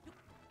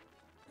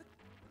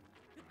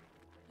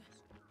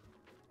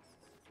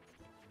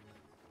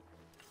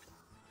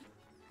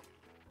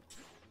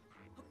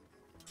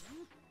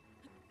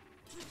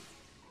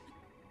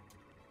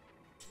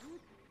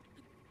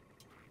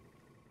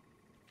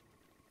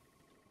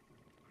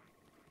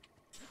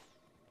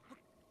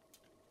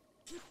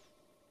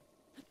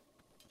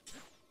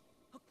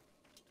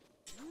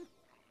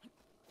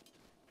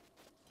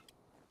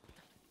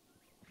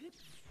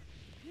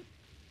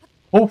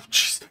 Oh,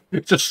 jeez.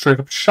 It just straight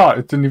up shot.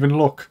 It didn't even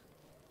look.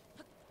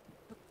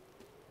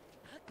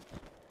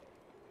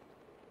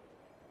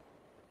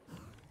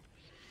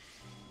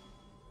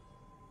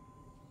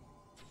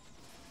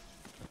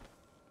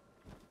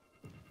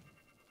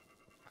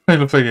 It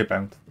looks like it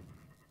bounced.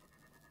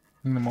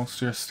 And the most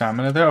of your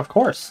stamina there, of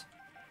course.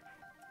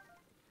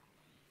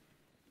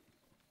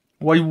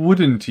 Why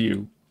wouldn't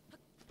you?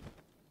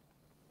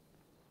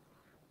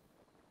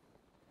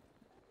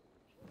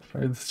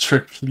 Try this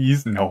trick,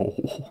 please.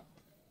 No.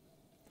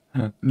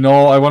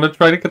 No, I want to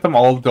try to get them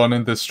all done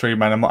in this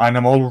stream, and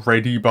I'm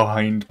already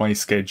behind my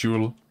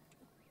schedule.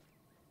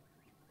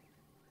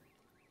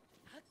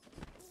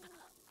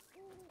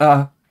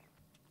 It's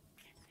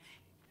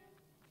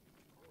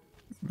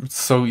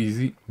so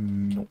easy.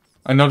 No.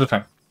 Another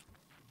time.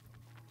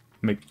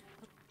 Maybe.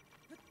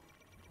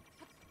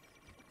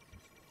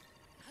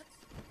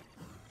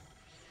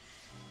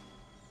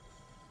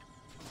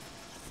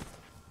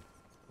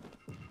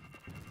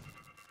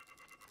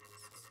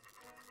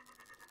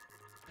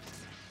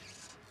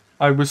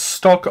 I was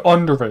stuck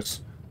under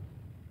it.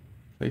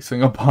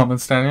 Placing a bomb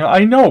and standing. I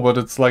know, but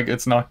it's like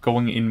it's not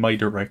going in my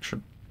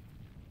direction.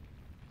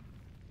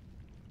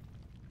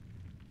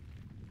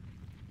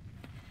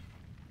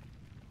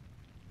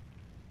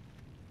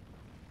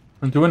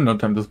 I'm doing no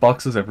time. There's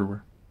boxes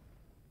everywhere.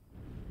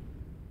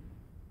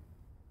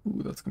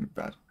 Ooh, that's gonna be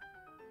bad.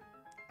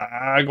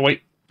 Ah, go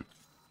away.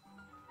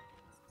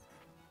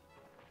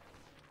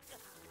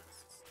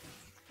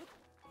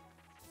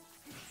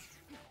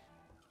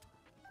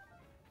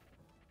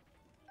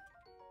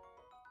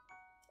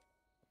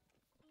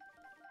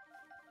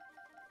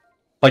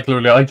 Like,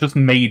 literally, I just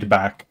made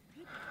back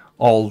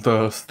all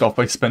the stuff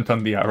I spent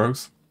on the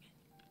arrows.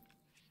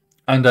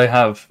 And I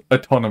have a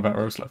ton of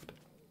arrows left.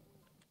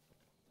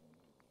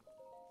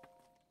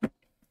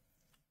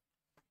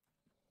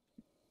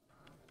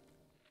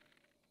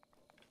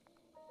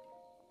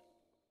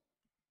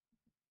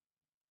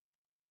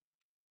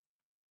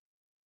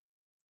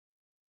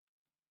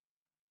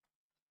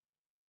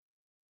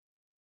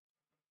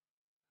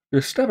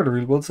 Your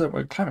stamina builds up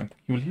while climbing.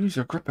 You will use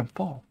your grip and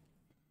fall.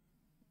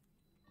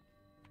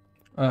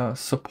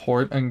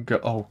 Support and go.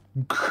 Oh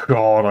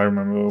god, I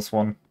remember this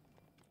one.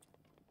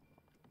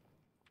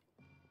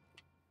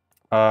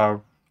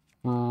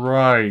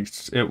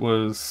 Right. It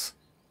was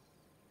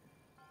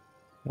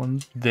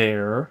one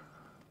there.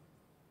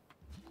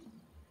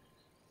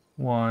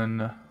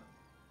 One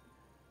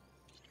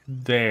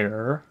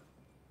there.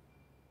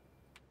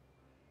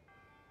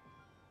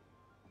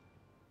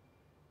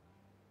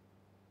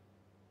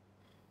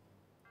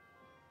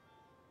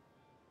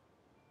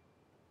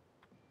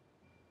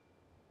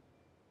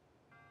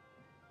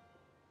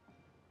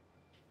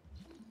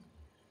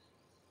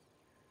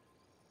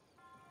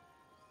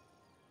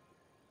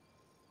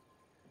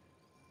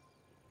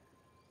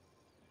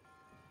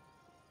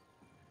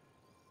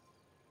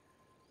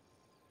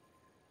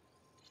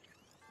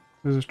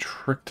 There's a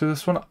trick to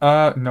this one.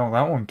 No,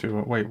 that won't do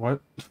it. Wait,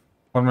 what?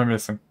 What am I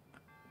missing?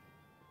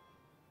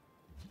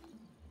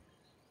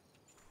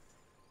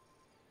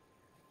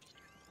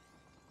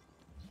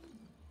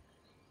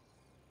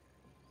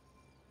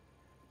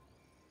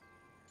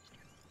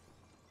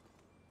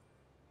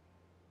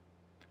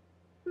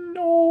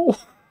 No.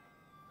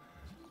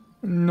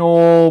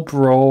 No,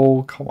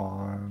 bro. Come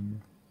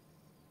on.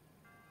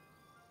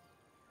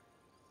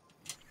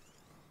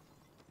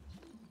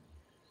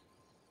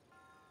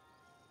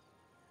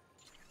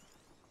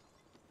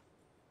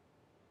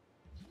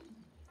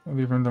 I'll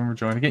leave them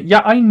rejoin again.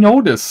 Yeah, I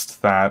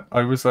noticed that.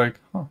 I was like,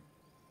 huh.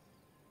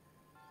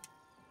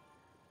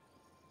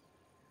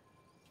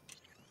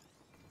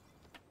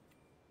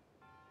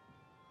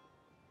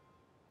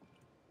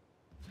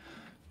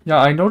 Yeah,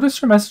 I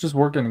noticed your messages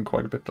were getting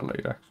quite a bit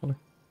delayed, actually.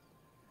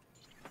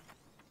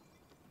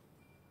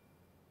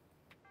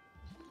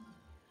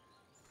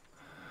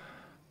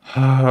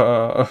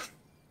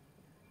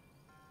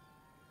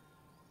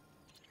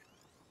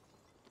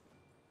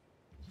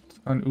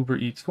 An Uber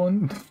Eats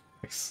one?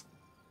 Nice.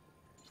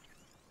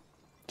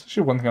 It's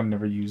actually one thing I've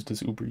never used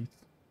is Uber Eats.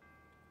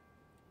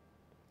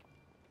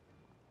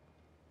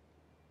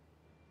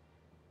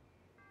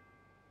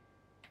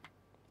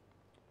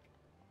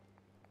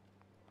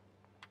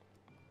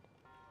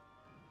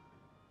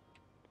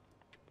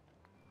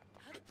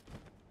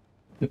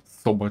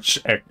 It's so much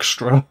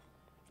extra.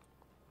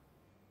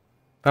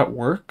 That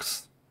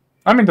works?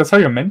 I mean, that's how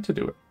you're meant to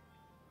do it.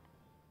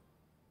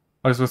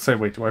 I was going to say,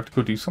 wait, do I have to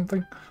go do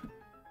something?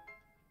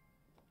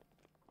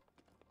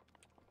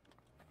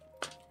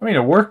 I mean,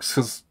 it works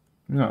because,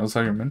 you know, that's how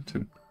you're meant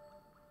to.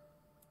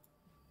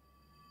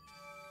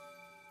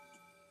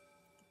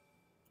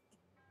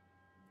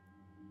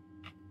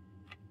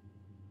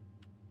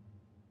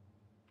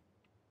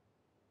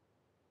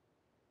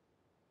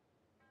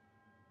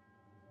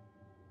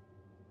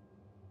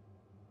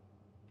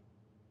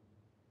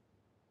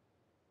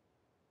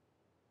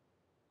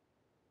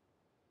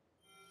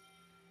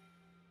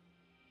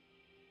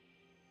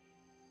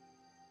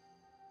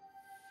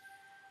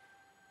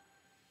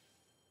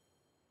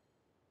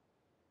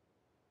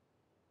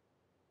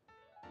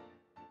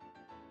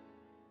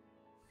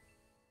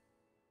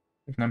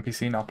 An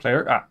NPC, not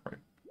player. Ah, right.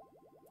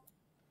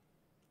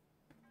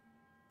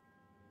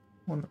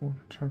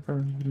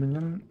 1.5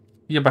 million.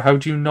 Yeah, but how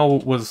do you know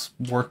it was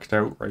worked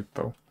out right,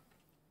 though?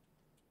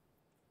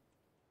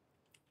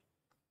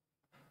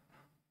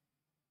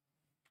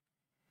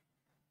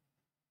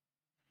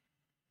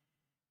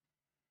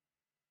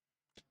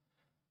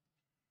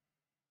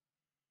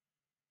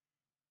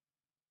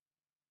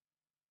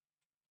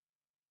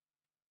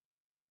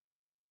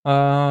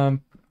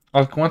 Um,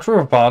 I'll go on for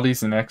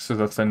Rivali's next, so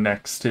that's the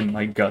next in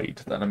my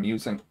guide that I'm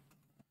using.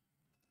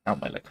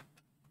 Out my leg.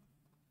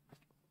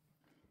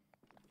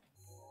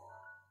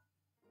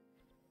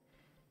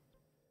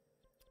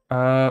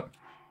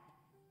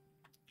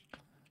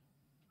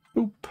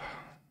 Boop.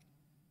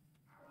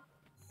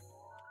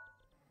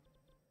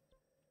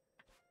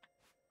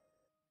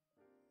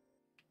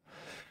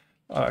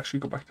 I'll actually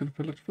go back to the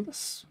village for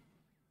this.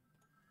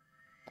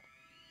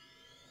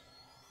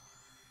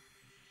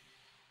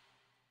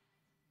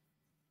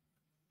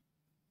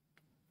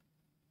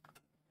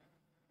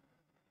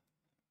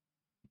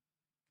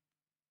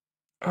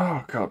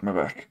 Oh god, my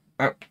back.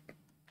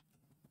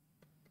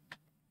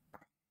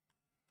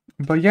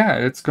 But yeah,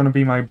 it's gonna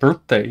be my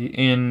birthday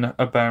in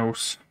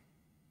about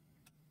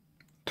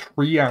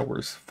 3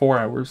 hours, 4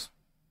 hours,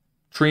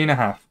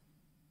 3.5.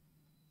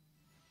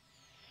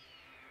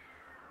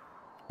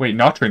 Wait,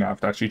 not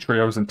 3.5, actually, 3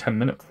 hours and 10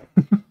 minutes.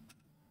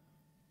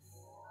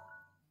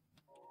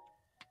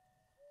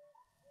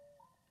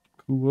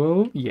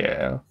 Cool,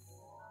 yeah.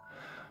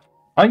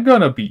 I'm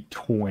gonna be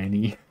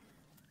 20.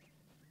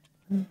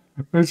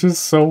 Which is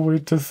so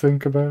weird to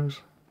think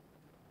about.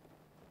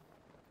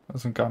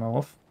 Hasn't gone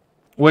off.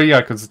 Well,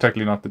 yeah, because it's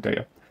technically not the day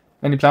yet.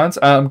 Any plans?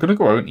 I'm gonna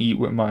go out and eat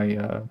with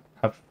my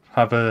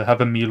have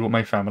a meal with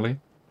my family.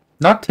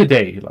 Not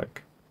today,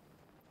 like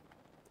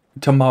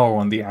tomorrow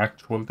on the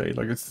actual day.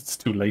 Like it's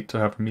too late to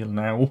have a meal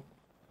now.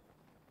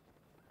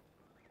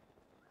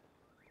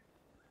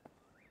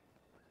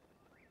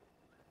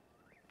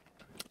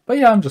 But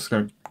yeah, I'm just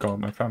gonna go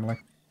with my family.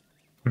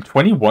 I'm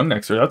 21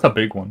 next year. That's a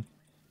big one.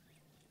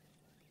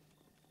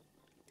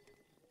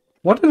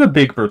 What are the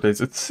big birthdays?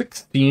 It's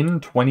 16,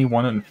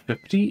 21, and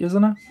 50,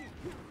 isn't it?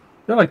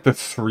 They're like the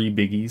three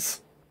biggies,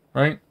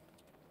 right?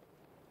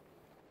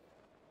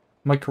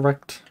 Am I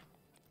correct?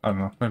 I don't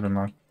know. Maybe I'm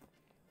wrong.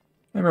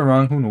 Maybe I'm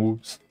wrong. Who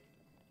knows?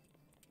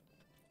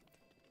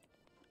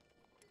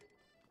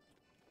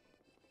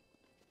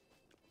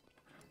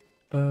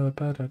 Ba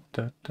ba da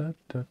da da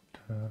da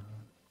da.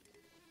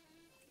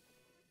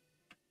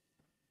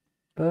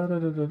 Ba da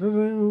da da da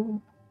da.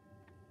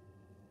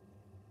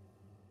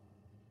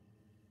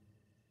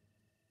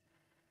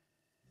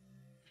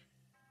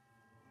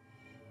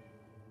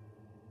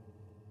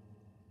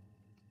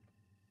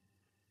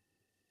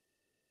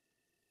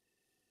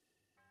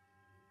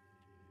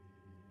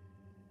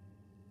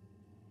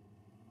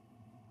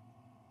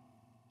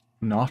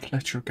 Not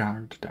let your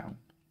guard down.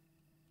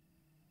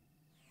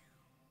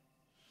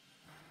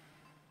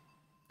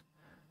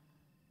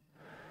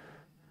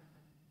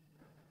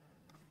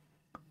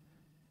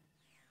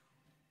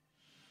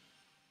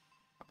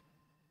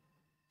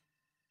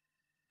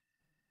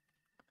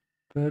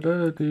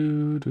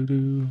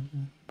 Ba-da-do-do-do.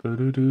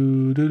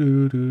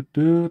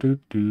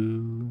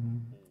 Ba-da-do-do-do-do-do-do.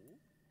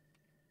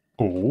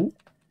 Oh?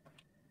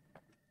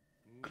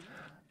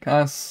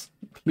 Cass,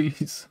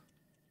 please.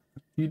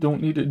 You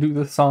don't need to do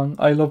the song.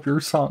 I love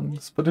your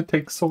songs, but it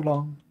takes so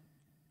long.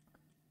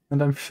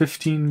 And I'm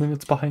 15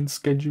 minutes behind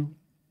schedule.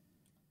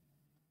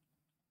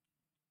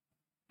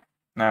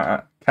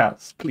 Nah,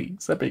 Cass,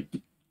 please, I beg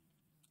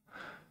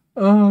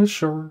you.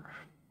 Sure.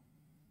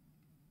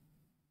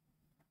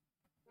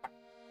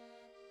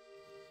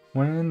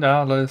 When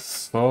Alice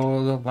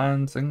saw the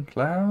lands and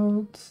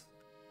clouds,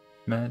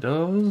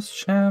 meadows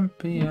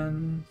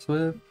champion,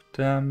 swift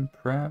and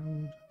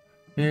proud,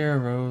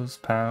 heroes'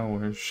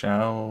 power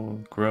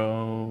shall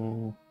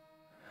grow.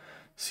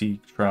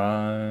 Seek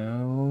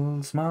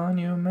trials,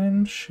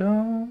 monuments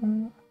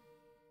show.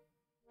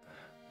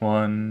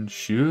 One,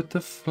 shoot the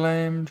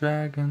flame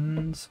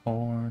dragon's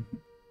horn.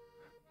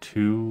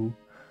 Two,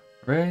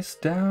 race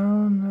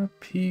down a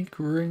peak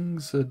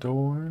rings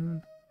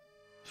adorn.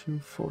 2,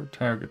 4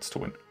 targets to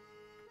win.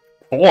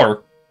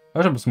 4? I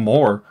thought it was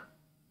more.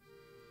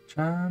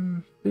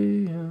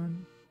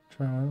 Champion,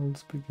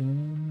 trials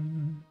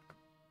begin.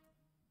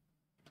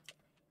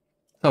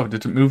 Oh,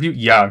 did it move you?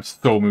 Yeah, I'm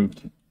so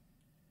moved.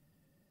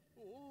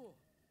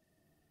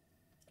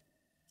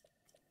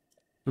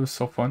 It was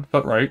so fun.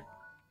 Felt right.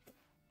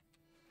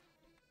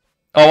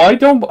 Oh, I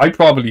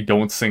probably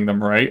don't sing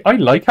them right. I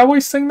like how I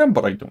sing them,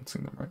 but I don't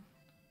sing them right.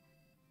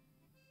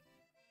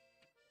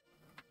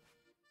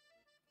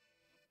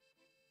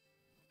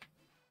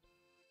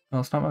 No,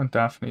 it's not Mount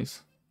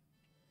Daphne's.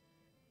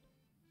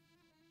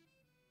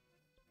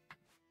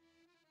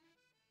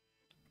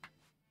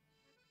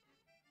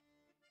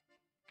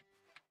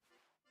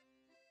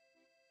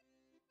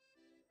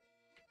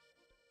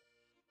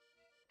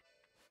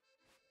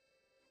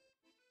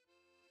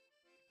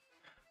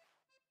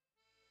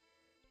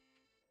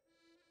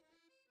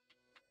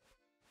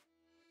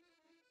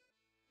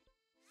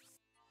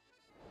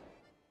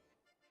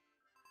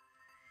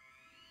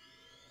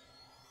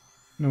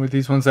 You know what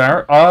these ones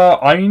are?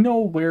 I know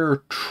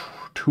where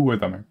two of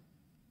them are.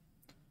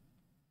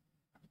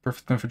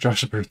 Perfect time for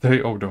Josh's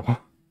birthday. Oh no.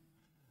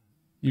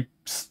 You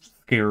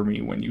scare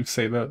me when you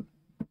say that.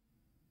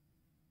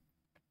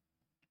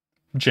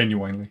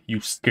 Genuinely,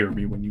 you scare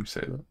me when you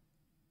say that.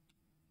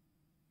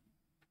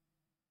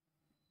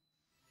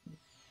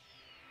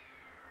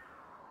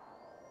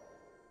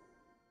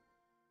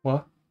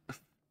 What?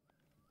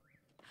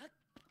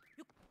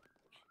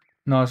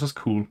 No, it's just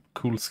cool.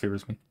 Cool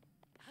scares me.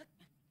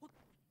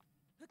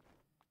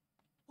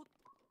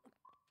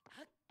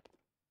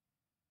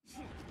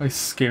 I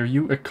scare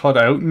you? It cut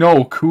out?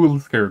 No, cool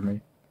scared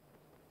me.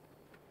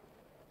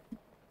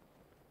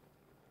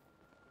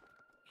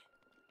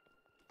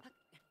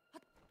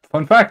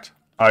 Fun fact,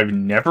 I've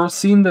never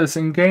seen this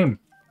in game.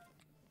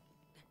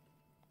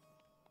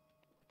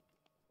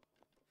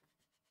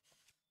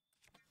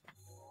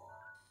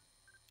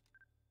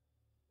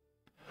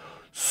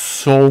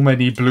 So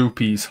many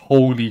bloopies,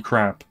 holy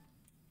crap.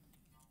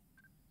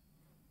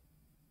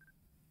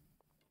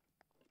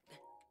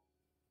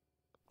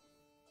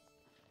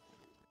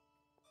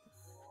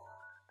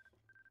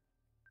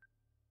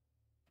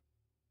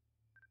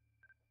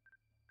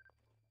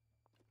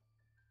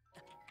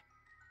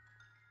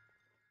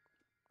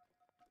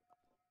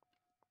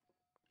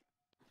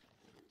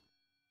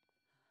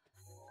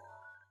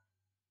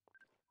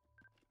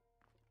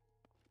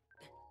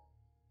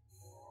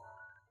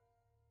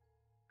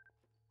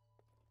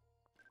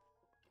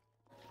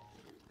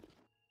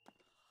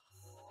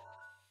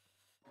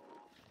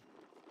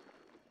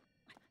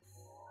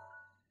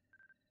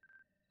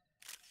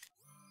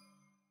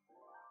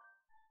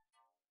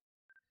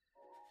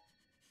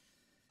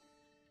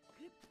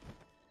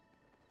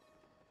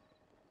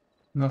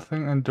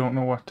 Nothing and don't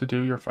know what to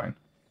do, you're fine.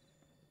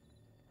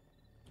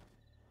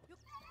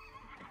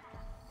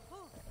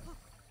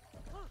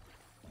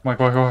 Come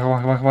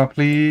on,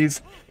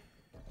 please.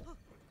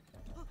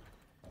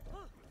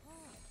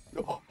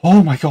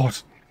 Oh my god.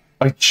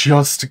 I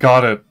just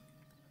got it.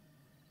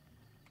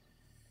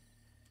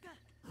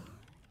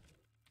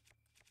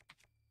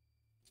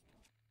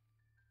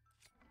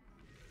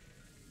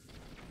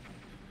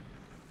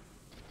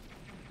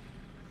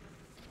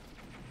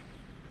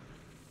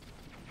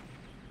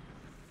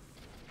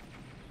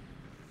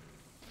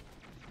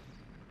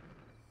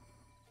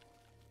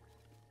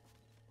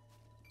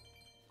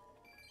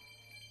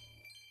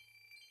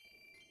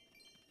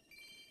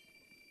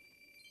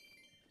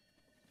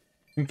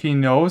 Think he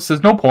knows?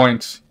 There's no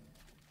point.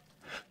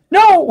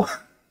 No!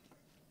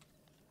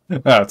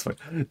 That's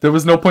fine. There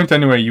was no point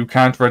anyway. You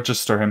can't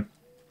register him.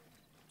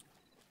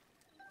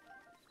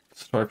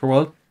 Let's try for a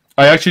while.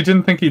 I actually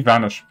didn't think he'd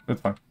vanish. It's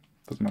fine.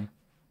 Doesn't matter.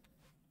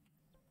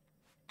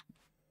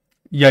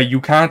 Yeah, you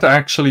can't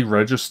actually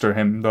register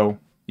him though.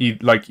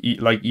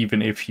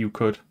 Even if you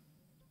could.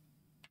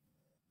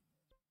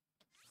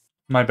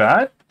 My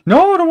bad?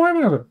 No, don't worry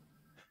about it.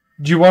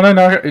 Do you want to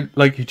know,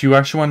 like, do you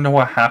actually want to know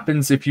what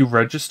happens if you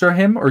register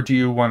him, or do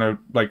you want to,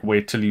 like,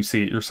 wait till you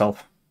see it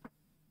yourself?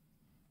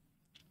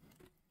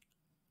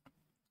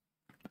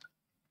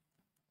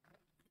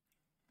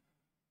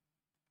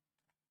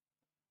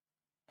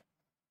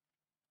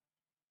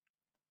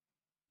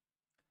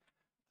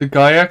 The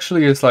guy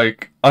actually is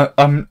like,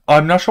 I'm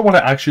not sure what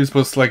it actually is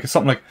supposed to like. It's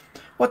something like,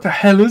 what the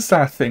hell is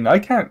that thing? I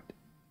can't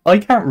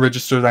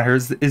register that here.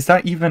 Is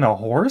that even a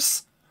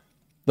horse?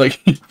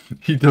 Like,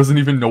 he doesn't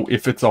even know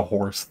if it's a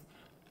horse.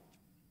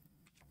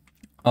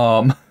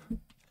 Um,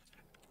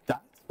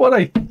 that's what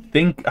I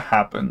think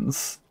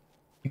happens.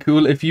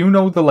 Cool. If you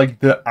know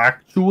the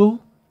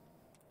actual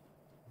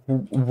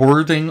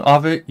wording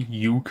of it,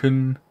 you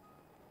can.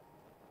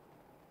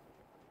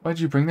 Why'd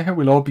you bring that here?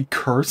 We'll all be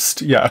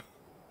cursed. Yeah.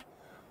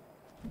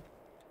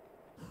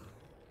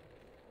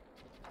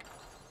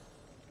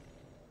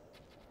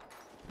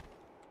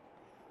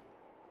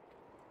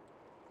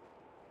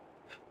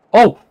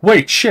 Oh,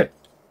 wait, shit.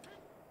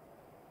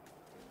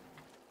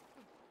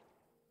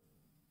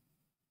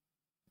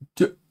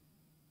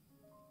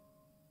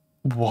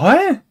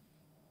 What?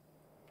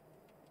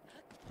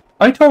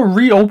 I thought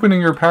reopening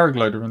your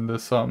paraglider in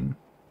this, You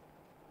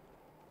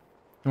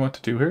know what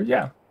to do here?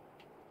 Yeah.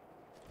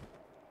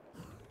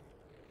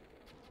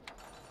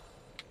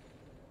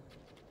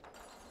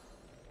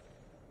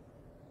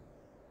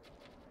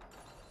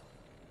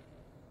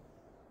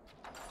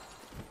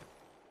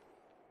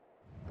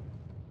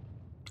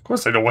 Of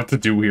course I know what to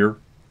do here.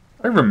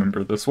 I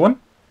remember this one.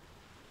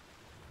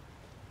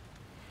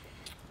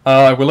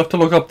 I will have to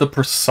look up the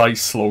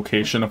precise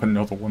location of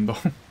another one, though.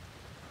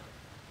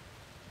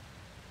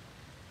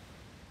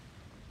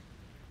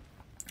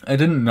 I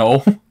didn't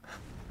know.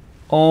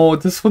 Oh,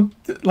 this one,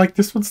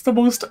 this one's the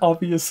most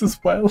obvious as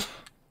well.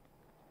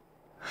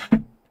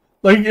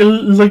 Like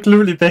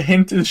literally, the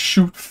hint is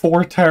shoot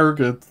 4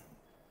 targets.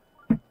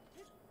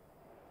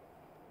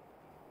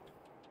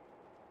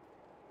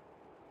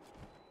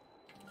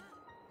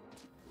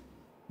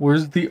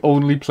 Where's the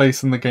only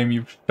place in the game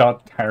you've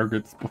shot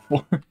targets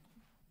before?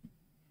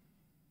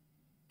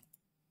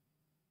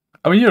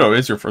 I mean, you know,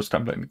 it's your first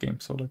time playing the game,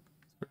 so like.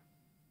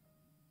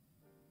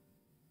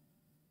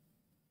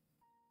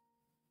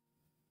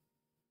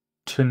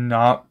 To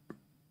not.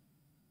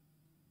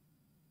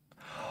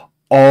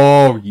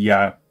 Oh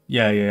yeah,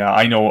 yeah.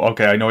 I know.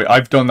 Okay, I know.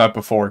 I've done that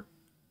before.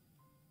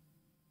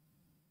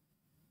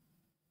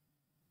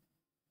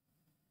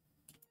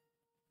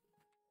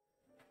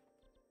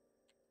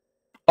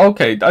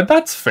 Okay,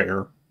 that's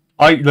fair.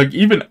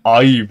 Even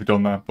I've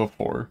done that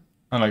before,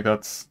 and like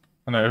that's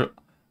and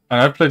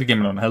I've played the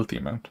game an unhealthy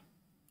amount.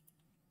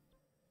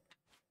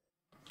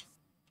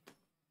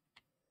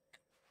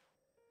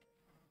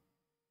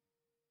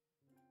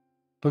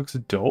 Looks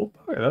dope.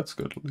 Okay, that's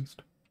good at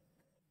least.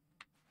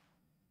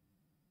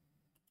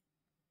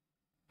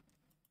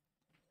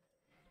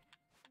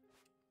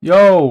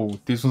 Yo,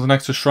 these ones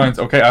next to shrines.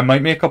 Okay, I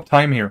might make up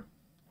time here.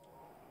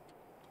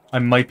 I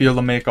might be able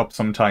to make up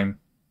some time.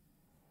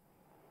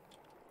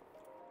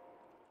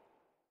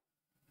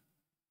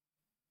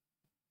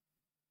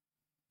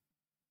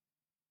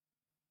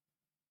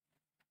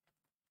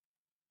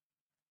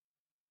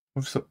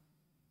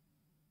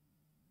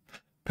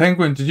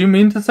 Penguin, did you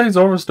mean to say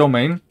Zora's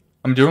Domain?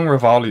 I'm doing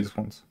Rivali's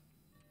ones.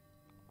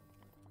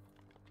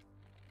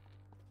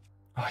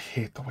 Oh, I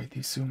hate the way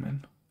these zoom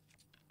in.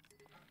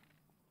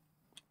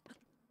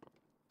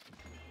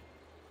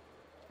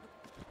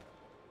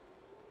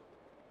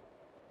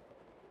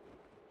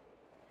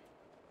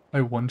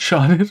 I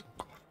one-shot it.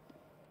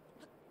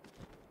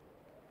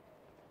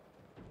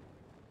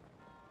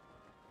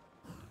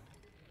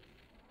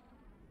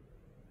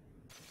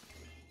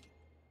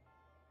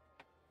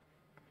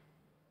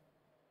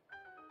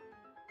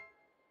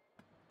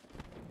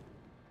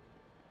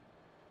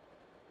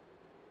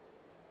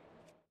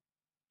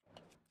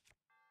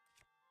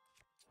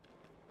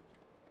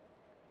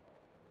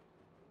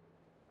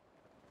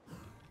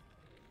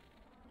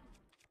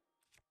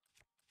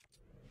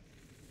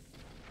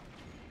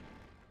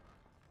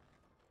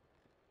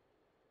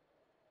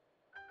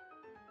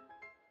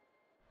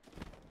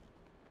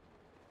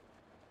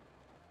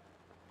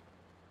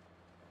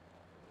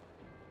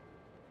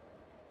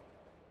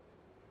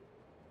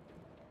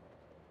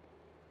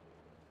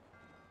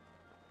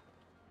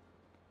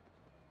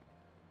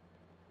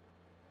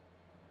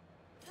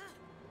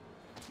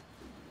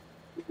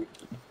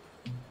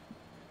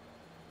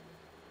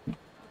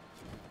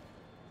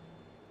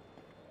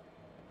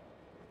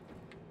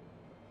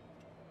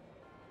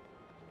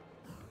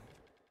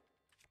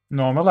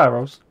 Normal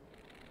arrows.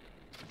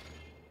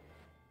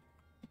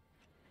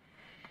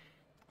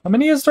 How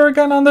many is there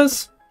again on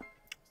this? Is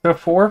there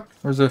 4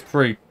 or is there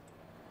 3?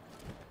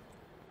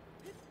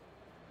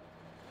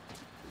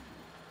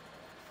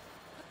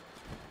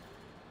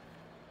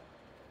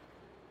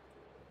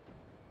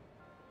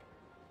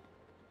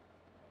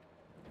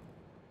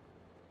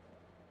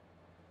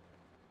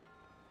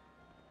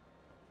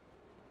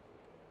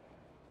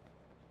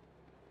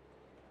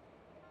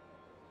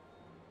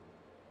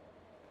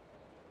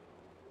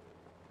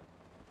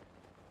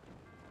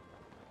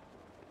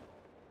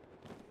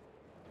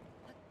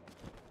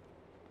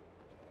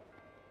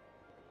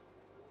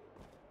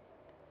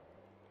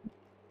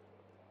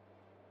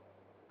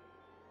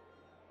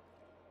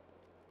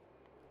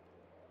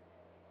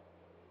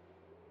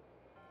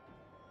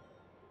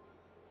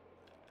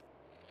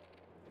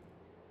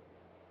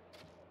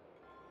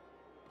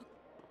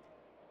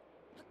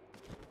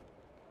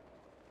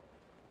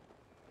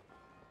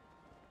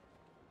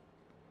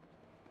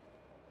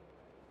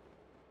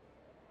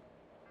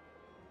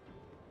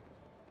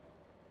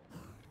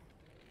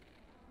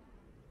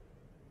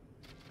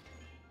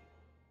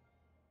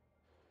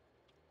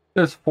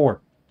 There's 4.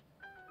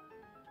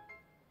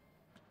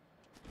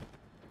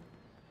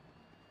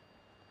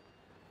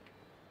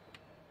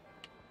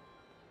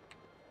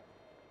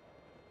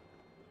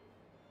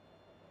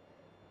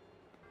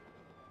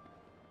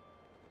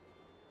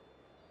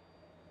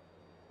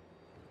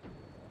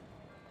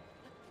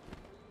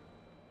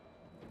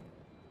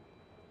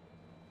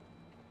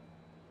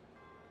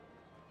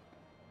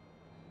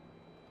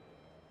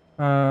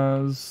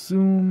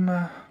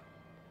 Zoom.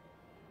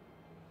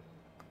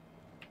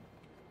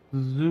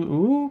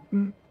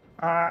 Zoom.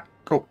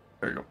 Go.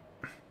 There you go.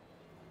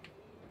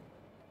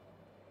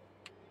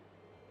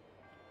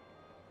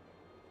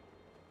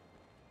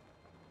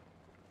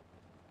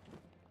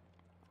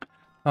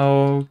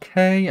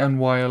 Okay, and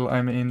while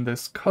I'm in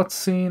this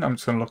cutscene, I'm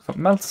just gonna look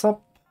something else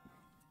up.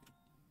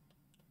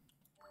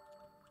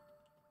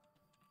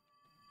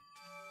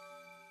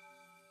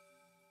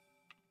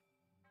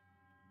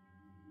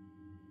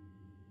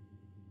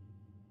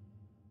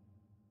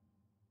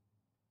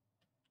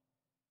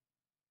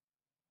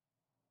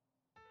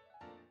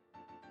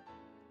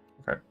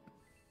 Okay.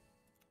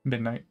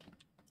 Midnight.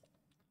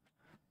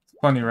 It's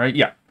funny, right?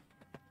 Yeah.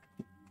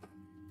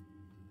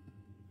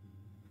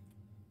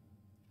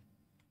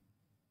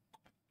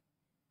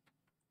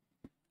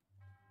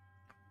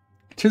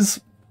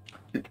 It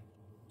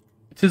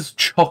is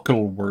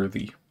chuckle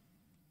worthy.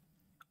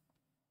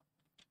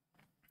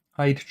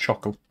 I'd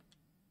chuckle.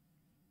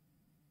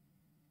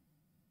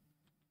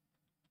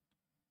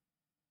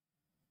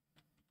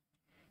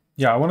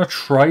 Yeah, I want to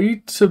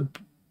try to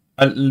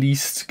at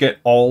least get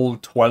all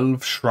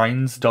 12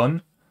 shrines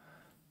done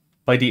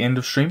by the end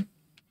of stream.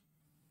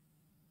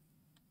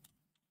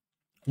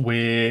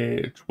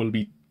 Which will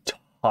be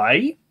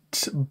tight,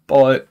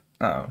 but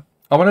I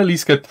want to at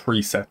least get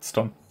 3 sets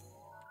done.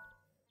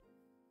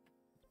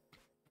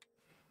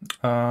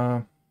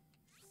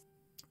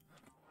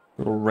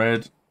 Little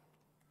red.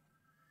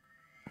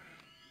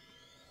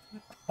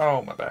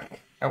 Oh, my back.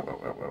 Ow,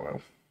 ow, ow, ow,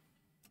 ow.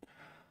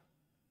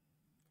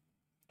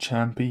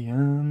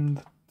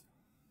 Champion.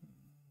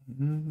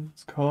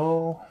 Let's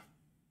call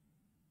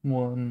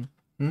 1.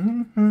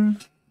 Oh,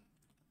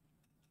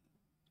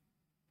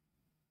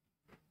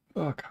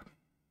 God.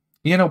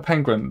 You know,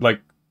 Penguin,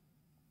 like,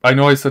 I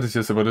know I said this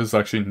yesterday, but it's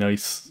actually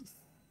nice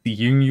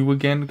seeing you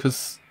again,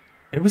 because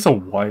it was a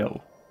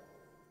while.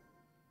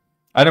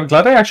 And I'm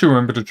glad I actually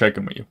remembered to check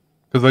in with you.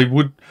 Because I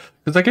would,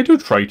 because like I do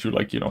try to,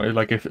 like, you know,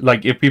 like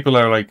if people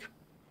are like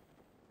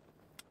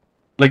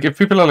if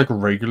people are like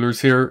regulars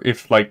here,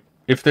 if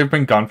they've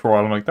been gone for a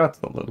while, I'm like, that's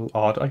a little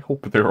odd. I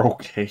hope they're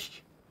okay.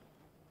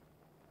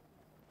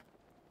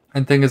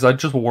 And thing is, I'd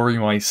just worry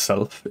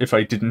myself if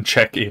I didn't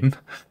check in.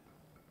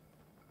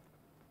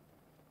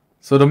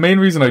 So the main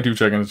reason I do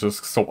check in is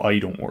just so I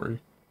don't worry.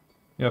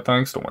 Yeah,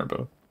 thanks, don't worry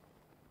about it.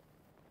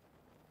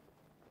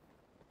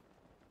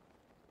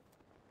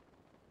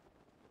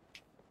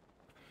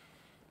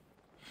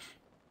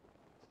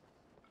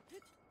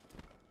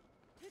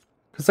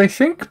 Because I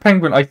think,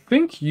 Penguin, I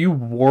think you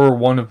were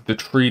one of the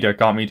 3 that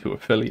got me to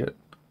affiliate.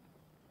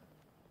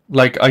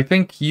 Like, I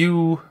think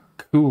you,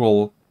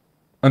 Cool,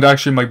 and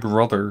actually my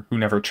brother, who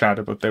never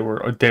chatted, but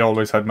they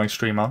always had my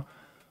stream on,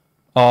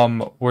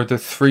 were the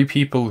 3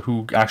 people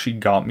who actually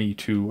got me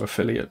to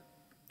affiliate.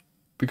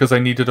 Because I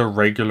needed a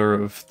regular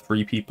of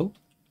 3 people.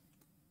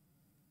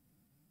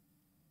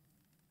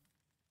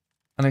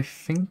 And I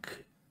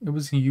think it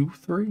was you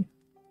 3?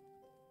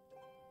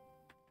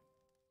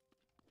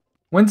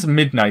 When's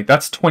midnight?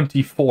 That's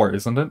 24,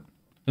 isn't it?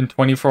 In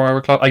 24-hour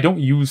clock? I don't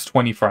use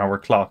 24-hour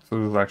clocks, so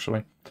this is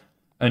actually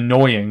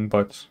annoying,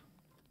 but...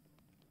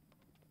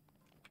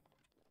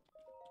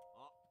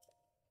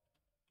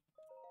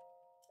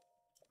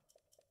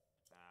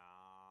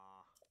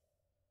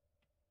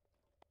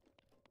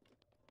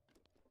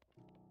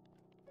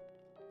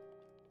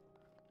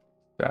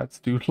 That's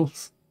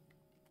doodles.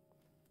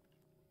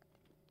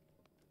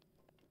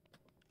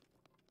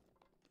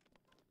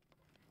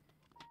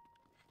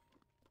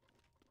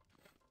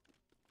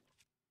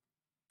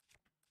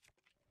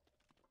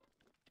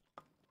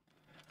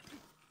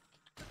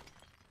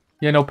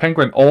 You know,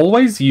 Penguin,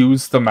 always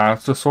use the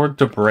Master Sword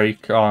to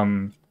break,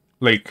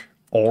 like,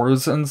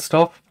 ores and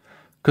stuff.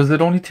 Because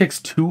it only takes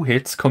 2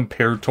 hits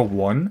compared to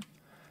 1.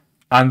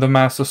 And the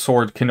Master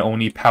Sword can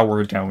only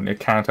power down. It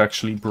can't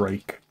actually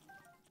break.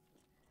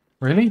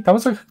 Really? That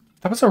was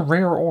a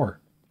rare ore.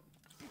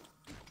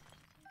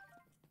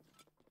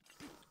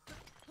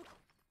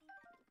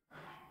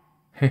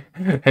 Hey,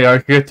 I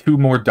could get 2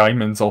 more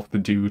diamonds off the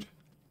dude.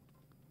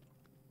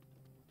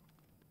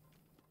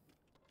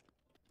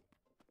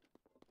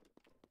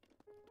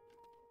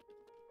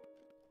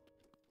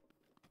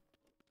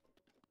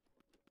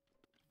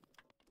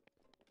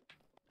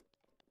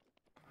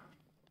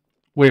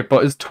 Wait,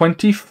 but is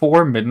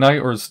 24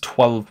 midnight or is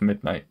 12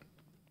 midnight?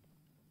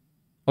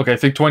 Okay, I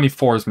think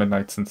 24 is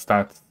midnight since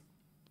that's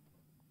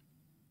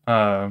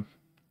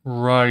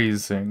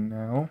rising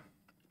now.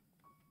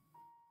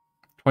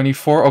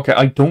 24? Okay,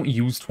 I don't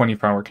use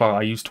 24-hour clock.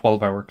 I use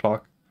 12-hour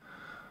clock.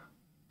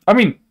 I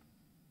mean,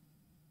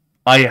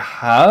 I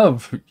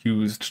have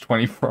used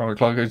 24-hour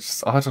clock.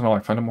 I don't know, I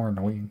find it more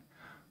annoying.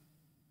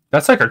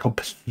 That's like a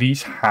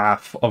complete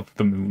half of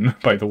the moon,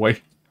 by the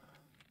way.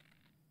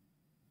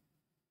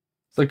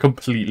 It's like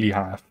completely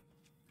half.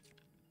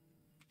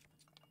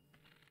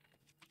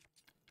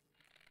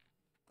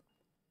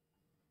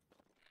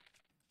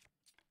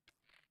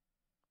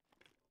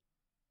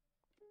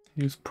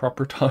 Use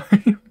proper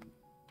time.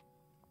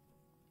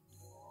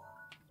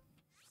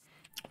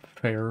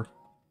 Fair.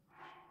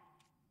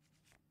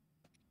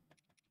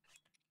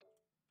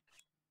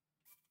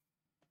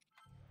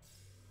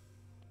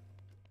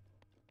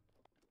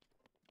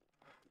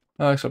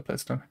 I should play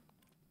stone.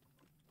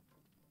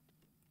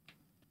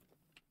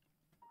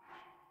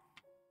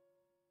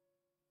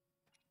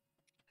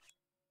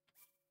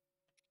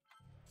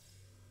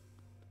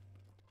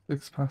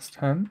 Six past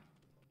 10.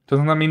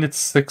 Doesn't that mean it's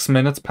 6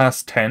 minutes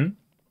past 10?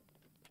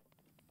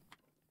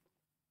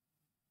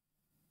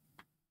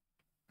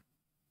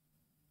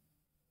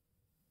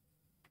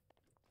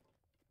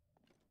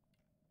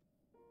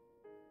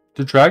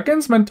 The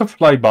dragon's meant to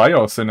fly by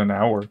us in an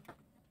hour.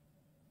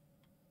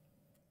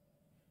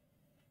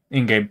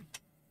 In-game.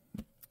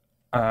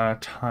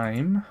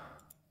 Time.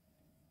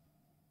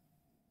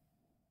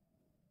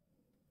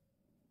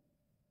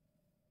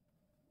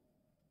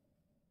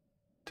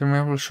 The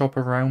mirror will show up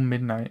around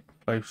midnight.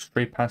 Fly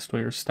straight past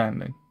where you're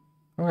standing.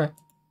 Okay.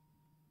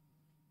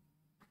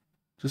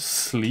 Just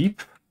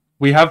sleep?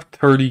 We have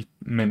 30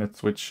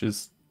 minutes, which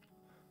is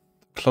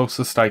the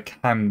closest I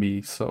can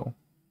be, so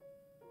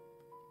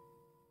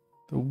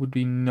there would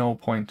be no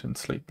point in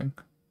sleeping.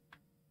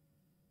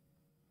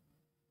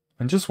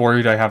 I'm just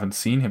worried I haven't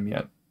seen him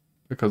yet,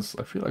 because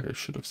I feel like I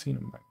should have seen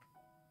him back.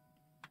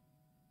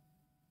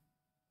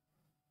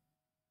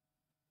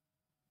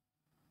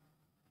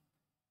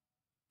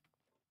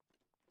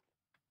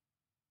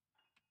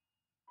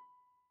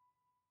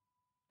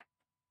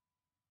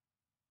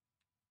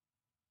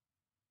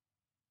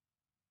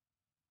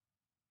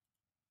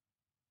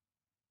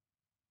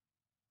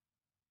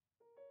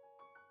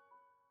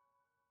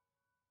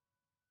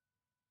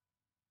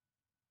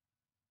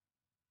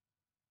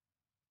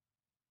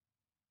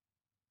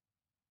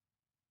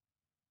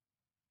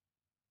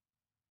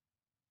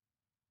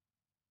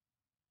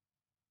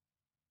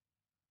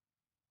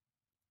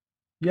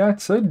 Yeah,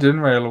 it said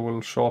Dinrail will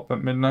show up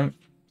at midnight,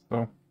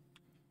 so...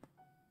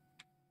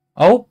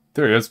 Oh,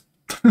 there he is.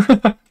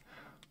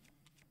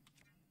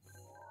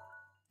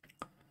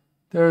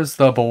 There's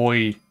the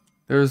boy.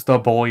 There's the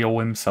boy-o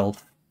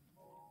himself.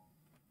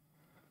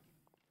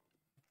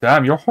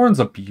 Damn, your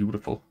horns are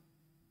beautiful.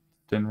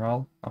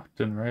 Dinrail. Oh,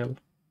 Dinrail.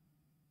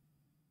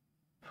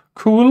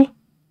 Cool.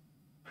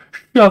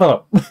 Shut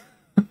up.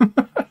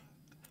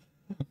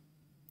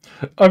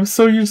 I'm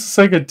so used to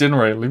saying a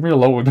Dinrail. Leave me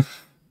alone.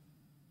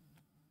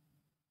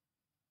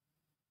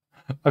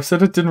 I've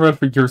said it Dinrail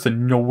for years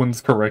and no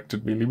one's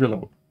corrected me. Leave me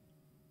alone.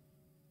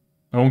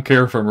 I don't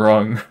care if I'm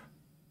wrong.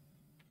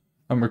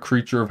 I'm a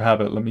creature of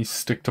habit. Let me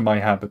stick to my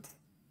habits.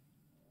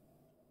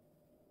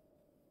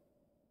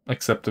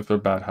 Except if they're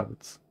bad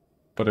habits.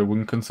 But I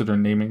wouldn't consider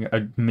naming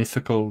a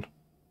mythical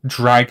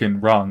dragon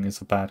wrong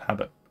is a bad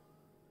habit.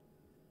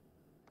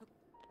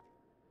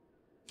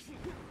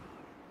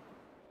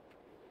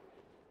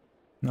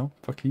 No,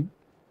 fuck you.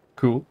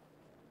 Cool.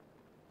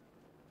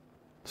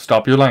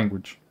 Stop your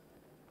language.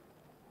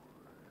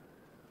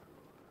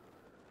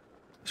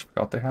 I just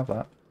forgot they have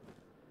that.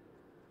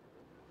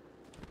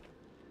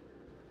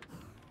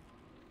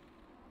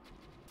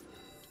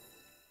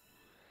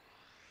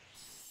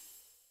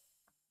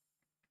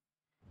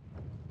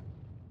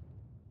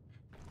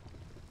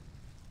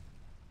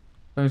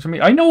 To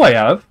me, I know I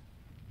have.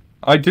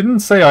 I didn't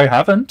say I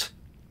haven't.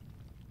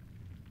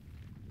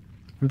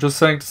 I'm just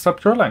saying to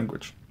stop your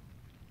language.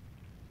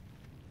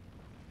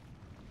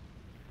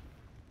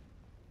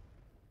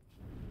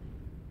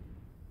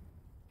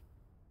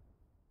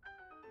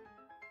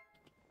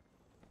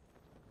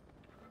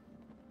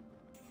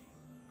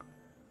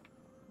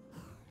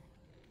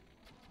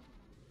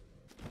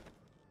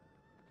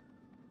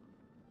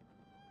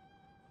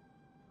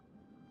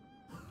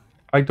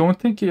 I don't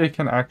think I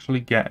can actually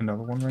get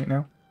another one right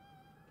now.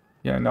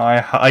 Yeah, no,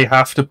 I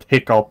have to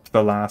pick up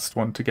the last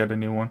one to get a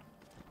new one.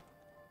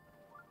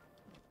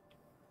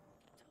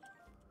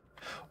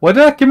 Why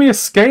did that give me a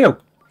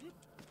scale?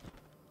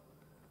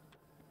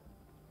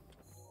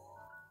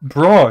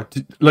 Bro,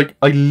 like,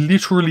 I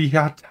literally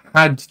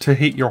had to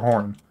hit your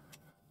horn.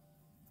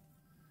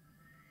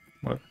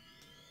 What?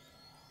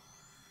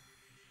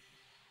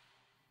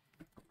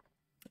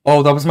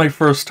 Oh, that was my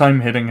first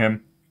time hitting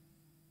him.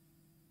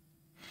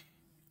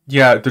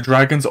 Yeah, the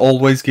dragons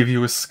always give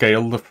you a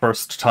scale the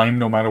first time,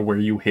 no matter where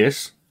you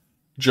hit.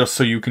 Just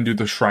so you can do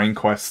the shrine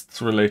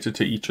quests related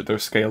to each of their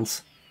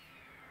scales.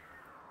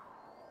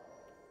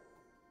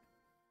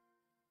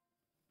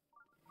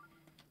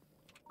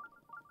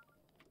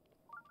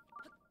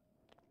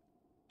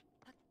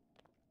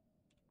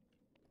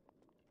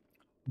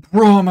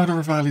 Bro, I'm out of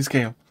a valley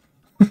scale.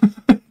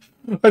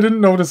 I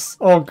didn't notice.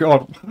 Oh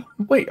god.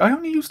 Wait, I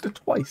only used it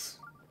twice.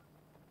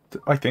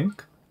 I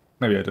think.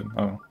 Maybe I didn't.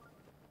 I don't know.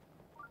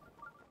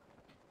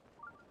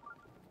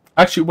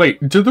 Actually,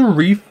 wait. Do the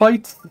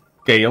refights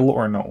scale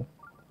or no?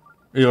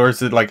 Or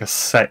is it like a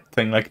set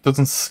thing? Like, it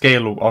doesn't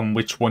scale on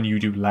which one you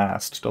do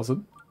last, does it?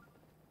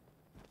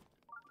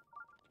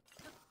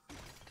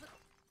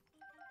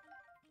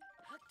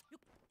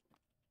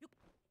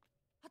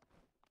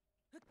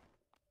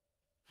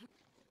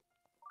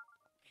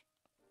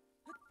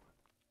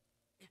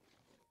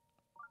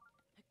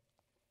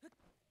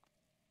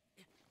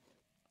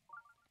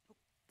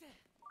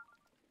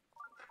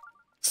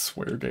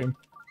 Swear game.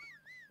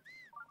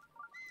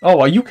 Oh,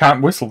 well, you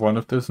can't whistle one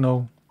if there's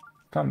no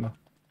stamina.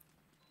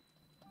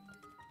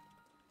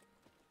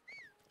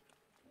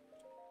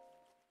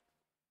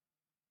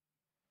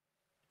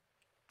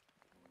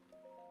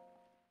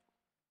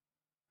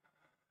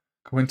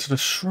 Go into the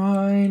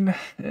shrine.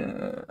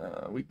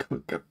 We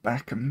could get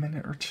back a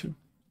minute or two.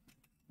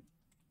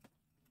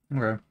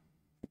 Okay.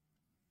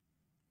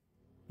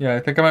 Yeah,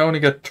 I think I might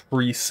only get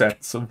 3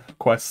 sets of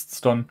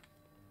quests done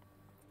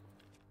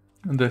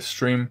in this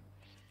stream.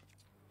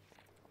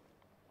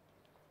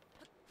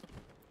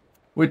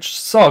 Which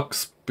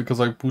sucks, because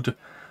I would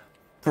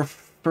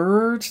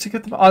preferred to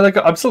get them...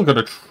 I'm still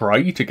gonna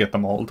try to get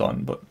them all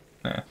done, but...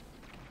 eh.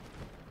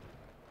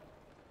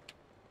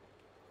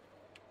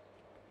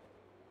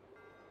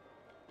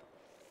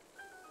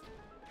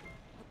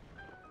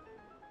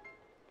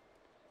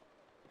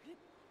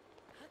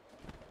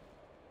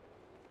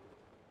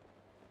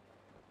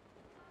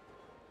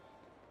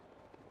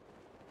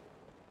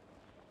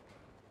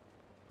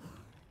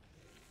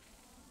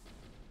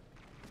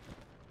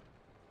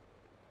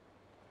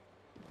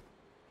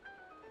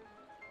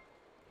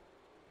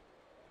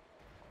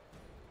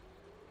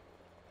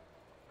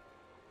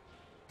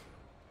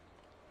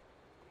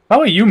 How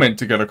are you meant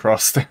to get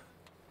across there?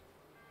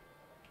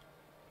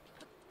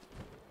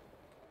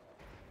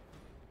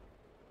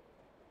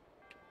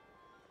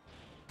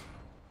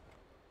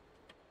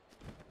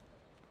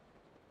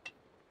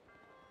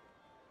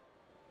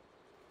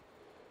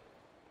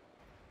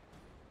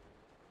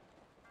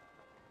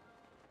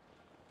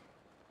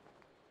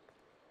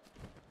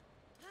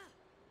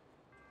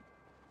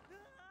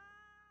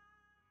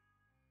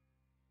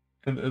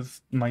 It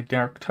is my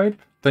dark type?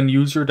 Then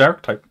use your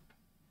dark type.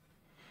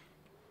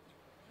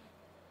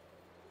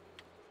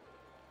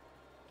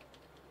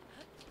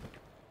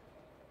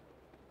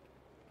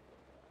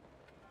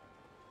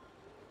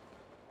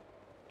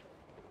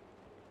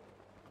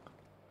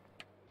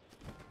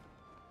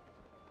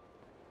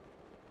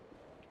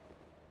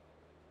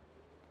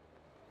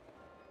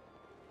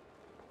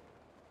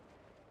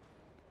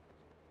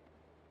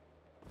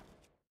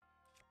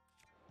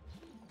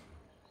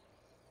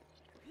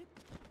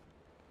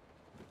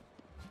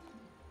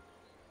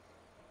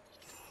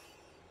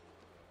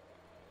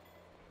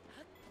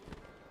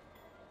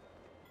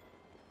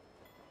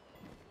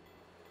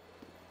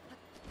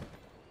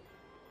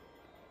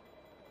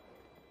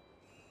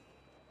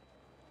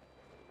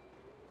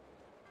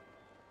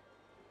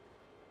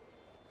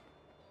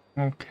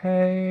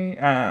 Okay,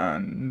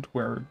 and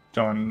we're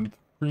done.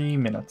 3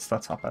 minutes,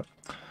 that's not bad.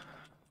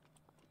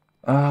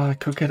 I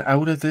could get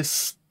out of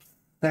this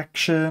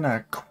section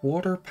at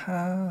quarter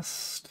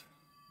past.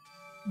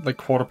 Like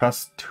quarter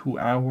past 2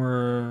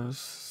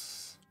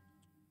 hours.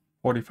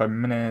 45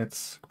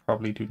 minutes. Could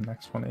probably do the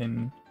next one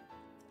in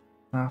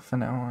half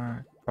an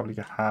hour. Probably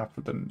get half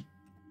of the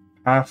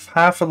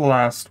half of the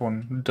last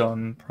one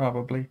done,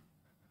 probably.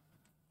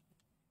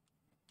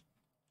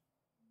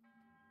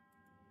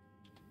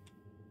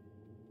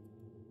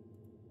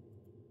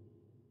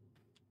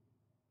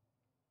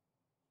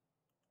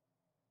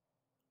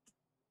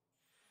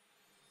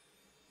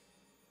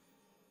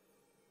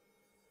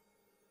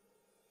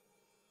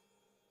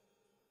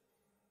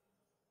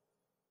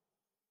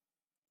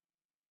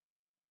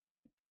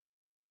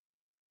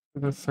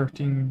 The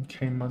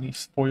 13k money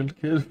spoiled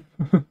kid.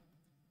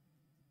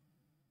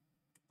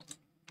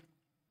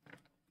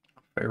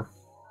 Fair.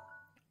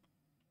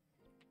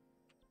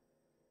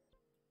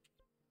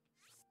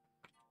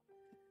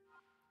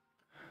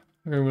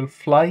 Okay, we'll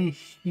fly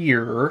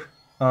here.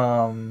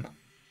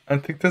 I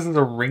think this is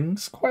a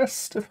rings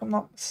quest, if I'm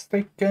not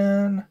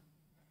mistaken.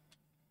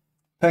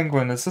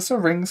 Penguin, is this a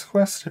rings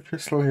quest if you're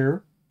still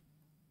here?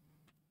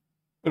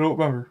 I don't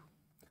remember.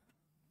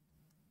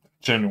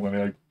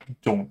 Genuinely, I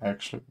don't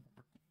actually.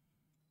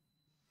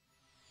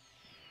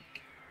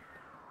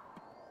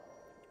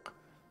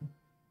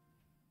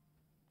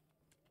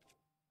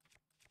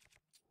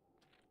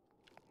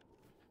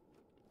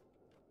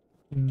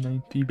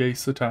 $90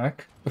 base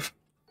attack.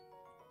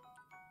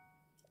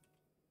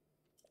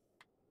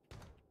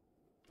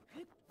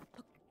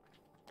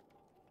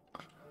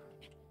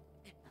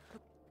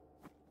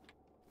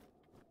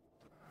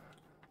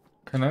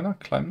 Can I not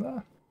climb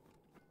that?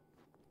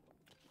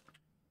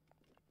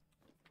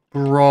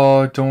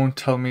 Bro, don't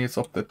tell me it's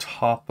up the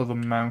top of the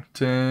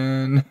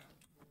mountain.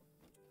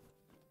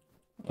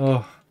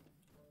 Ugh.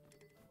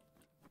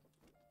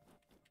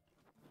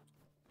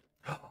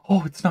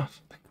 Oh, it's not.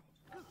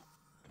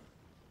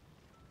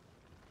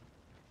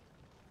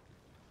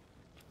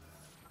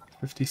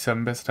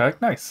 57 base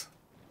attack, nice.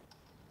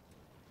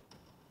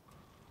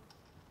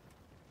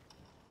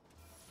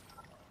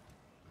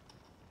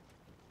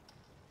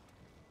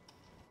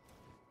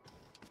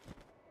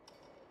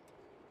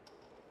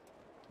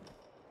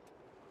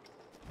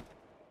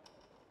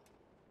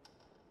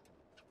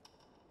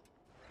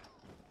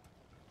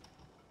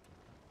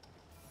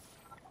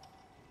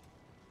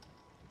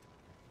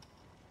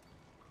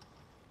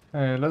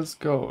 Hey, let's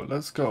go,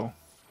 let's go.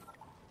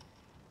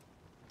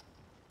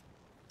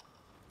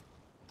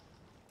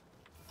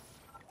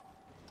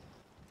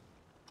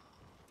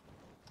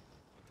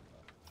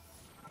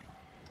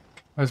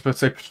 I was about to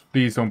say,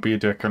 please don't be a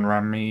dick and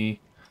ram me.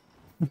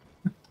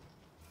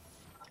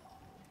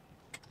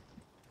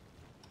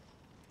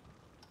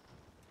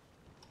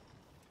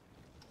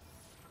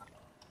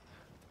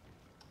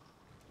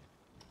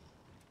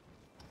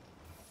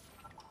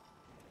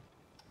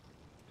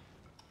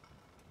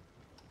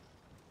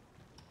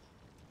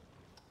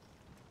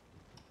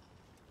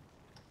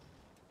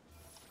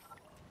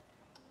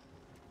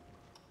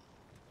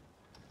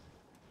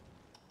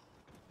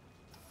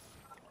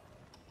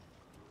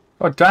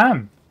 Oh,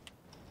 damn!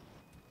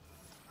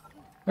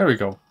 There we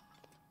go.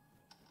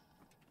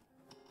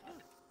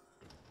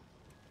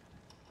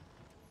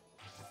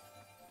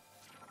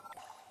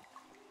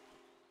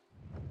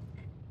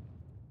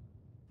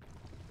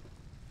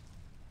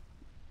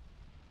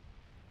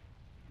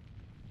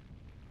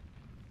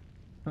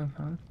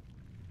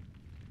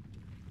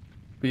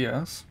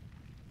 BS.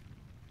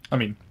 I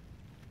mean,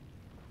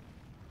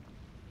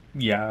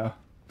 yeah.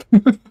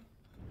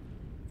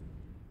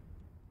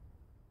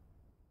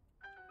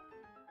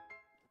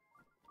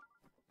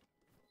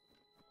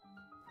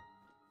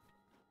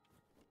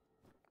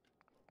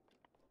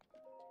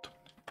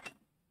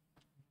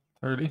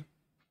 30.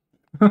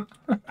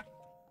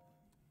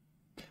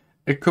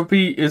 It could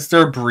be, is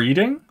there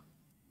breeding?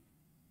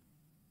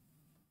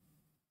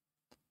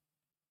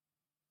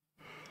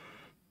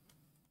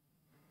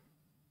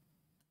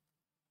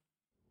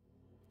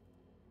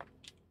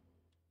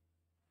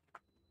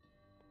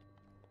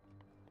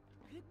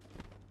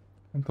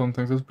 I don't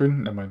think there's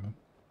breeding. Never mind.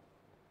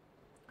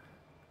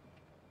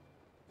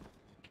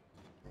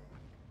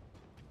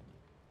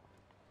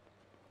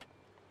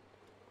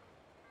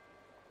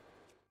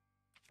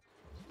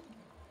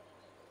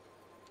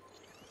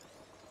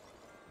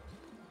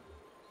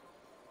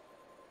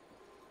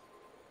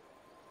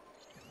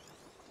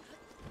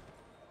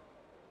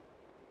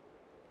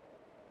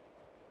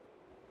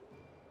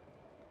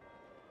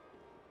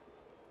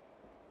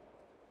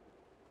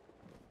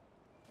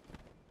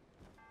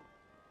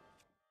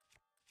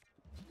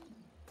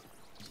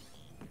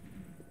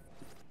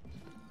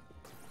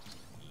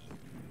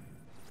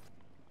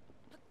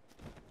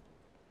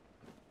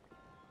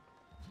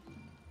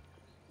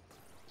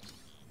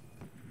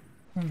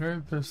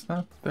 Okay, there's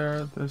that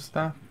there, there's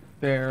that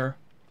there.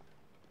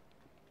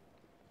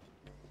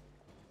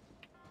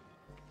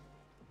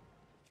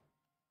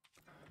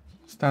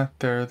 There's that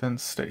there, then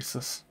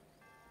stasis.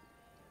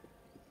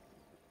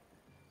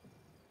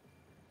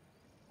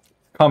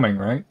 Coming,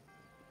 right?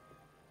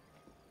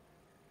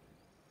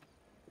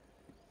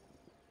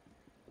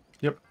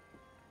 Yep.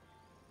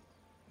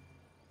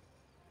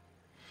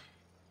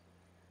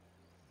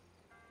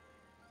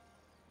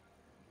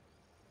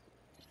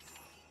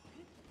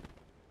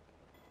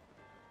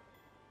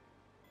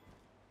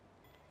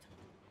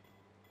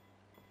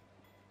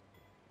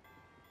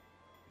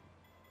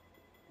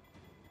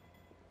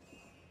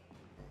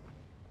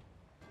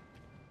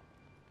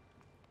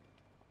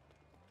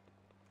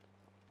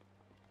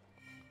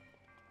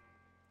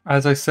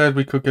 As I said,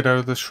 we could get out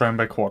of this shrine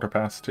by quarter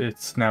past.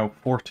 It's now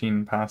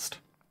 14 past.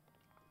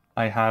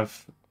 I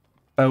have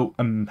about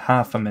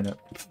half a minute.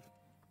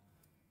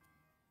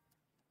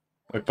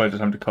 Like by the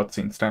time the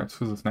cutscene starts,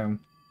 because it's now...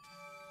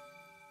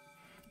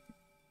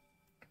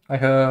 I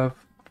have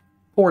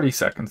 40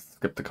 seconds to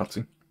skip the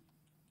cutscene.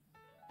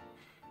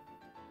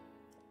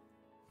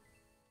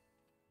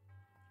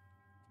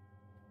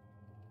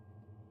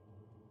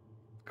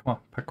 Come on,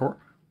 parkour.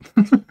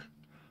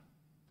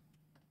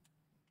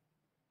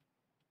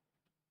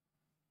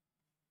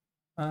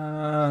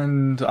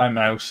 And I'm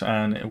out,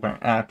 and it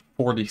went at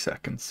 40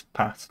 seconds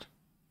past.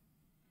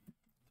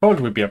 Told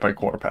we'd be up by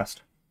quarter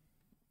past.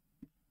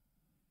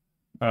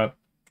 Well,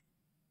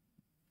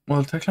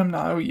 technically I'm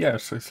not out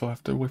yet, so I still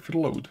have to wait for the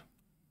load.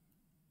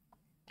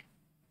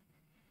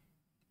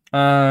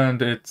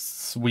 And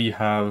we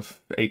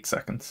have 8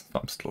 seconds.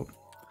 I'm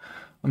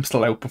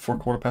still out before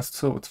quarter past,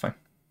 so it's fine.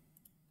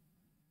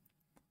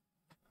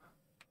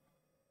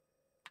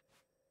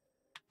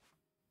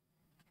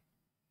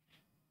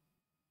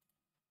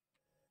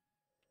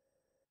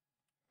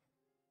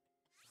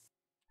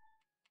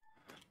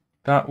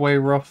 That way,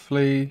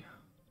 roughly.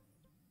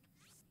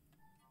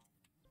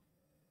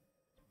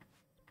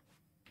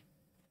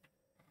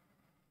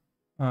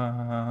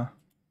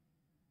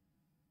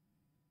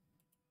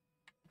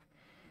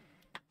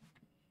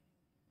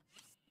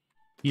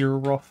 Here,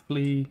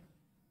 roughly.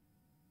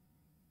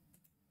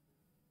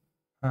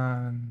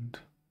 And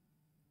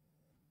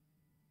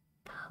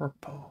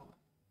purple.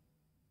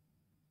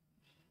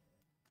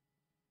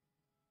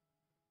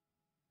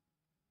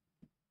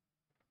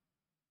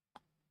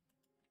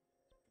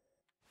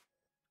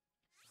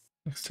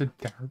 Next to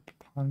Dark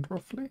Pond,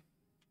 roughly.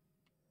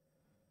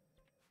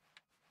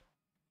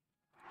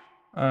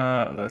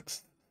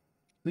 Let's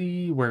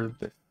see where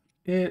this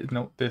is.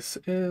 No, this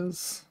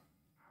is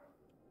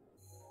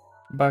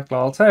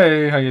Backlots.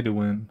 Hey, how you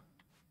doing?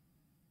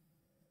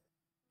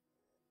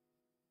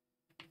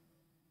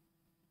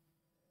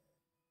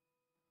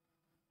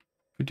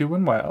 You're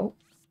doing well.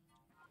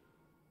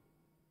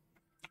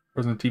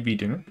 Wasn't TV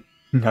dinner?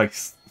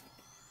 Nice.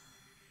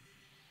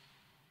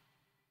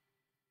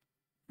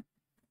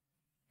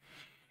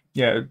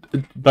 Yeah,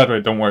 by the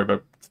way, don't worry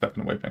about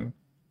stepping away, Penguin.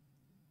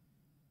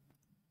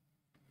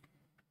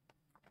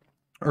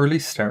 Early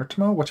start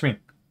tomorrow? What do you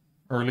mean?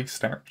 Early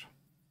start?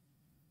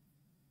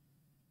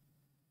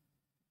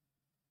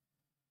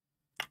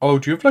 Oh,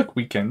 do you have like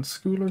weekend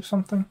school or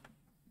something?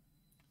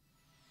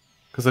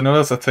 Because I know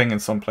that's a thing in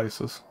some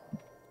places.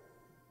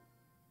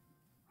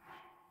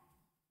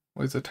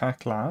 Was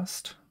attack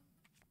last?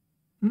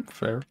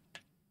 Fair.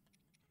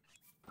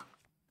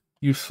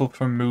 Useful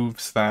for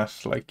moves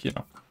that, like, you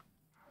know.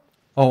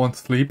 Oh, and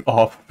sleep?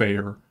 Oh,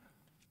 fair.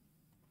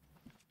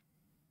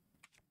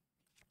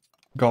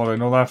 God, I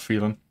know that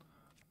feeling.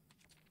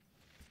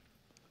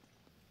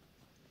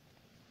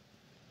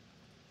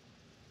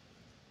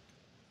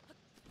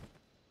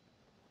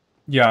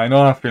 Yeah, I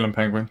know that feeling,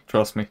 Penguin.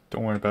 Trust me.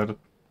 Don't worry about it.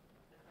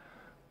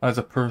 As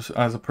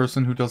a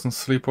person who doesn't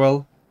sleep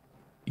well,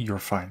 you're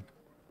fine.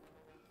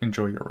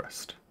 Enjoy your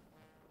rest.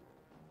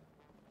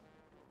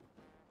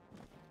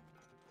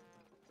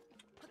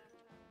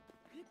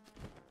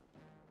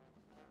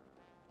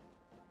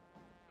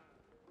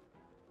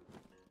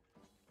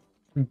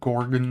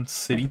 Gorgon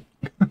City?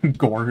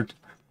 Gordon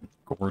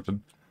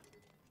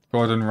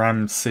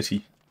Ram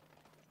City.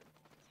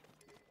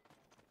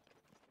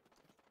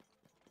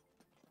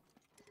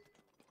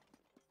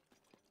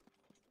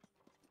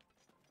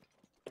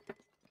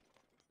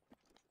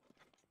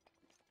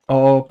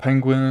 Oh,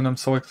 Penguin, I'm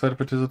so excited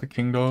for Tears of the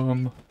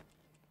Kingdom.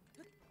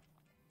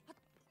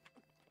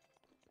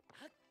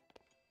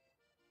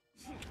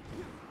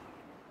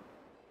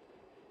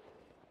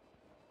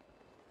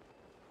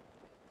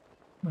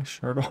 My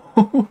shirt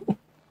off.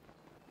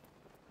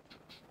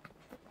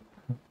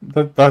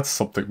 That's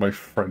something my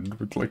friend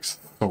would like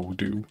so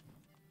do.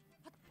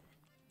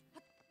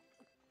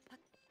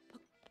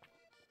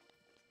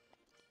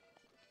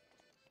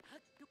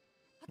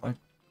 Like,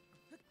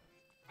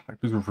 I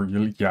was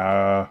really,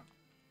 yeah.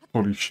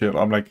 Holy shit,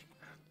 I'm like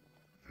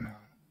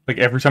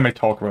every time I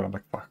talk about it, I'm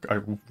like, fuck, I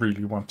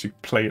really want to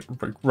play it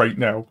right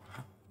now.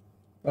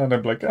 And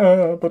I'm like,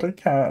 but I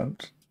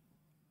can't.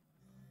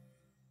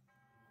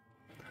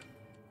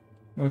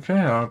 Okay,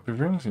 I'll be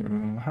real with you.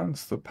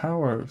 Enhance the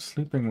power of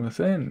sleeping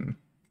within.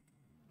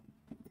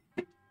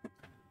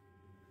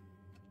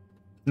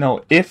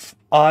 Now, if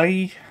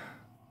I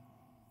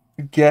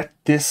get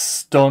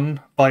this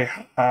done by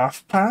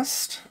half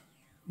past,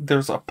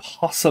 there's a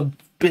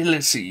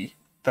possibility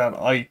that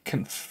I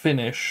can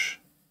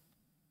finish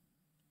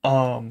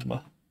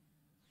Urbosa's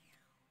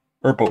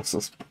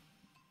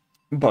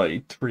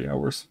by 3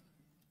 hours.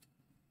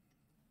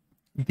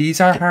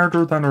 These are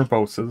harder than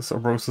Urbosa's.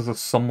 Urbosa's is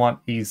somewhat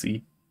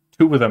easy.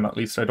 2 of them at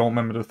least. I don't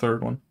remember the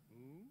 3rd one.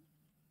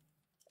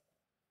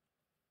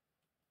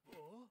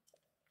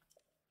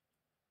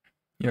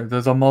 Yeah,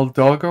 there's a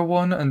Moldoga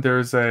one and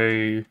there's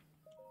a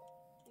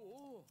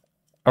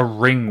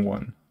ring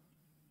one.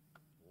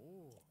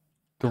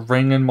 The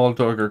ring and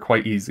Moldoga are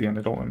quite easy, and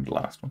I don't remember the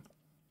last one.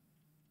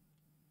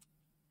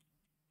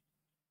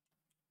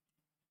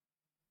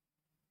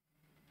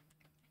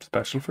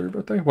 Special for your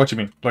birthday? What do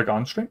you mean? Like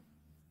on stream?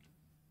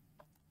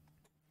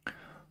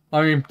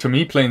 I mean, to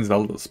me, playing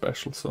Zelda is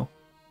special, so.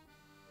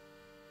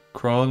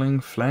 Crawling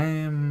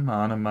flame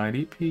on a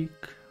mighty peak.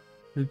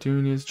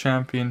 Redunia's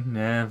champion,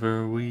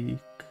 never weak.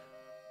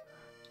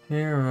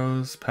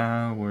 Heroes'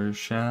 power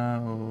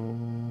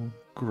shall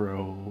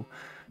grow.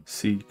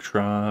 Seek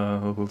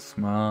trials,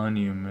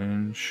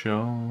 monument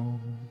show.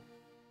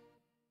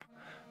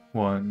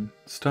 1.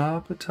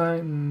 Stop a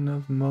titan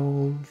of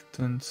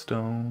molten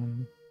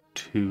stone.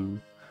 2.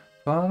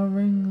 Follow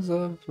rings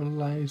of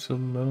light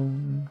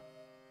alone.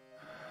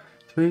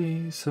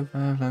 3.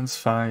 Survive land's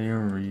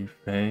fiery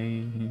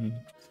fate.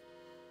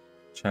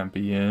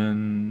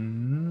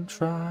 Champion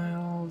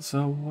trials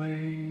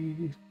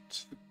await.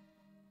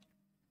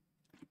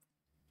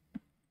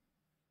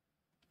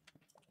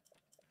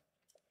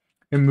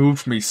 It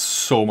moved me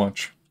so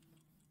much.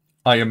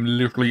 I am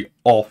literally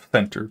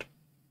off-centered.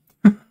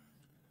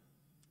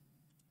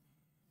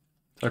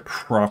 I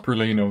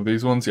properly know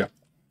these ones, yeah.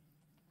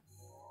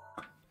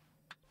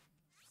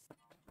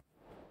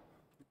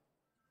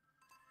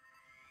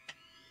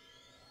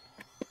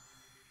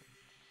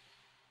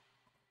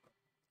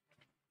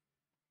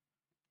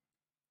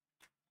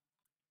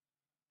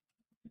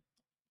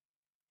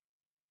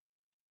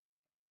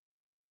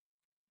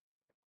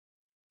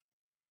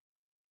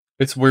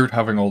 It's weird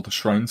having all the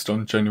shrines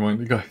done,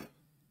 genuinely, guys.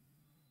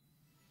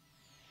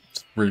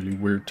 It's really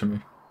weird to me.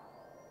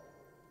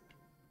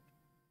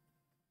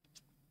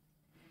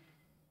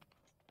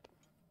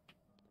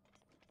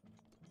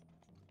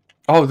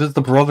 Oh, this is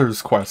the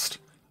brother's quest.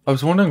 I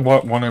was wondering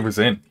what one I was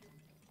in.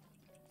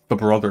 The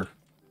brother.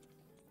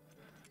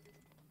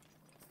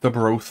 The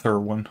brother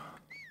one.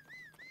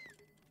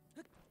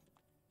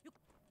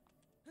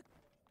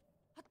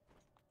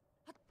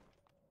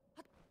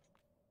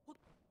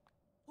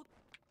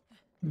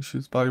 You shoot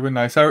his body with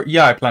nice arrow.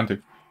 Yeah, I plan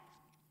to.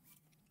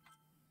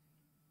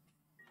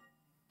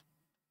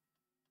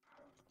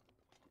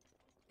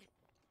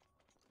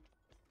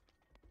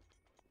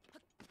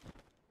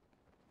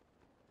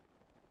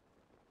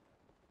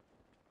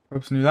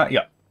 Oops, knew that?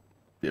 Yeah.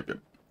 Yep.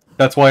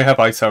 That's why I have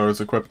ice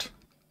arrows equipped.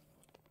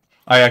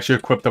 I actually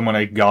equipped them when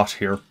I got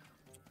here.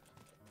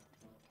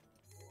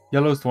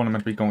 Yellow's the one I'm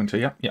meant to be going to,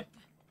 yeah.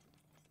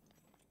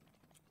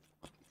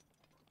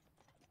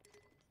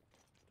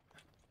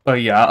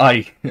 But yeah,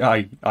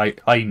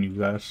 I knew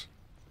that.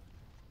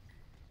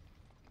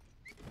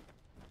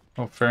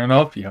 Oh, fair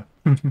enough, yeah.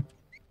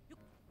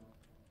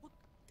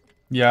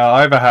 Yeah,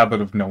 I have a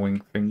habit of knowing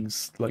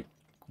things, like,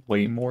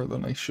 way more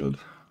than I should.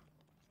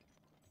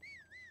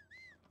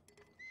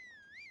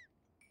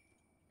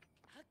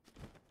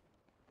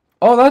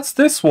 Oh, that's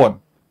this one!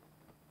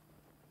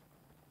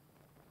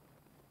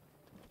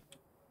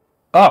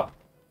 Oh.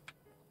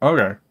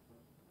 Okay.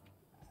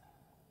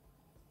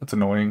 That's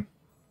annoying.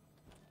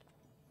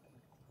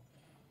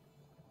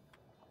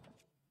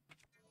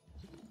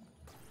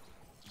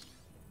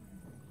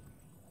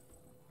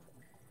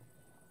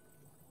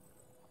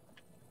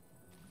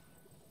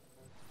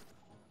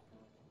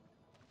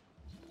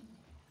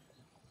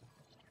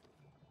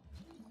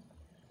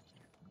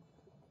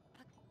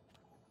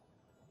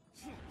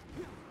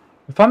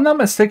 If I'm not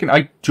mistaken,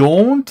 I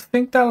don't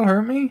think that'll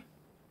hurt me.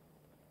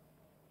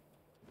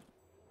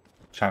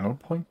 Channel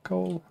point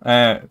goal?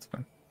 It's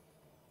fine.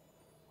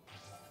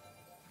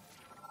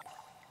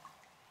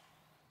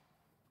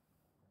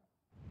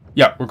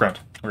 Yeah, we're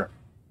grand. Okay.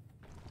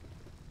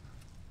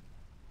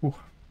 Ooh.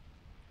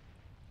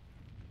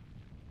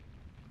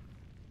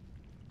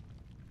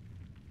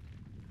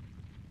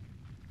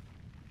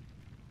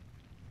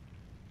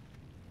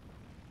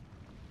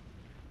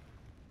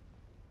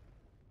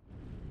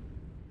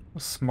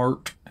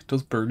 Smart. It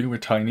does burn you a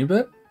tiny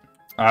bit.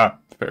 Ah,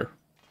 fair.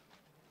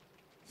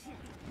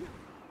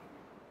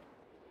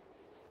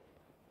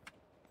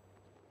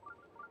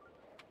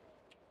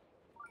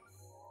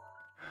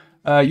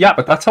 Yeah,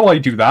 but that's how I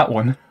do that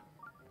one.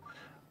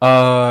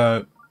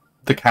 The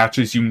catch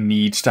is you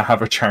need to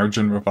have a charge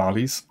in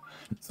Rivali's.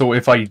 So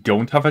if I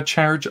don't have a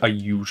charge, I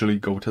usually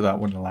go to that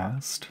one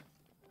last.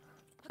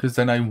 Because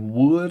then I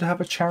would have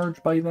a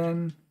charge by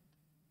then.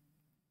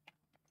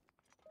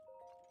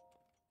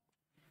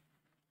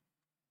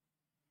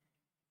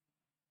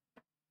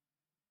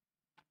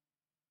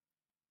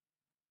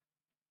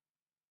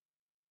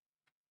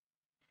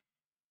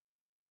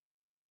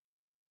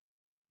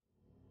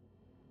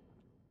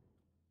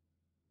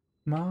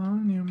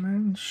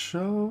 Monument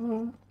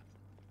Show.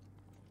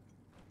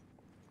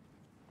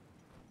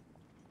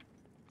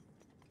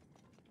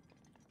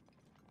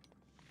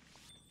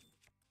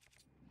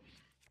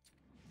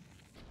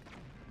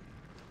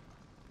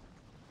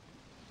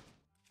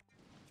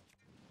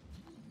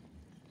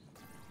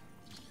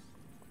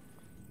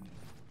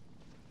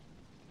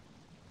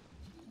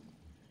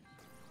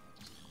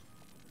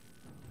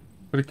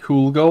 Would a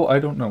cool go? I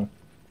don't know.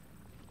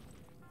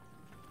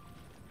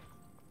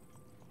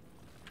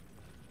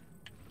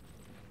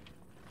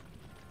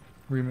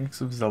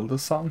 Remix of Zelda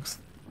songs?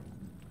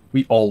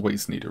 We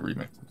always need a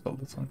remix of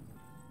Zelda songs.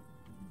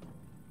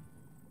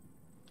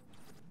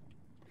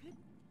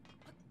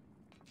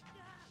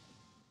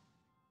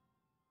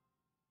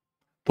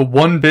 The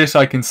one bit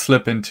I can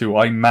slip into,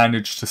 I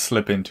managed to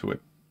slip into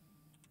it.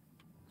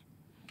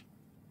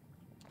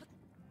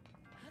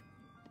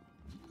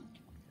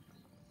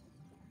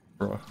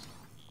 Bruh.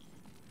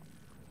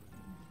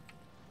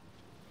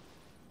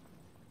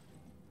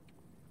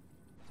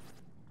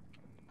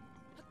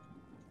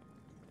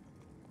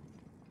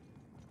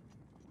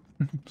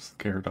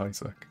 Scared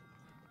Isaac.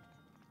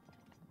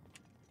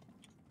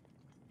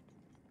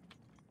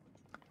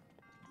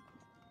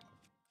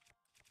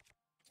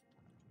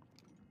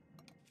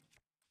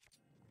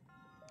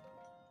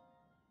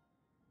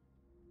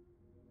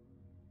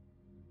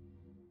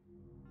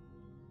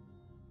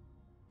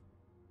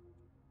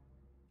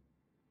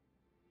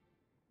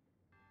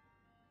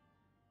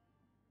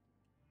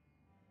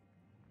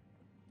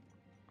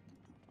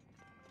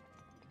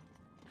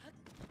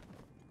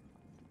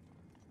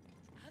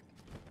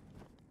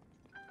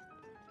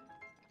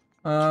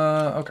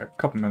 Okay,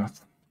 couple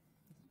minutes.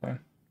 Fine.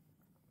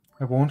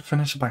 I won't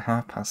finish it by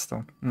 1/2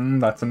 though.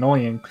 That's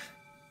annoying.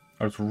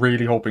 I was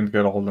really hoping to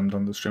get all of them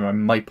done this stream. I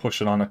might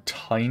push it on a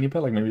tiny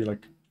bit, like maybe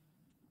like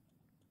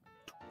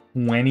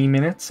 20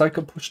 minutes I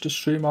could push the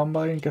stream on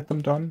by and get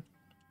them done.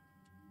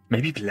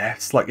 Maybe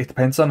less, like it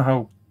depends on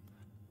how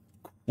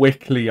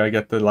quickly I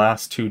get the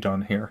last 2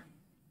 done here.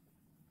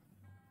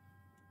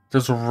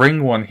 There's a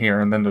ring one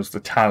here and then there's the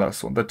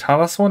Talus one. The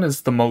Talus one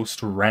is the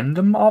most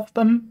random of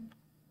them.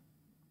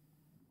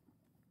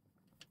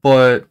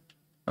 But,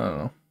 I don't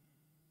know.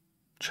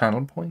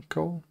 Channel point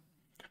goal?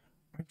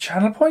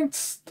 Channel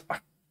points?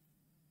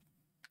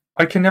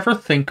 I can never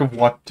think of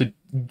what to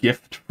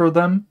gift for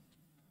them.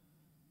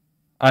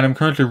 And I'm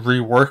currently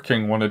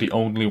reworking one of the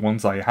only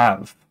ones I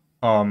have.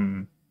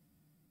 Yeah,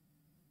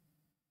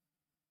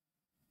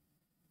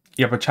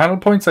 but channel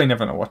points, I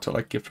never know what to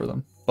like gift for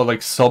them. But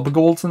like sub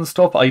goals and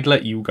stuff, I'd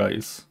let you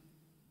guys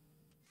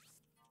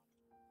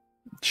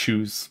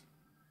choose.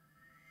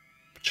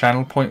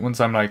 Channel point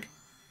ones, I'm like,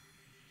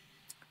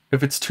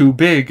 if it's too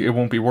big, it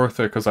won't be worth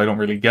it because I don't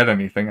really get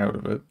anything out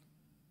of it.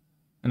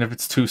 And if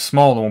it's too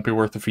small, it won't be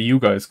worth it for you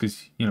guys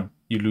because, you know,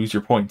 you lose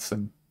your points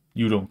and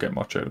you don't get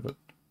much out of it.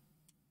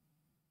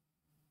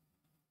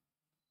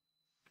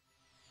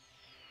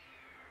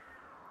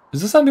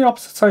 Is this on the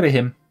opposite side of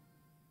him?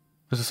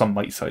 Or is this on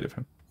my side of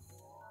him?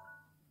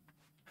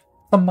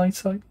 On my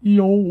side?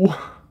 Yo!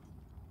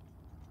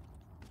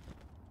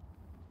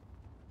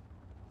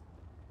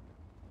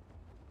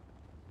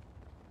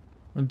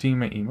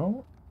 Redeem an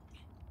emote?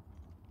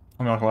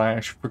 I'm not gonna lie, I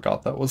actually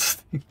forgot that was a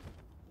thing.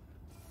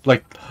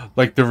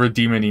 Like the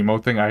redeem an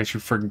emote thing, I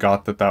actually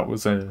forgot that that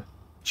was a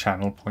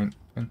channel point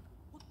thing.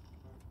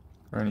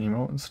 Or an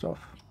emote and stuff.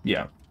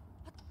 Yeah.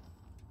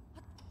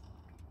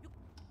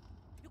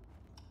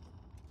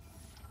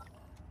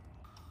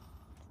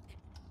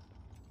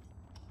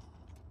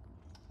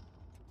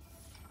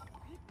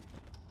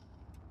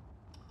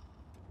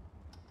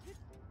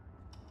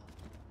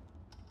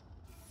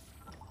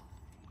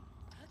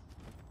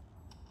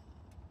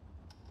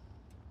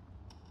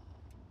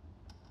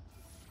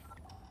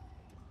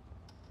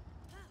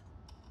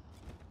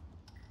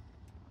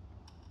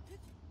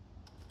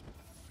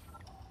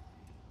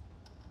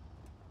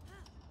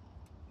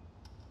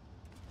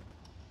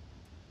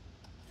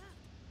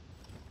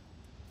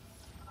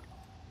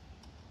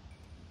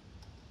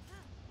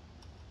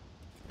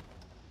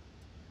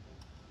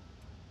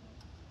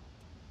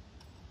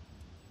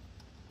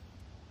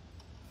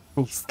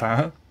 What's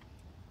that?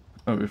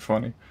 That'd be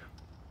funny.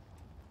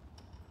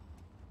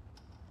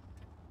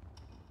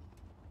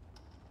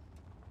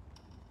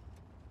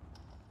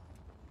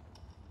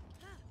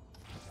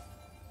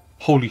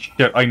 Holy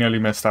shit, I nearly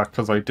missed that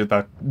because I did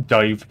that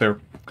dive there.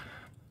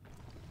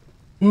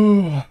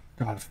 Oh,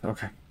 God,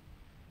 okay.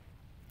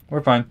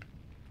 We're fine.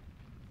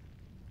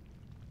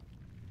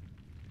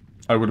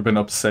 I would have been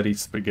upsetty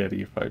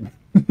spaghetti if I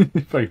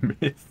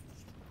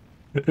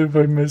if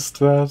I missed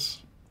that.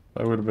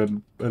 I would have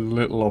been a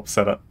little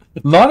upset at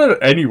not at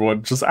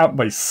anyone, just at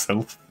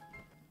myself.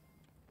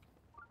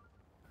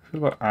 What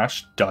about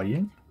Ash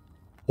dying?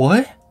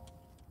 What?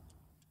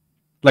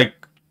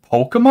 Like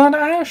Pokemon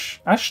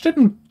Ash? Ash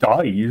didn't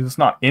die. He's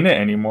not in it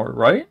anymore,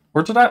 right?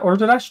 Or did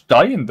Ash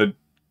die in the?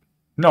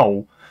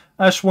 No,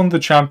 Ash won the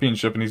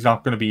championship and he's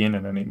not going to be in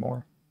it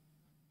anymore.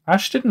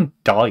 Ash didn't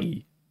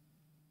die.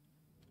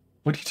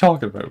 What are you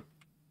talking about?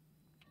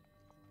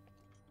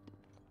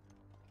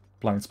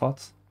 Blind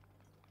spots?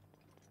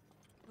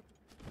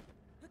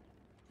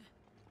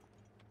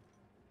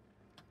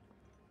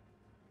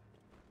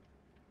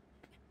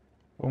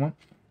 Woman?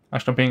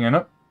 Ash not being in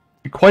it?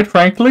 Quite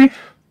frankly,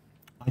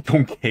 I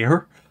don't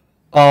care.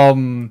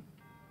 I'm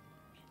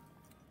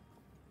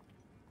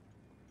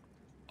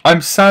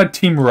sad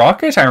Team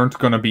Rocket aren't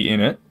gonna be in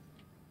it.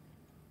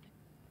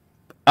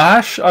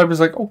 Ash, I was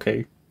like,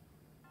 okay.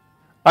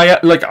 I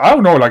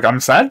don't know, like, I'm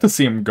sad to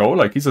see him go.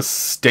 Like, he's a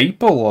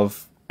staple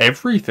of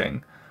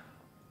everything.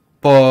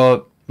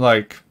 But,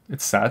 like,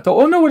 it's sad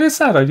though. Oh no, it is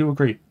sad, I do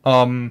agree.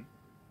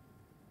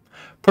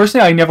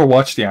 Personally, I never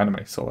watched the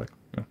anime, so, like,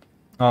 you know.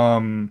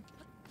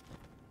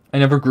 I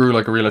never grew,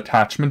 like, a real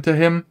attachment to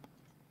him.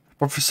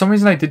 But for some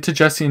reason I did to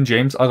Jesse and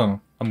James. I don't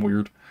know. I'm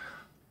weird.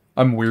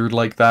 I'm weird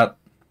like that.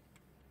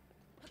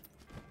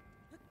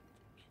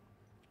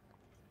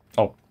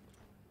 Oh.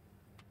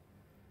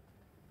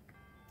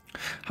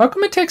 How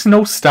come it takes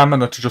no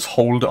stamina to just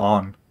hold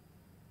on?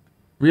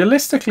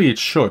 Realistically, it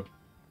should.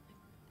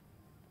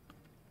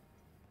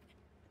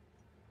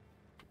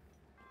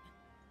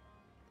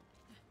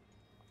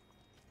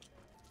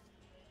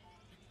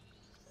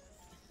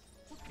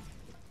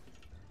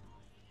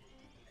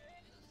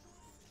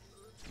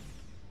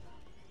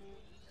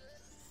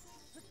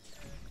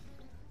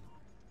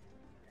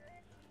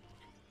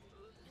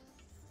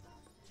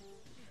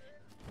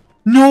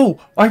 No!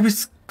 I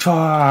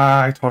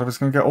thought I was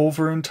going to get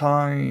over in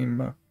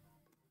time.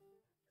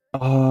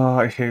 Oh,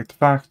 I hate the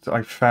fact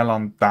I fell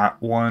on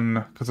that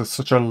one, because it's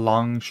such a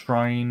long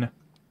shrine.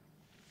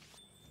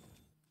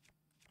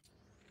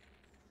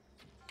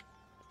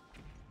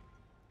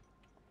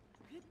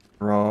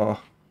 Bruh.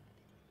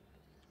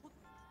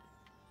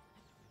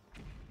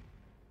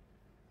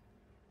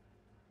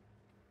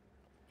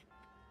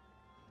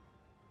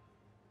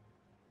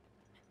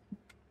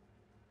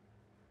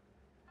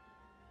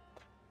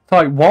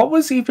 Sorry, what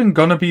was even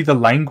gonna be the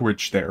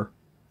language there?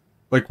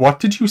 Like, what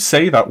did you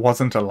say that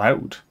wasn't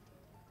allowed?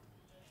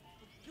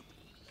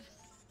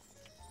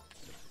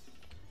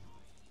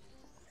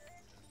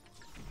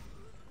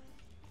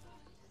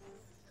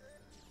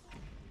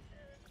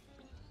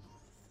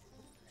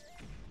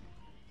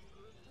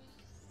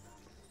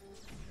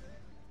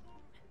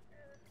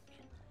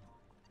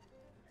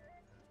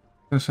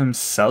 There's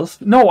himself?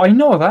 No, I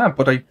know that,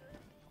 but,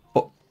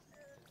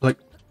 like,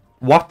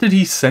 what did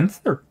he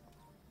censor?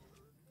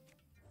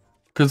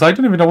 Because I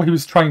don't even know what he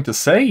was trying to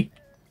say.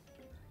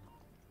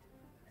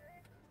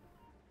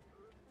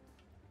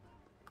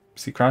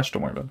 See, crash,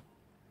 don't worry about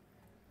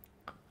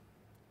it.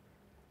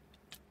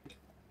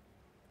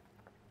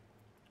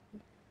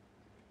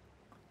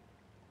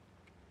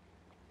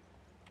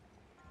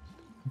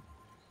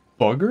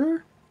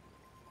 Bugger?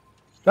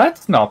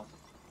 That's not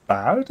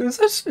bad, is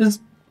it?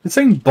 Is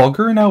saying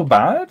bugger now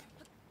bad?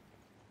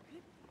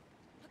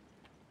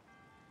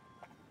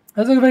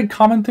 That's like a very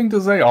common thing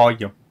to say. Oh,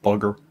 you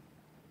bugger.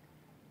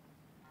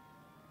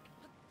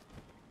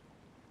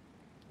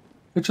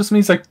 It just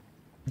means, like,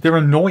 they're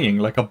annoying,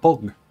 like a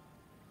bug. Is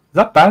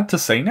that bad to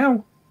say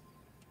now?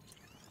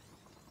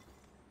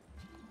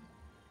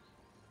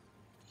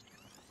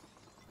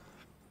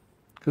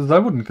 Because I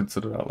wouldn't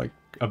consider that, like,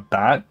 a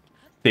bad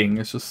thing.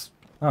 It's just,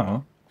 I don't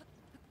know.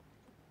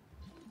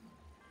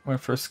 My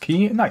first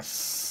key,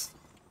 nice.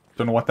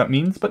 Don't know what that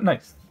means, but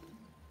nice.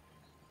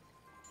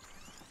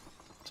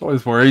 It's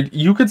always worried.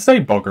 You could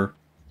say bugger.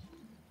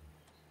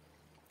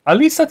 At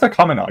least that's a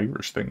common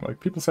Irish thing.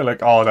 Like, people say,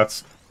 like, oh,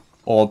 that's...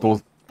 all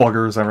those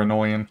buggers are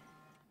annoying.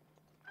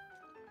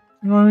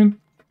 You know what I mean?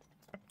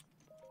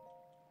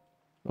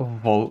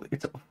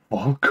 It's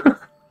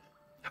vulgar?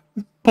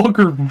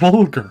 Bugger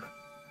vulgar.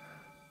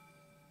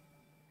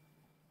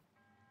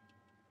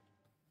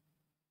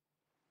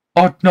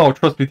 Oh, no,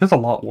 trust me, there's a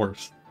lot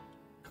worse.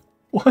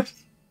 What?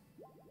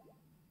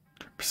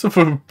 Piece of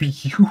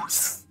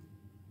abuse?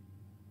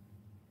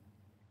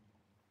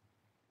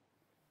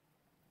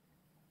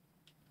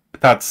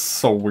 That's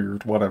so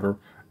weird, whatever.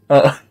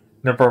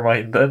 Never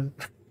mind then.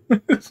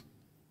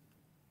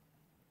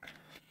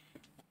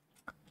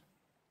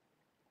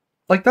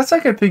 Like, that's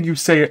like a thing you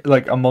say,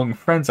 like, among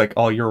friends, like,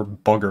 oh, you're a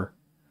bugger.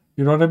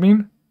 You know what I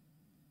mean?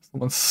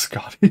 Someone's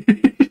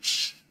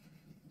Scottish.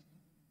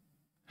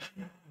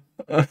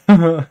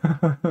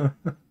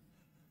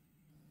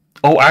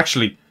 Oh,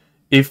 actually,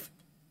 if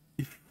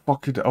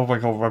fucking, oh my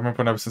god, I remember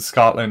when I was in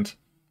Scotland,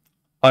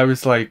 I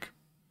was like,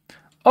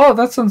 oh,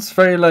 that sounds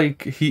very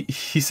like,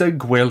 he said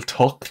Gwael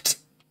tucked,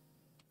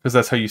 because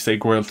that's how you say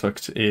Gwael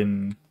tucked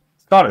in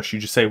Scottish, you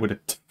just say it with a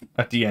t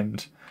at the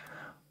end.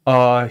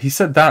 He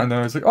said that, and then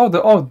I was like,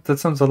 oh, that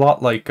sounds a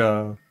lot like,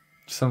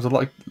 sounds a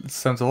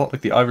lot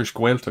like the Irish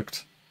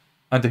Gaeltacht.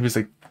 And then he was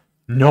like,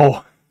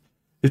 no,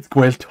 it's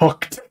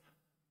Gaeltacht.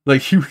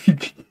 Like,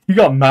 he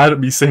got mad at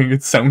me saying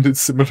it sounded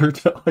similar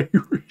to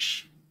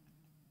Irish.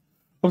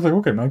 I was like,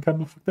 okay, man, calm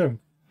the fuck down.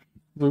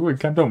 I was like, wait,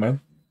 calm down,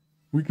 man.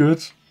 We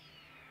good.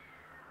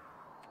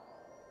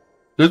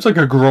 There's like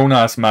a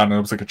grown-ass man, and I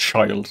was like a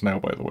child now,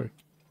 by the way.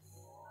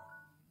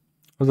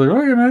 I was like,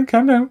 okay, man,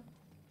 calm down.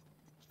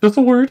 Just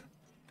a word.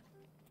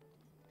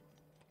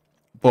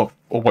 But,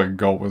 oh my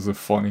god, was it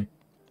funny.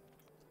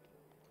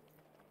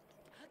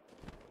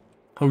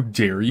 How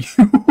dare you?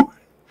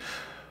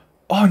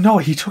 Oh no,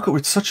 he took it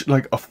with such,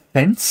 like,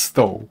 offense,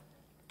 though.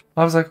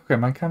 I was like, okay,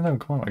 man, calm down,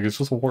 come on, like, it's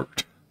just a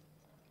word.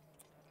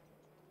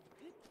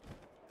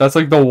 That's,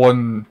 like, the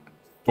one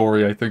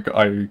story I think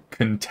I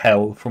can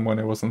tell from when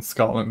I was in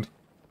Scotland.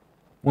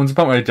 One's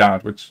about my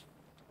dad, which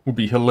would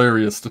be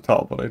hilarious to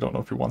tell, but I don't know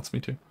if he wants me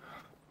to.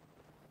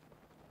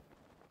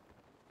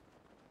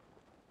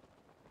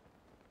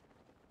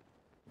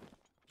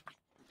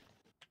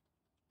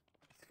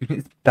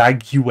 It's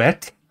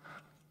baguette?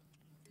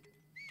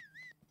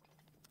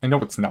 I know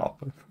it's not,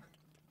 but...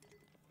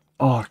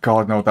 Oh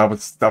god, no, that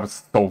was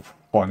so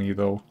funny,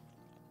 though.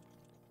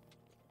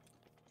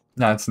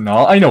 Nah, it's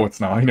not. I know it's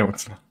not. I know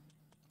it's not.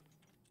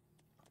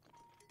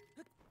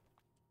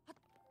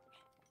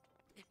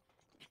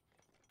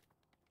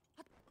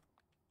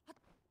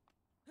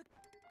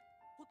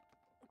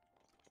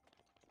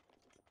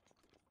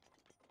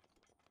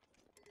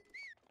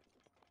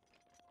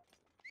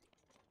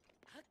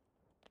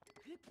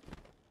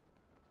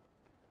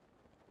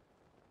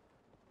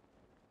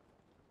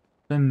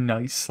 A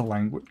nice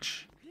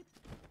language.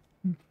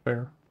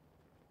 Fair.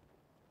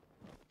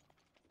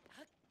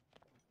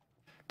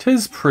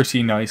 'Tis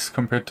pretty nice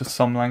compared to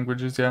some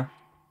languages, yeah.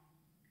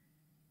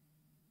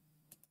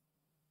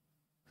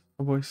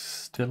 Oh boy,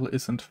 still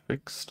isn't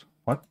fixed.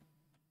 What?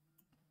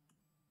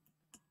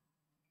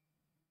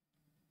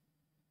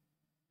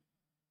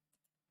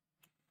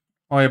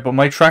 Oh yeah, but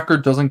my tracker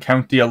doesn't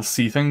count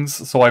DLC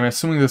things, so I'm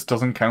assuming this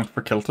doesn't count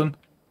for Kilton.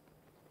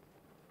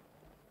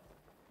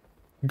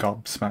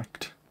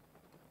 Gobsmacked.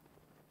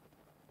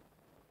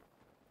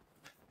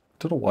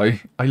 Don't know why.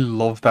 I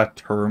love that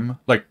term.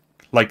 Like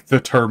the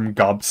term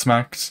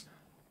gobsmacked.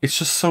 It's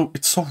just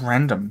it's so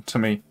random to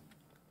me.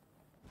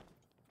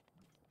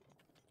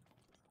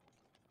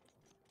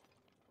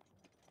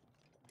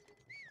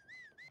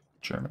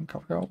 German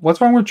coffee. What's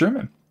wrong with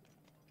German?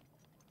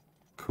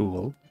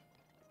 Cool.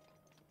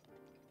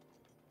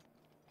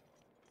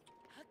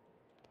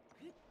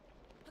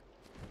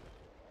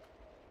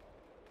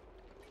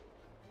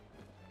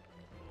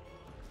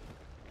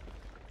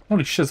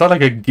 Holy shit, is that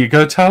like a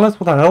Giga Talent?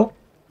 What the hell?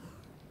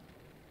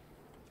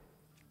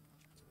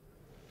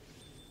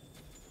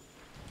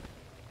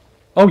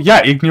 Oh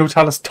yeah,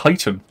 Igniotalus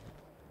Titan.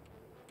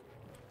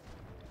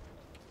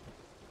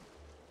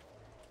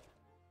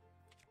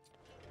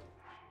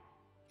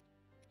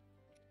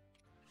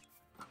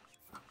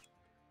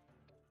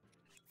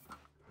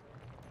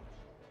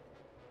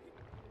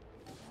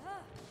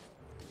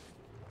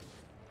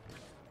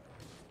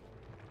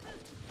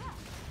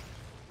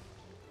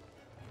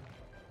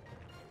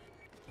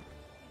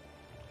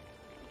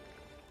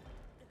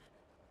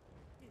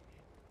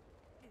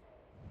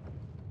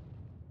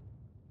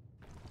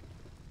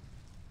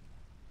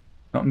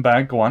 Nothing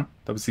bad, go on.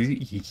 That was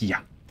easy.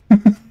 Yeah.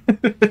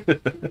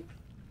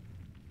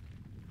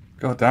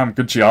 God damn,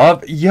 good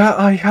job. Yeah,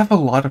 I have a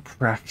lot of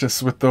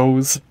practice with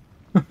those.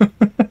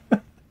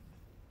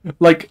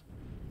 Like,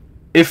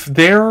 if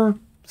their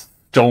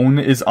stone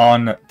is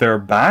on their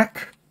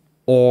back,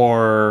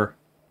 or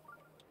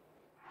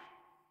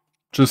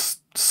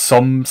just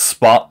some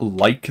spot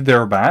like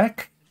their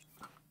back,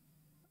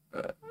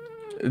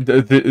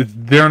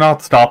 they're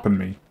not stopping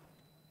me.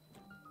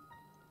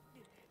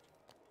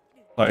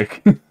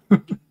 Like,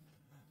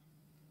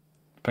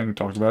 Penguin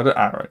talked about it.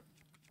 Alright.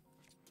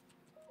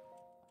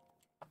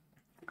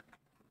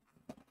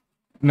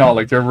 No,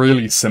 like, they're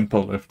really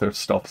simple if their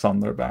stuff's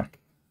on their back.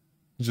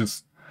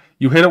 Just,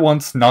 you hit it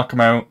once, knock them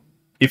out.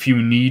 If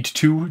you need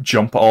to,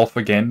 jump off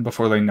again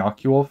before they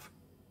knock you off.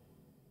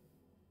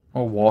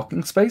 Or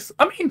walking space?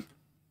 I mean,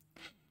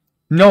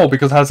 no,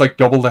 because it has, like,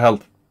 double the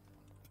health.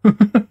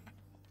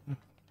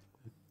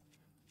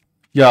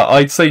 Yeah,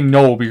 I'd say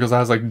no, because it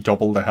has, like,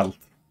 double the health.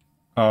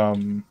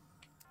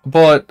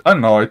 But, I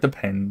don't know, it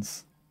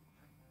depends.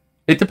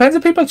 It depends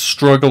if people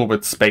struggle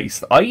with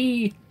space.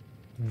 I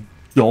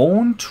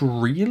don't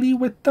really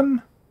with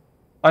them.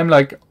 I'm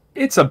like,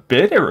 it's a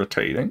bit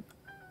irritating.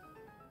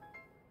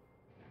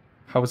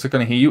 How is it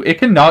going to hit you? It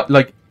cannot,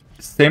 like,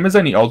 same as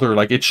any other,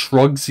 like, it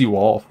shrugs you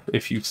off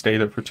if you stay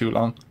there for too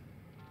long.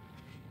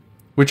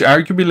 Which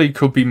arguably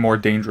could be more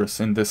dangerous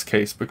in this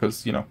case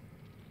because, you know,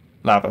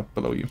 lava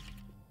below you.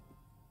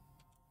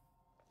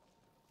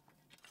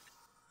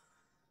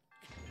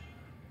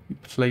 You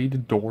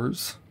played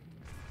Doors.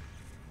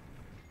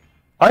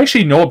 I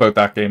actually know about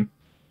that game.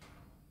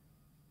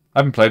 I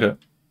haven't played it.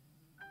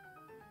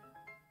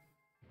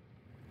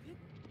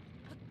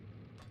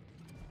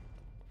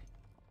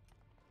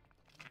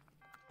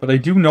 But I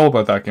do know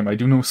about that game. I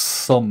do know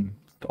some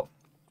stuff.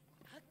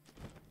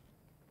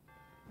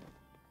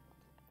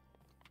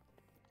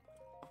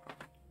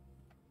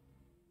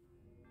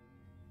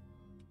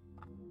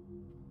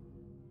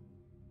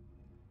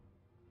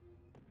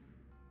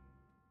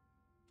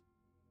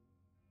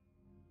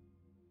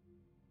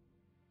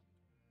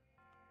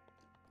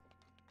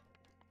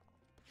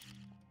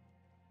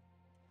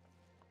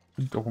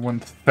 Door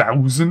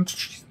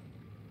 1000?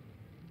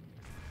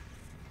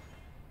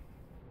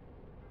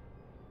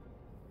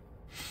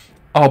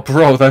 Oh,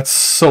 bro, that's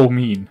so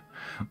mean.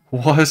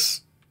 What?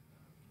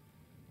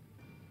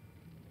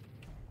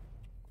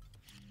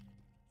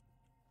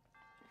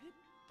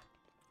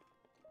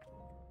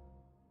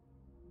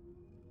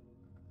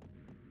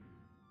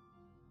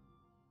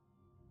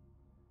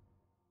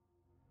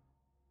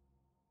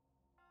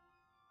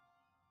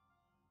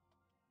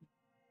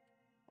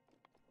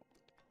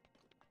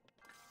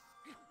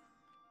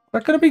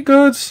 That gonna be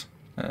good?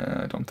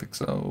 I don't think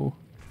so.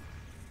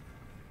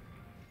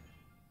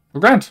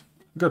 We're grand.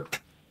 Good.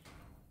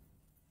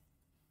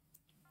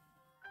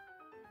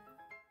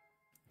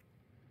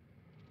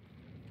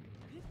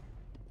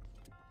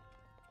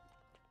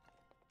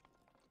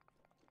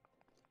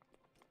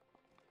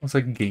 It's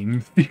like game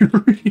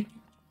theory.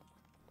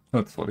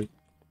 That's funny.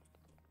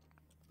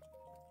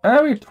 We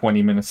have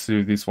 20 minutes to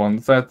do these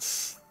ones.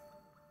 That's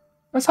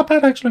not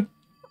bad, actually.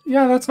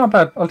 Yeah, that's not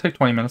bad. I'll take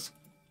 20 minutes.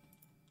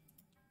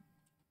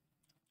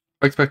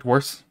 I expect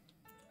worse.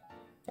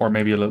 Or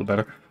maybe a little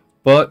better.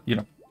 But, you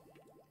know.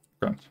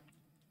 Grand.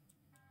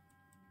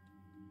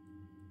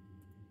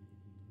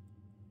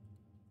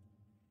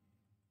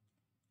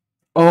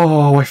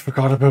 Oh, I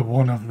forgot about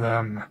one of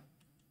them.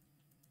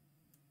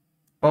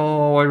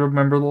 Oh, I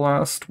remember the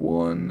last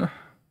one.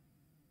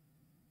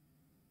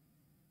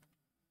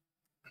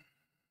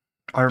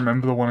 I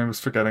remember the one I was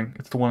forgetting.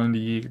 It's the one in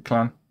the Yiga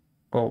clan.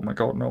 Oh my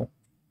god, no.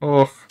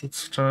 Ugh, it's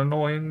such an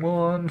annoying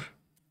one.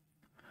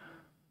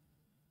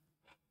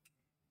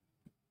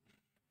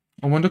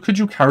 I wonder, could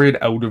you carry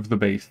it out of the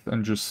base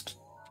and just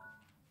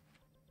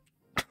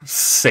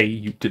say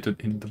you did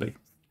it in the base?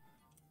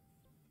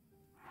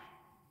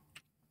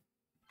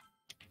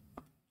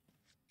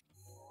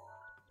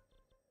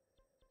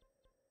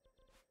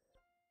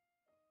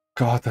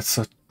 God,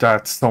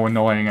 that's so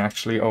annoying,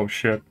 actually. Oh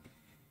shit.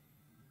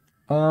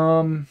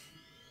 Okay.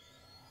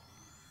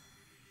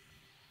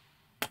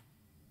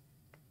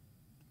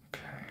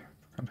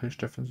 Rampage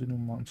definitely no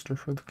monster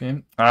for the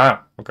game.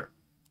 Ah, okay.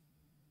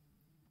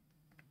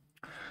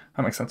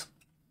 That makes sense.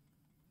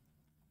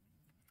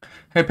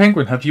 Hey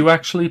Penguin, have you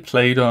actually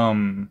played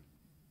the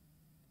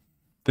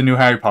new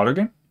Harry Potter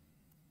game?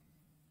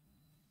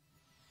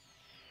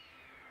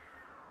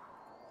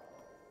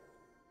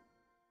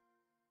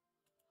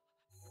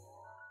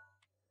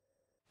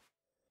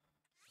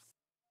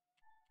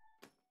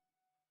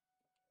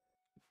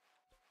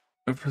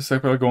 For a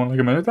sec, I'll go in like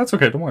a minute. That's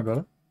okay, don't worry about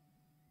it.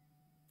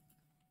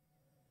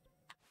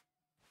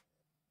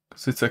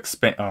 Because it's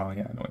oh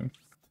yeah, I know what you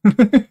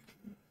mean.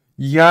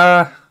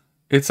 Yeah,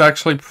 it's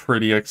actually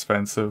pretty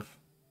expensive.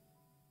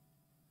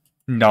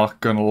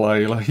 Not gonna lie,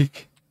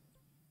 like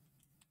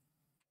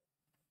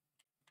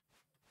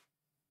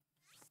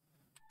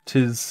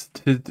tis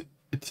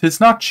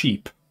not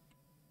cheap.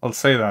 I'll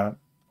say that.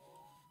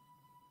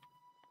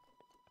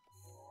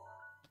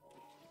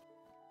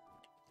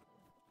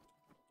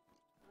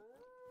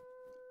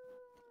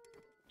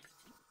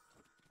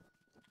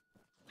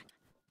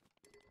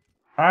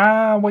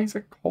 Ah, why is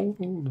it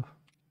cold?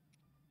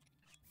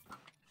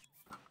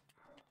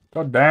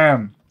 God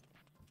damn.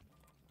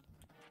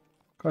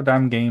 God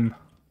damn game.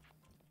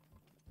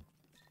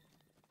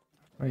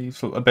 Very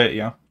useful a bit,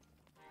 yeah.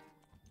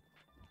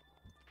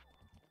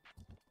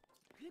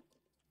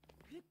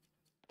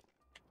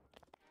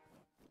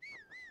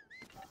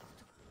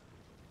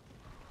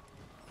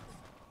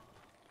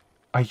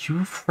 Are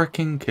you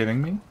freaking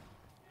kidding me?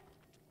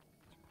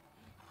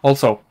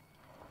 Also,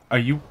 are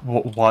you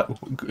what?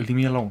 Leave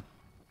me alone,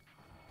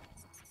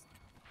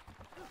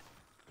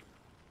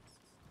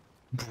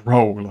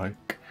 bro.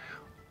 Like,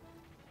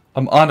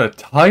 I'm on a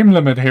time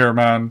limit here,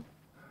 man.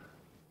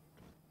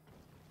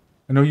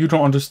 I know you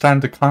don't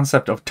understand the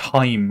concept of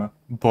time,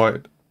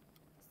 but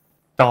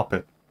stop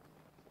it.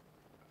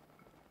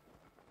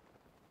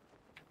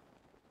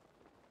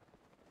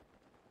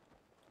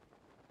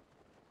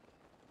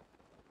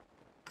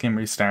 Game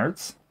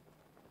restarts.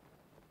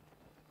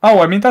 Oh,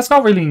 I mean, that's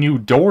not really new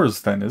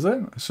doors then, is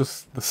it? It's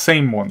just the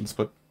same ones,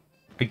 but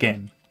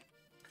again.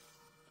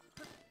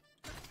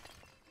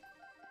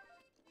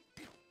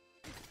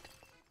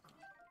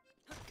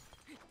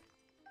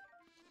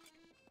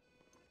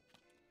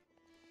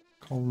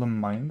 Call them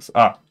mines.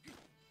 Ah.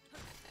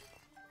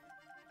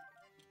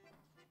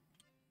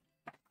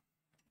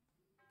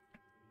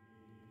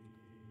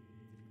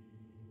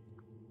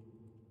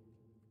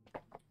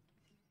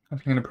 I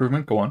think an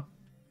improvement. Go on.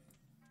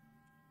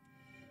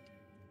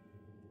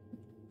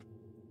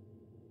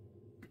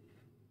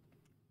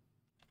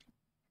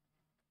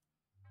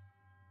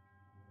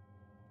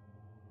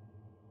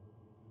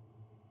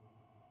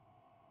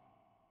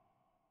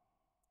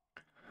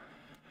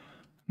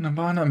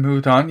 Nabana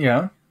moved on,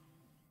 yeah.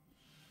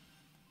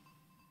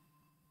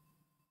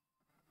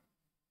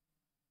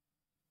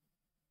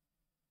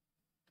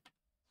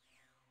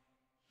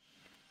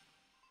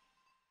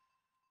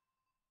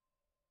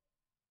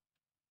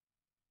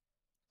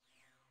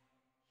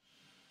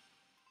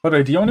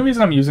 But the only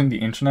reason I'm using the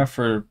internet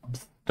for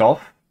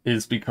stuff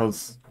is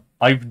because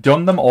I've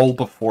done them all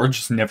before,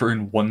 just never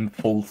in one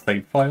full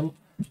save file.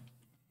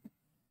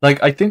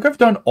 Like, I think I've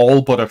done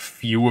all but a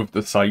few of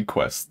the side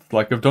quests.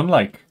 Like, I've done,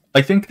 like,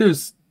 I think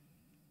there's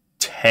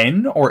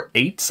 10 or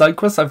 8 side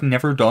quests I've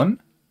never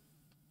done.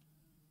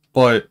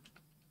 But,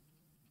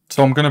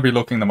 so I'm going to be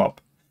looking them up.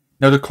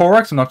 Now, the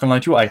Korax, I'm not going to lie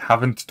to you, I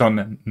haven't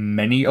done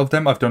many of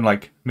them. I've done,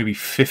 like, maybe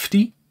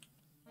 50.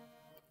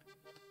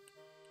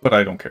 But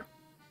I don't care.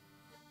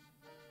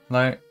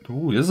 Like,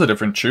 ooh, this is a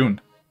different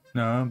tune.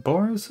 No,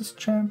 Boris is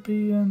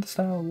champion,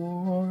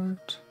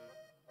 stalwart.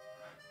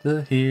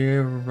 The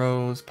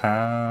hero's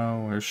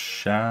power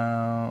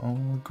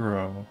shall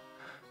grow.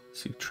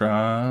 See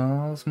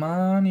trials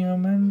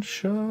monument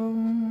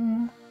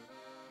show.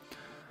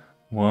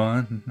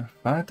 1.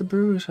 Fight the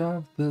bruise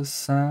of the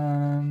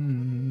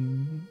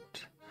sand.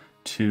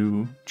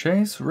 2.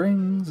 Chase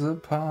rings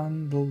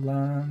upon the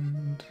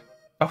land.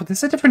 Oh, this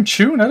is a different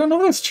tune. I don't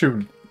know this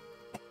tune.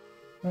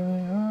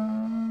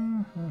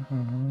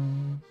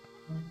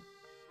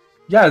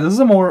 Yeah, this is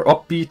a more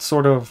upbeat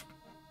sort of.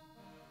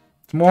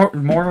 It's more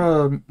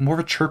of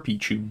a chirpy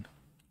tune.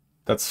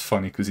 That's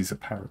funny because he's a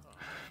parrot.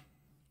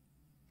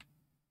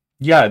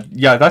 Yeah,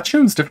 that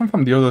tune's different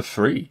from the other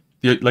three.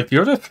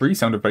 The other three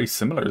sounded very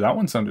similar. That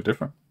one sounded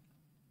different.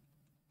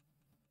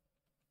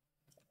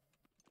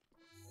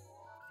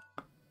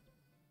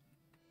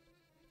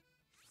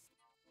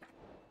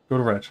 Go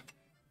to red.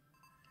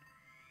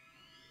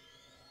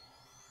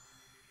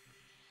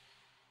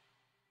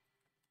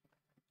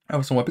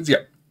 Have some weapons?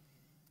 Yeah.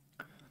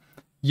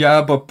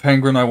 Yeah, but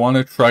Penguin, I want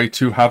to try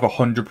to have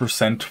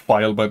 100%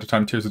 file by the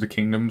time Tears of the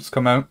Kingdoms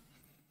come out.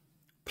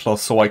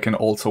 Plus, so I can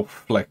also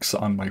flex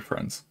on my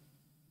friends.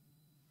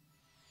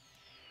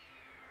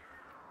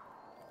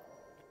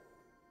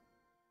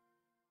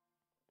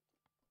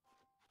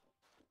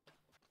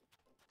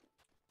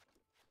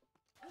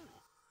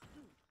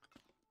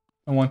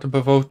 I want to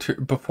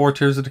before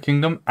Tears of the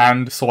Kingdom,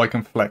 and so I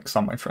can flex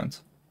on my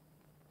friends.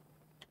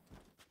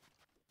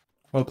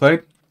 Well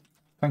played.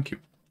 Thank you.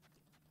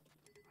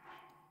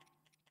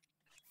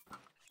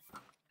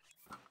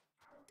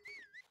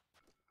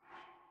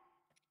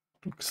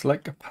 Looks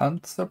like a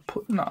pants are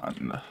putting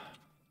on.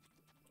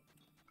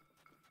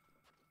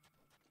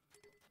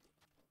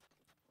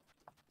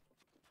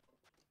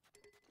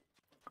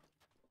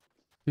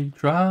 The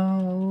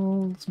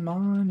Trials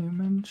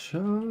Monument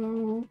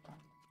Show.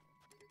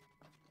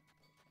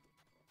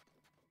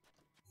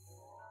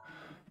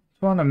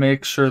 I want to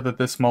make sure that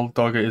this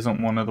Moldogga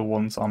isn't one of the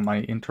ones on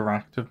my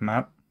interactive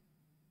map.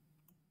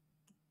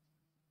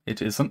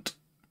 It isn't.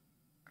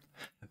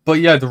 But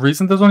yeah, the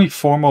reason there's only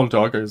 4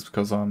 Moldogga is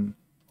because oh,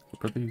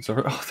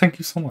 thank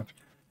you so much.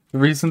 The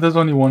reason there's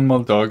only 1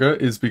 Moldogga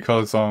is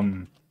because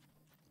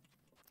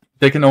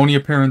they can only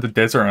appear in the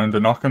desert, and they're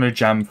not going to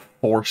jam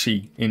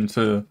 40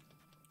 into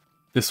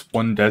this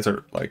one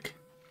desert, like.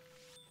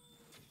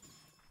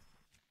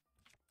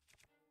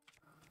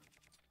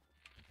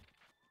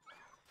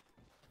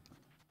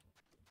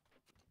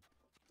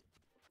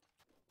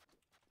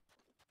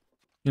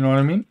 You know what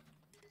I mean?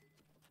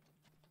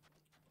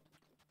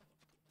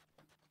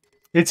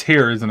 It's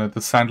here, isn't it? The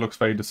sand looks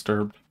very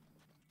disturbed.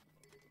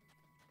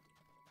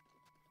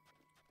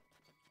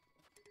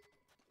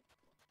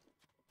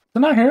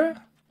 Isn't that here?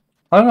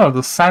 I don't know,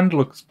 the sand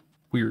looks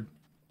weird.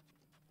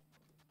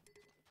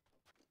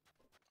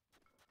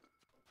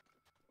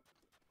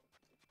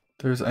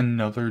 There's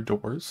another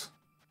doors?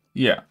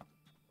 Yeah.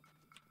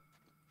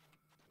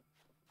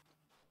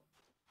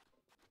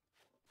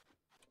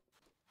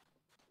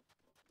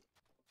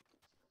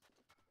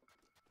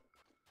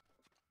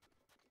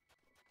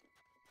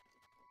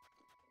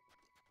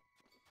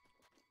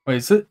 Wait,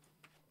 is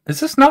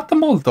this not the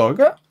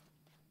Moldogga?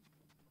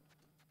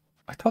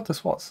 I thought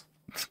this was.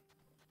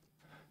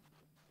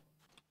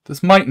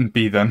 This mightn't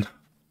be then.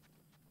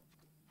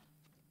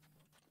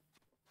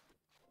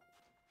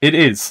 It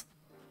is.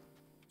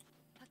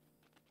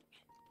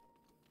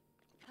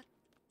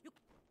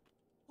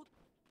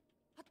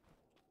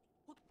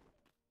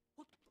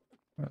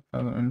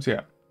 Other rooms,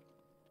 yeah.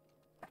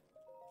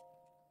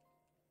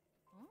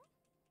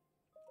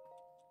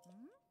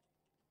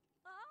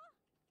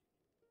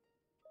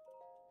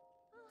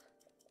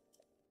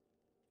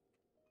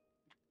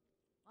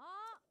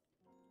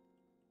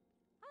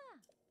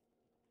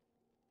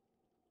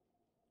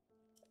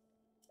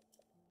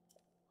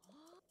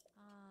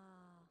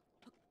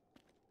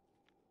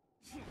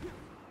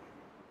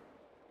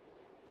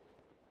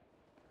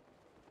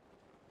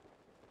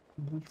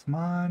 This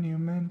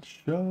monument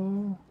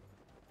show.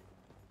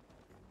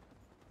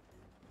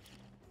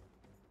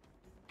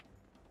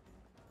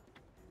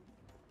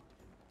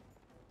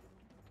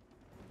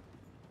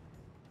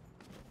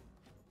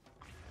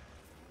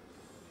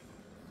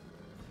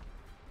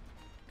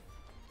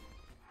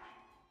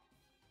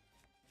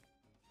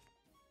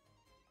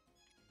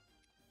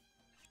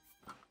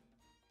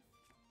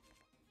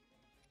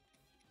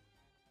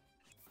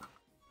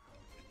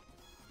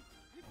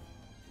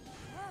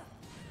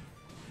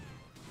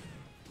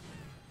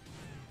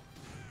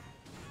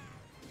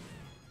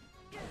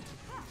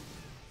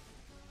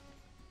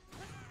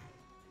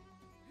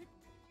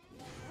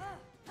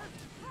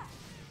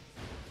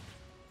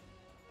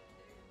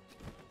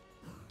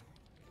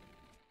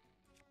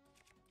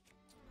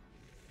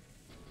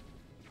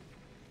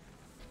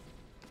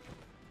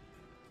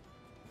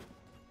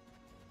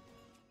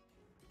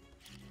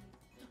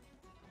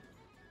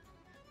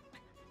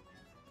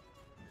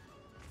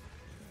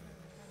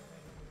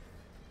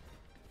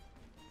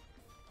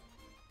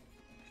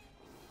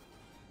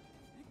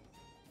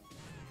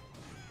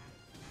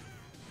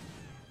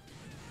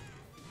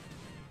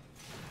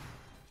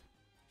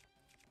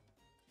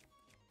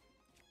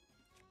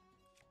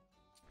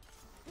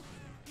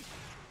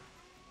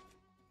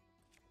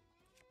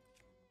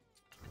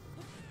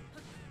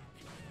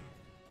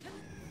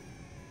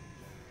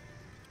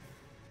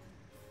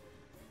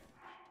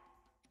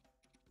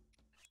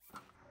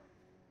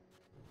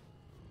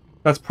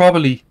 That's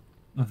probably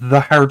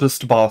the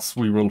hardest boss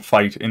we will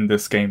fight in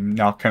this game,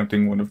 not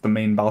counting one of the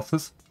main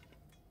bosses.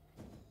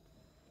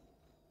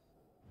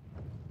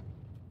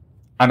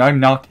 And I'm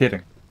not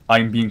kidding.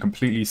 I'm being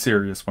completely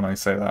serious when I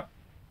say that.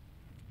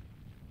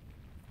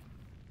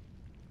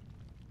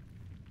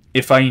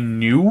 If I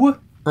knew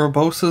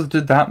Urbosas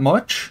did that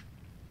much,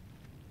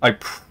 I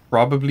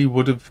probably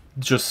would have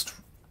just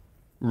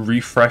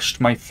refreshed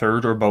my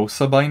 3rd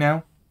Urbosa by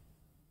now.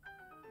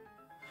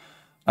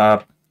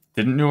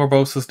 Didn't know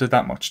Urbosas did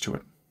that much to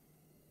it.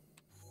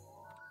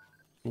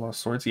 Lost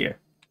swords, yeah.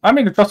 I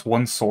mean, it's just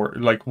 1 sword,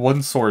 like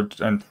 1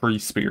 sword and 3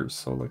 spears,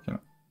 so like, you know.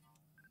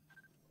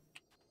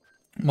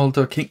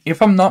 Malta King.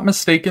 If I'm not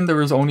mistaken,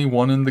 there is only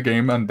one in the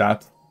game, and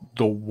that's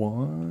the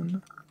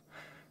one.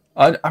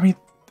 I mean,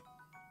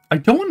 I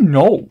don't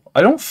know.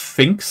 I don't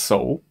think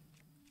so.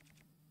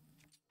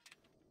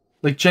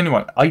 Like,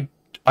 genuine.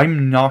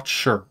 I'm not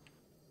sure.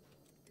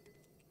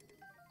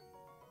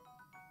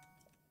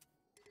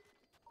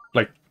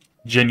 Like,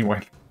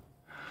 genuine.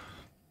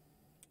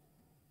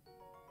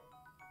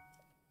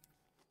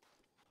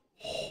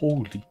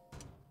 Holy.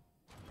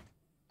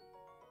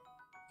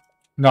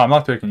 No, I'm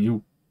not taking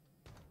you.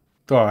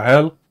 The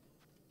hell?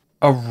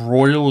 A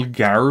Royal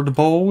Guard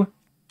bow?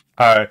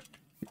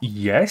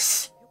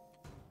 Yes?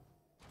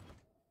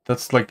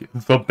 That's like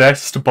the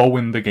best bow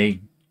in the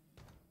game.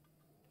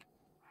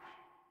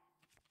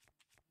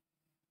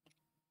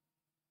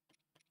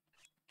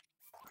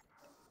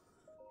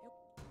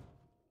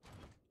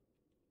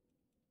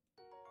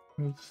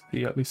 Let's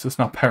see, at least it's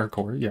not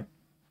parkour, yeah.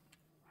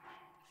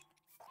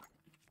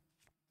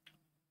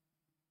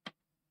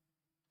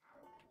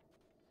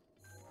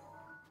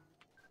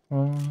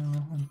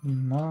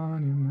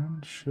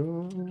 Monument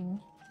show.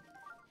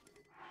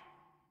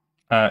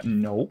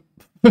 No.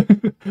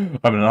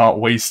 I'm not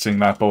wasting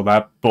that bow.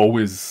 That bow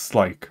is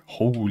like,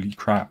 holy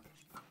crap.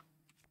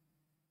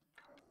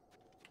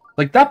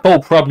 Like, that bow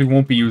probably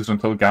won't be used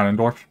until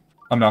Ganondorf.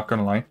 I'm not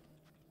gonna lie.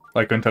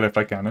 Like, until I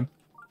fight Ganon.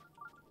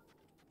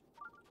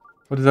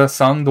 What is that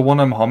song? The one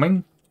I'm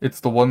humming? It's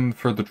the one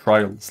for the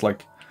trials.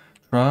 Like,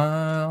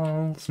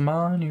 Trials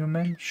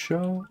Monument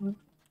Show.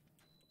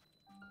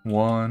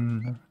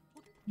 One.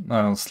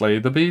 I'll slay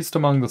the beast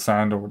among the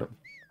sand or whatever.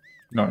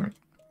 You know what I mean?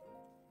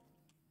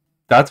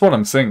 That's what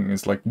I'm singing,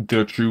 is like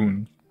the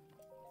tune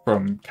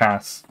from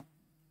Cass.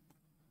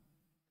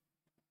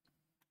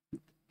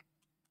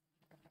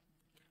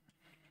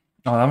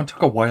 Oh, that one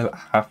took a while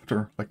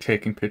after, like,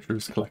 taking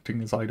pictures,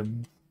 collecting his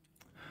items.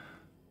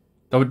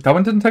 That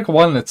one didn't take a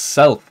while in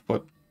itself,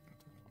 but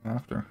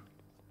after.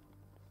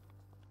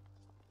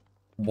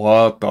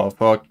 What the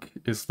fuck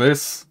is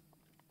this?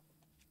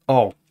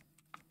 Oh.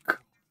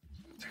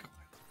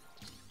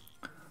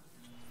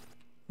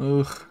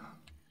 Ugh.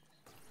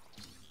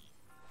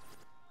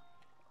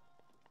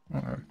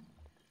 Alright.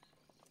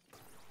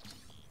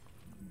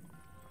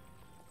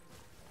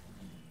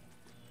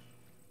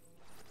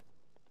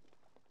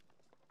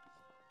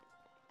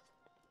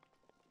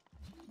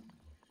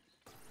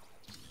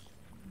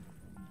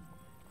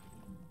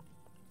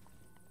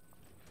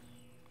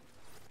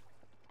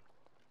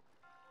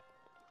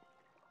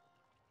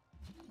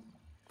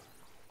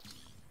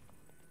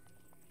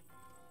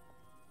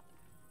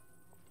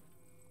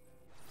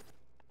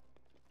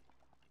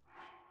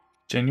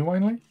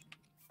 Genuinely?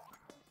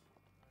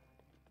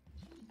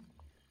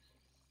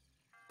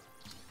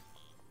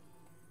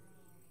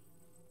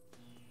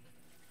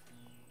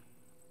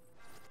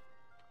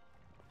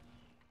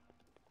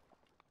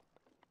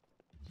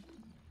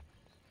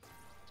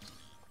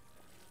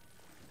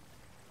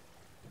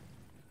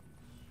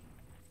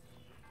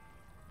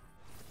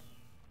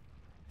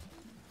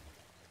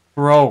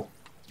 Bro.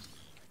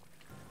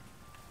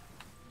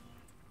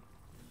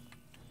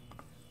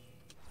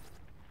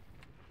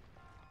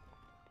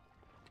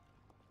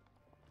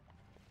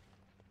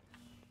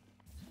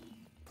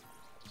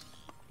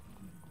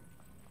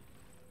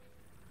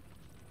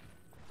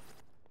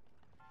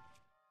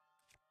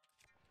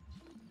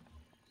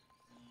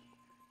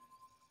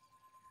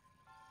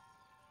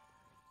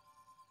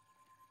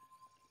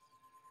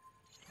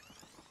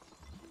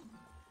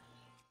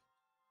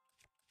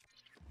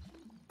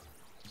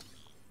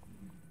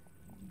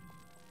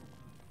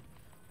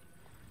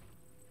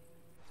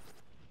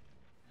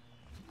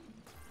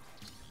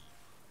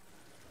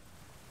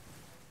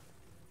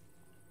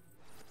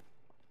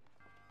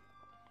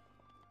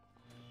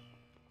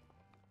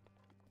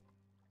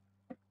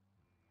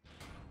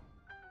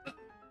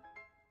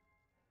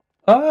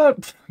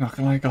 Not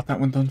gonna lie, I got that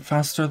one done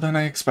faster than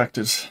I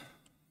expected.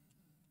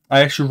 I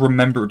actually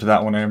remembered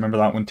that one. I remember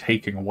that one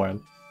taking a while.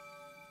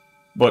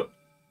 But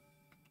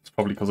it's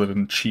probably because I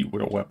didn't cheat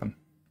with a weapon.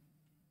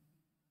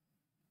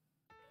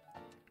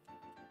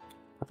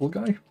 Purple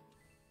guy?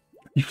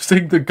 You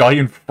saying the guy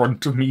in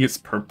front of me is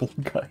purple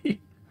guy?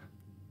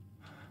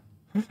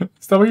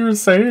 Is that what you were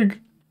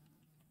saying?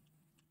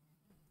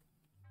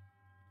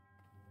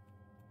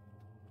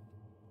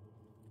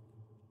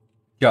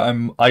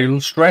 Yeah,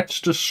 I'll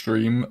stretch the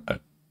stream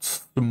a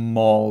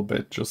small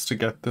bit just to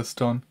get this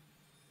done.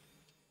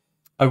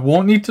 I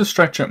won't need to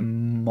stretch it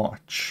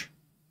much.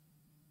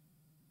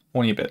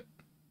 Only a bit.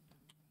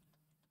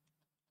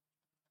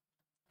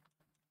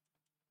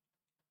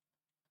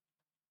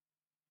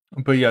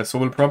 But yeah, so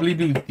we'll probably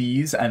do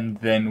these and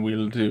then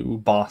we'll do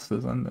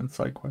bosses and then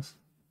side quests.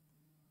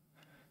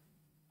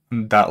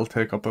 And that'll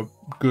take up a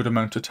good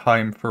amount of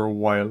time for a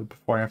while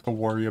before I have to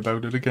worry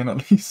about it again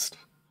at least.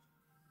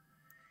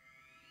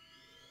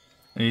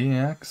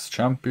 EX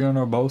Champion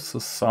or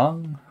Bosa's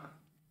Song?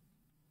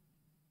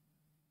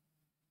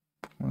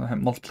 Will I hit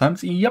multiple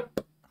times? Yep.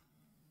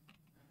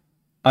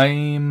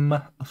 I'm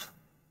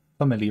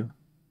familiar.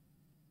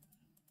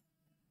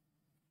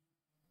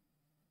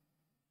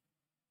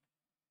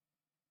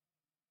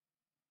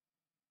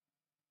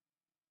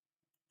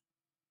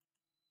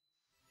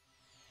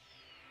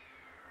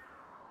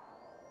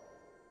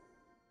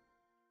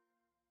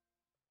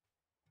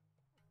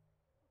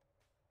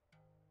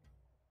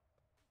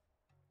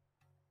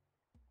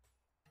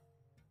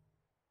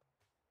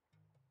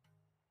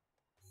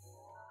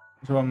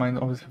 Do I mind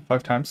always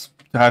 5 times?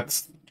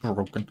 That's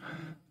broken.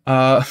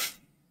 Probably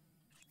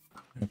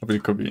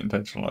could be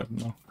intentional, I don't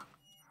know.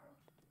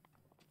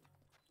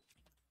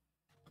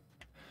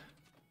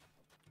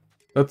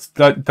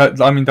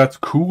 I mean, that's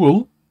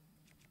cool.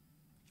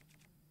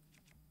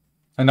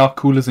 And not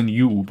cool as in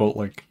you, but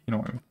like, you know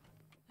what I mean.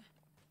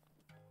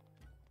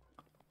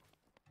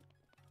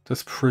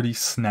 That's pretty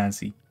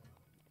snazzy.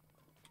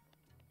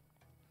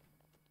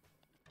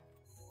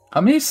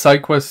 How many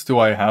side quests do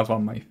I have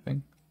on my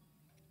thing?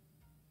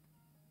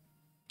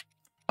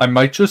 I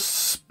might just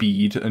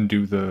speed and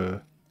do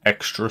the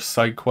extra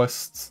side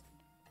quests.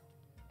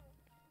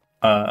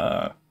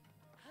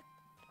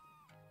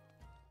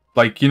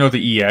 Like, you know,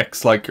 the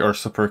EX, like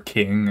Usurper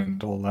King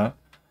and all that.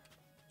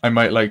 I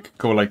might, like,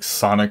 go, like,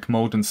 Sonic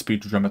mode and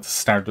speed them at the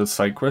start of the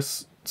side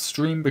quest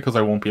stream, because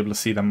I won't be able to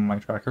see them on my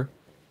tracker.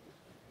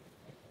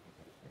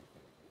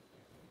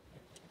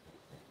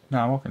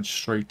 Nah, I'm walking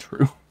straight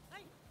through.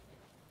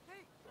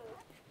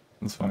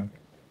 That's fine.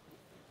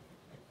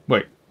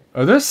 Wait,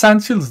 are there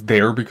sand seals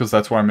there because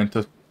that's where I meant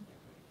to...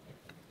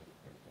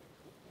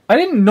 I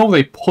didn't know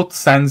they put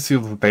sand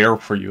seals there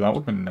for you. That would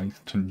have been nice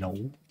to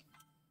know.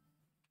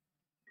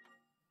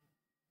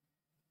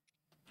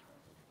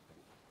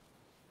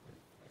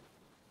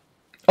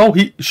 Oh,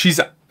 she's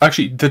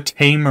actually, the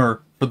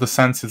tamer for the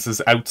sand seals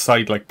is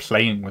outside, like,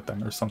 playing with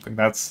them or something.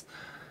 That's...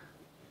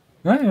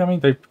 Yeah, I mean,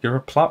 they give a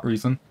plot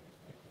reason.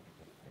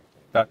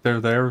 That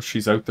they're there,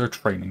 she's out there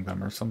training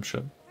them or some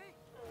shit.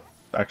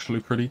 Actually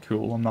pretty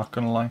cool, I'm not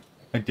gonna lie.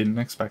 I didn't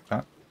expect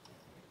that.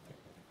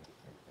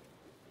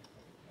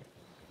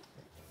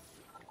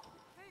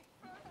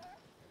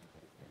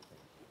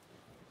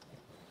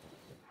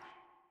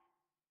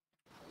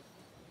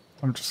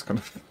 I'm just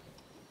gonna...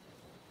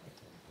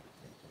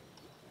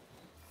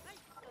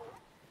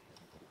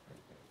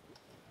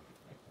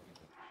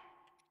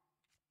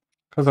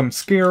 Because I'm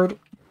scared.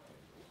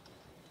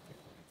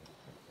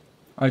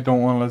 I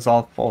don't want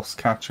Lizalfos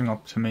catching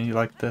up to me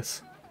like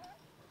this.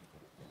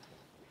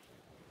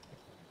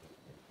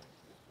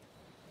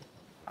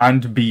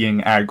 And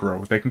being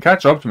aggro. They can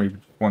catch up to me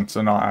once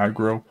they're not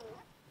aggro.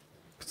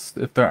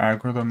 If they're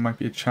aggro, there might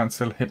be a chance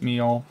they'll hit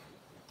me off.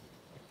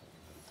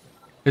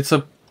 It's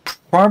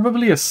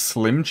probably a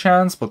slim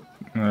chance, but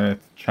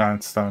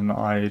chance that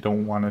I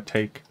don't want to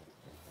take.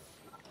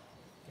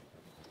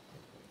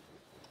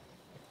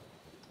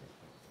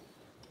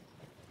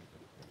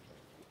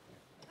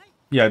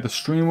 Yeah, the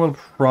stream will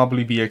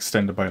probably be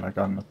extended by, like,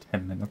 I don't know,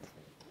 10 minutes.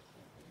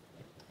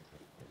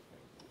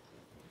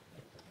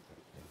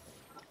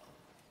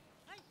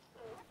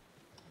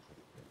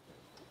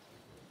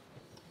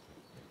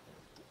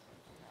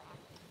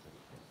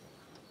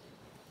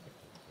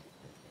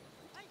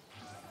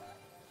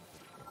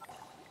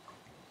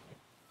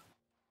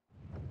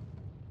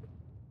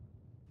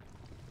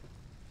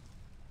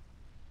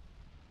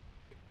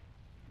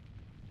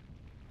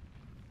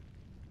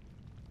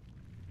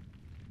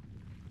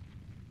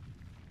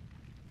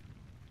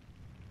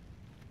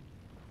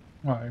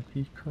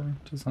 RIP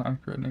current is an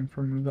accurate name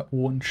for a move that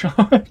one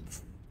shot.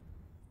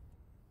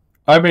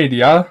 I mean,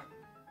 yeah.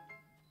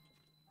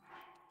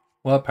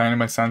 Well, apparently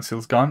my sand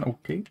seal's gone.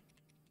 Okay.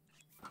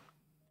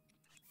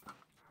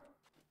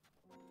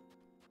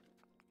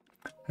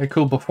 Hey,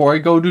 cool. Before I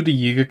go do the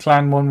Yiga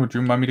Clan one, would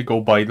you remind me to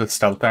go buy the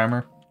stealth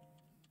armor?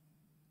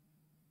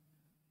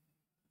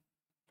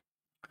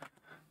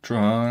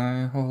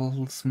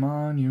 Trials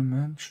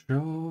Monument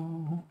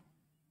Show.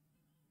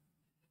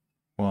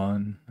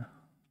 1.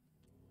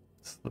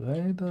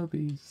 Slay the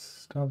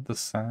beast of the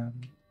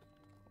sand.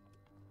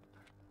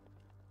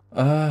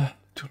 I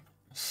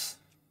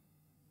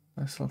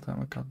still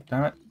damn it, god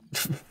damn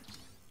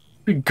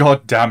it.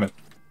 God damn it.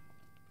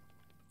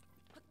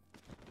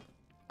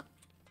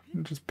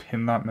 Just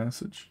pin that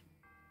message.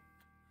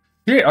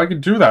 Yeah, I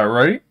could do that,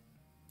 right?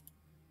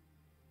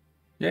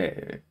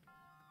 Yeah.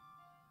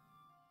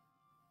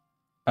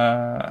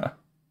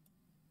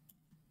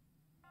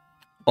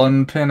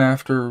 Unpin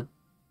after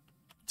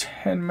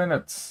 10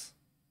 minutes.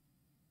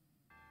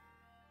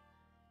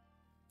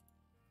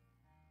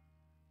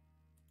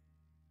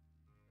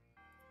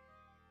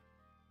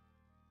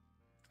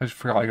 I just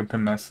forgot I can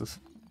pin messages.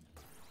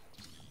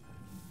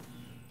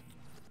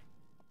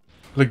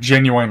 Like,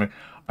 genuinely,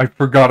 I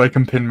forgot I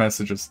can pin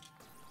messages.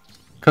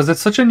 Because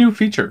it's such a new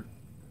feature.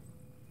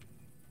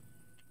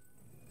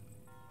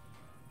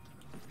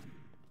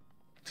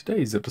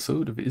 Today's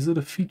episode of Is It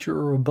a Feature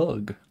or a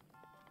Bug?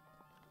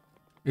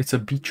 It's a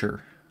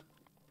beacher.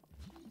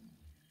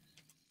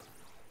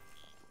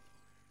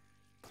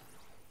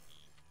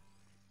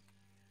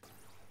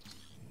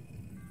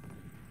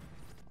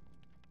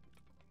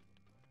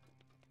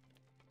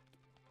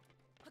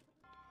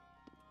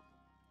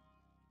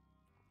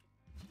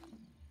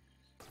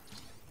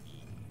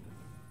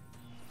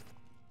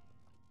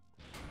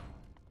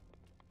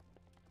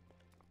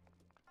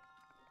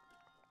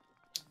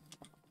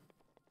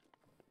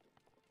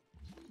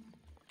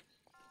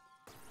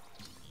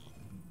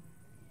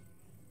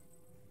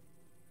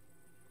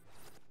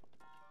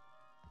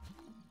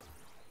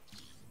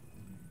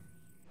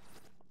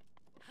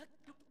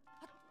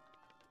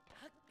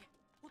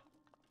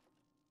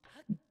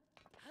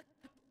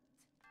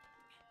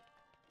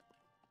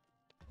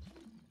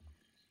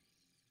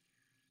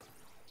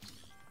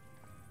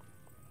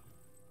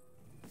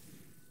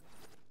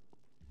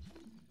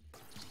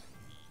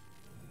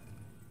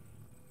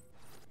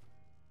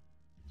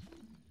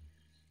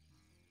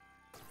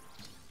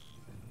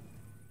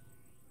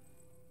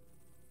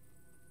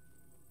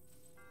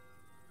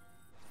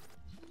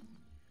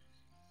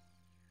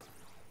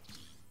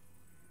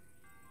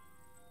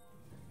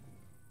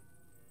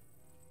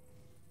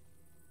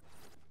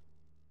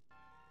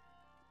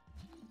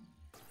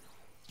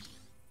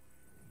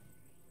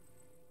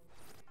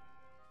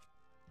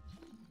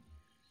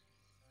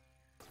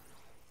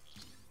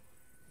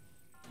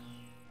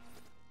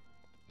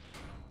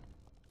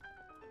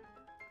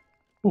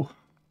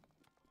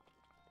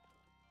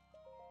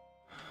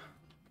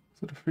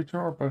 Is it a feature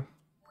or but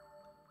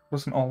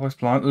wasn't always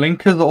blonde?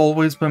 Link has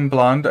always been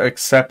blonde,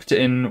 except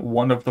in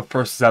one of the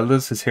first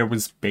Zeldas, his hair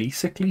was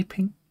basically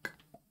pink.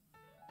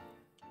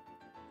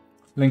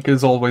 Link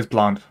is always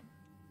blonde.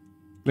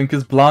 Link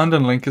is blonde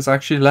and Link is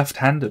actually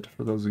left-handed,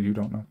 for those of you who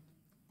don't know.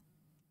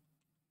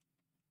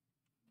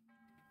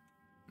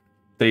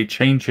 They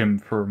change him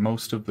for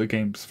most of the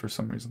games for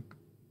some reason.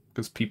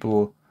 Because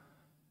people...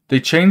 They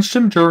changed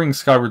him during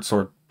Skyward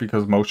Sword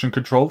because motion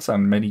controls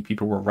and many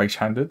people were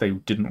right-handed. They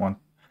wouldn't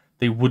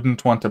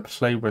want to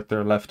play with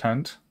their left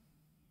hand.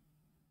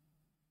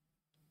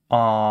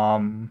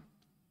 So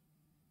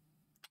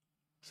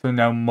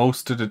now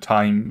most of the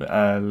time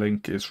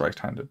Link is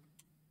right-handed.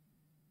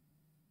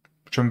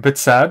 Which I'm a bit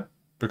sad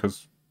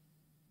because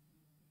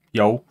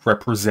yo,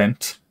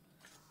 represent.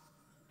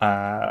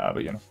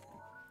 But you know.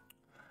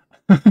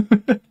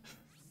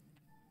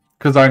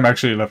 Because I'm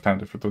actually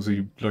left-handed, for those of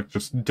you like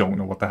just don't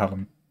know what the hell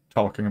I'm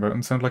talking about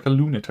and sound like a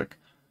lunatic.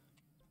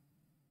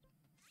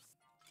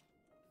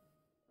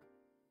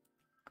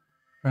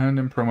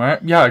 Random promo.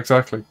 Yeah,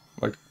 exactly.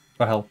 Like,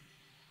 the hell.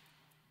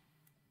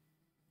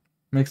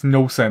 Makes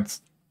no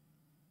sense.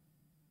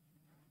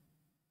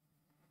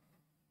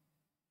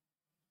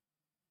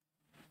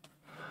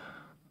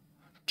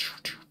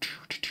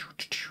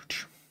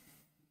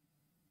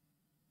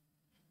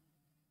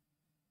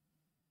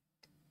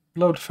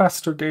 Load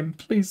faster, game,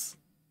 please.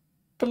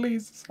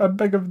 Please, I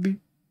beg of thee.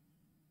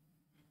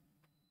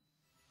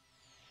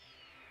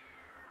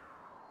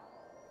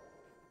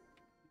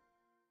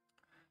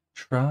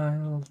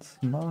 Trials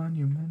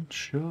Monument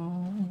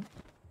Show.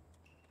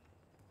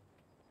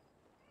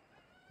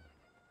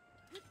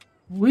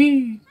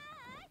 Wee!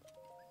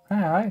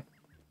 Hi.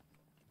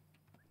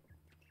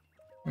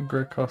 A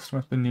great customer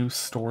at the new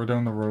store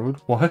down the road.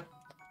 What?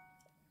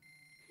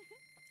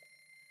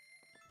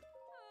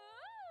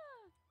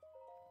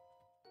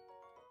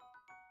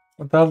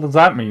 What the hell does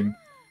that mean?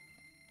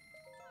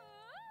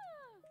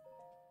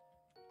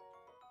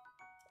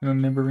 You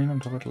know, Nibarine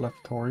until it left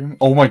Torium?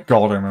 Oh my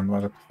god, I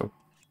remember that episode.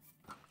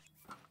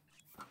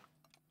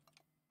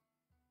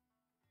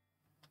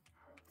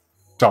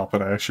 Stop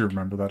it, I actually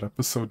remember that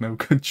episode now,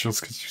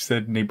 just because you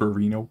said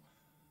Neighborino.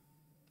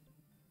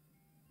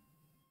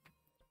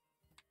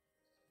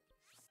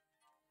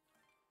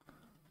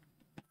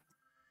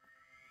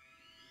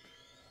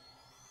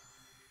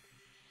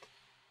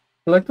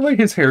 I like the way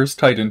his hair's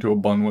tied into a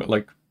bun with,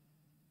 like,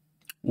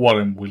 what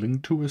I'm willing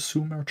to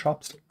assume are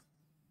chopsticks.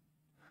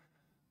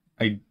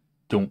 I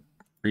don't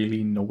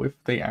really know if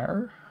they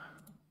are.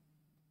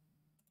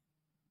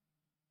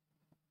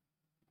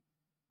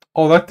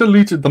 Oh, that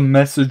deleted the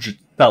message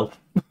itself.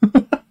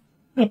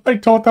 I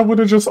thought that would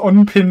have just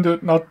unpinned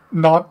it,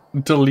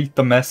 not delete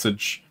the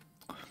message.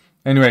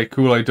 Anyway,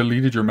 cool, I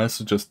deleted your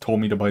message, just told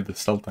me to buy the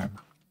stealth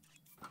armor.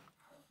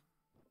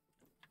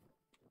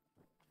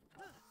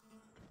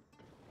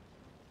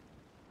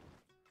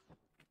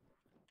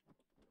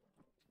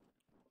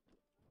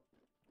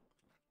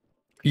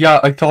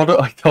 Yeah, I thought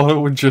it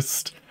would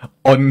just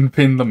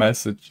unpin the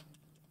message.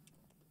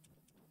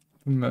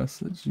 The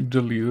message you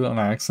deleted on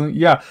accident?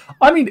 Yeah,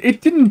 I mean,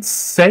 it didn't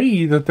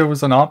say that there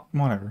was an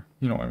whatever,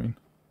 you know what I mean.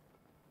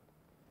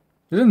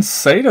 It didn't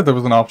say that there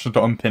was an option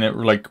to unpin it,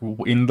 like,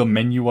 in the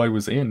menu I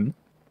was in.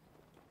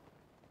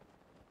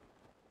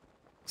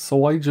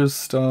 So I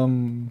just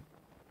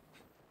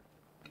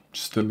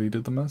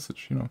deleted the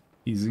message, you know,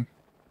 easy.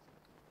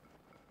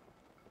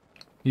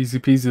 Easy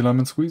peasy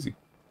lemon squeezy.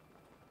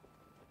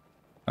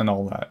 And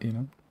all that, you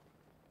know.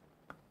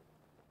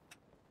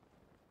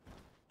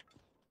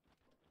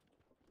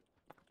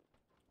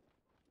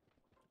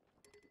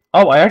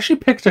 Oh, I actually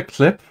picked a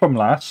clip from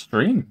last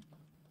stream.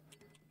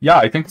 Yeah,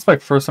 I think it's my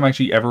first time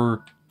actually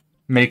ever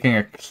making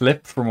a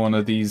clip from one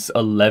of these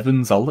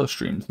 11 Zelda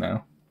streams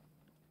now.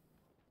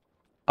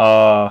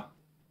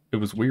 It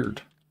was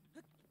weird.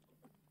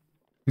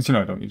 Because, you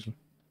know, I don't usually.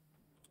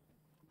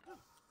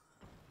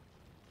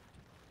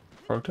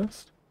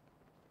 Protest?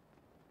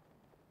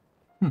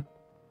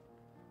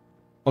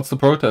 What's the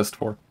protest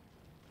for?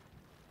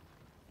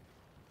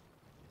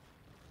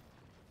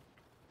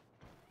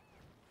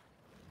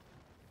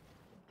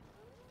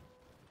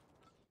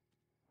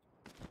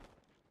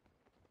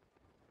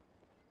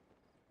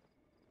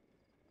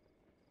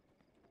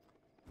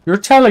 You're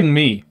telling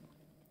me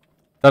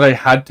that I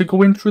had to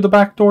go in through the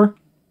back door?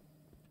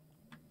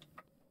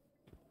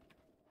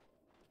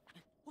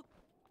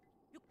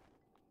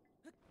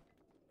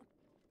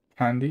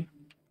 Candy?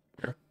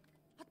 Here.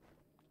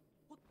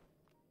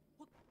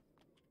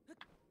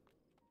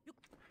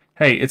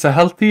 Hey, it's a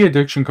healthy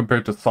addiction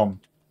compared to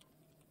some.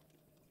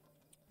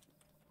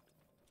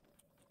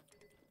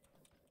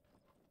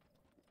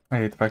 I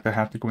hate the fact I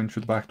had to go in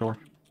through the back door.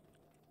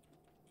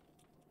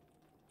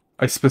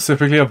 I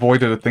specifically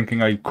avoided it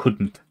thinking I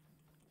couldn't.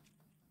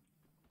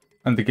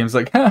 And the game's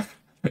like, ha!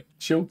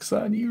 Joke's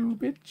on you,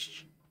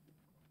 bitch.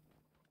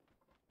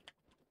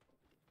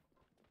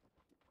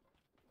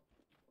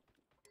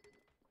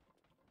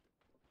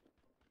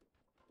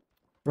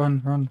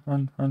 Run, run,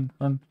 run, run,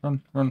 run,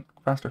 run, run.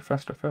 Faster,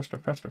 faster, faster,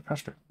 faster,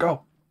 faster.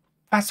 Go!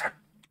 Faster!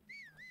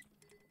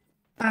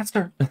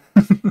 Faster!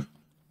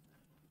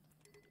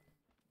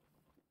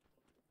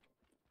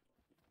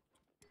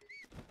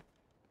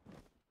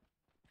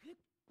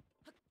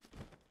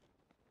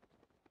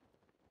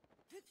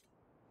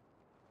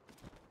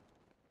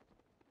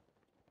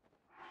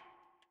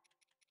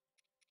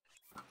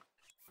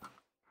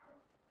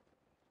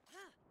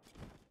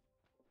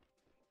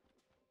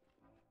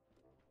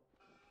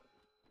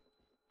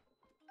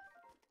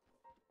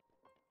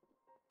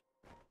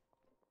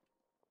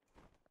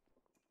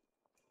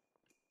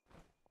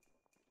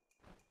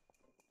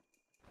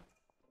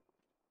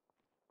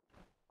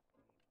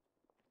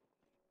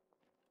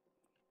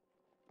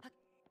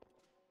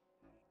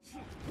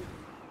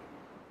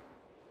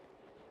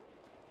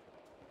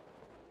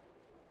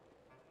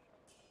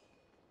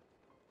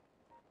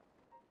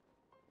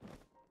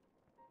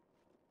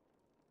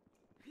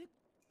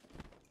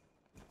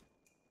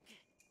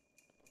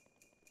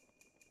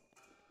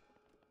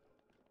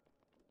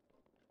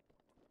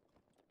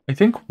 I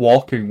think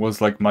walking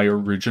was like my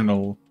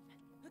original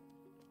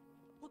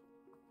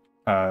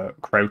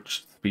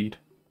crouch speed.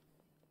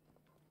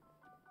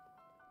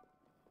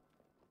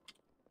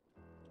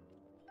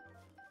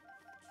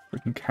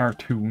 Freaking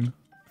cartoon.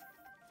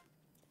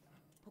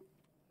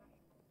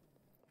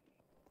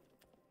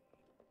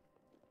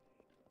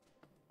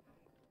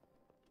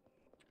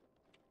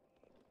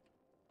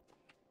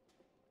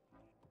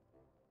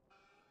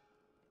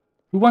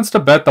 Who wants to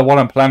bet that what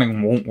I'm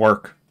planning won't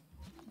work?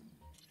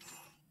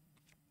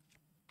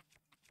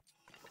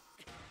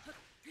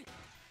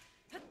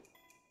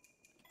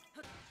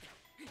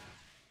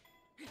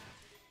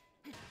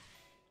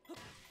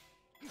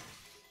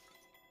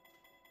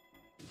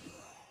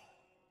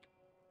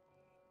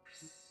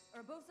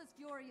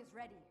 Fury is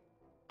ready.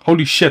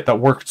 Holy shit, that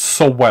worked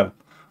so well.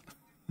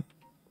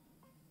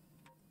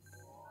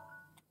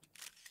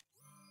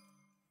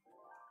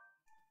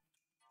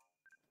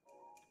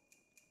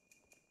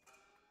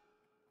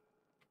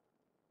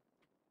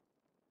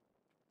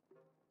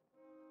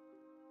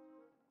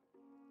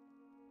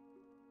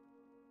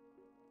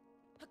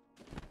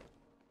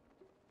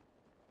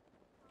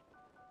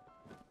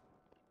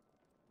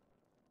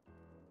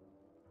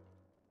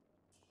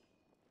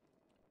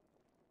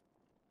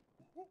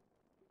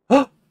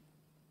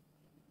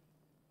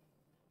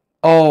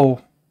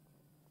 Oh.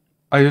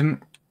 I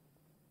didn't...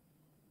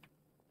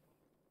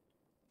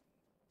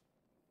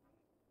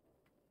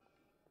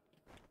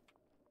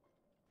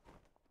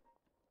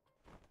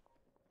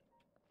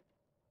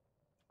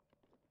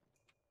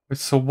 Wait,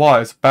 so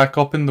what? It's back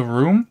up in the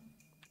room?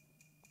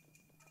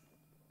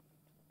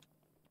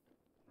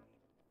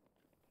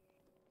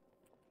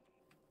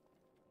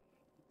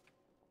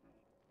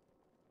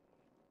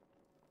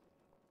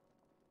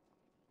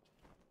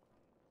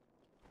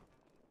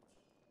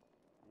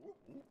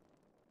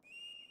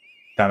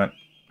 Damn it.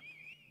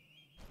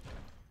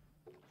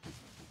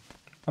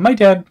 Am I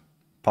dead?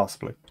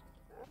 Possibly.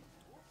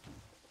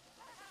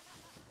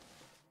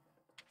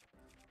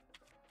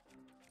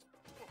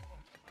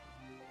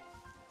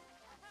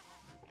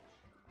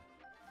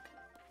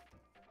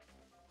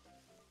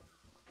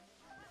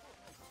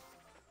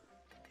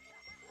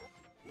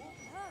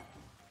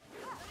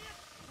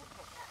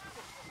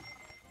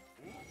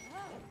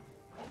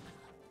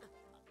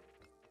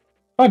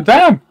 Oh,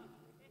 damn!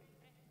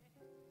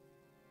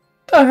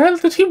 The hell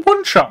did he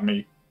one-shot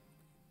me?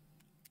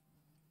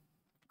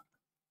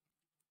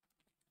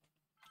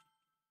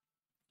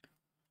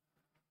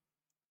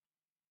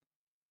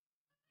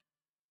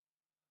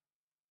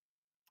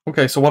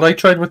 Okay, so what I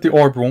tried with the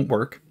orb won't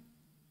work.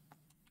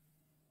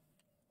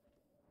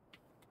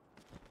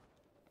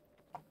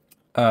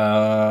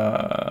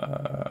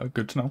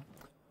 Good to know.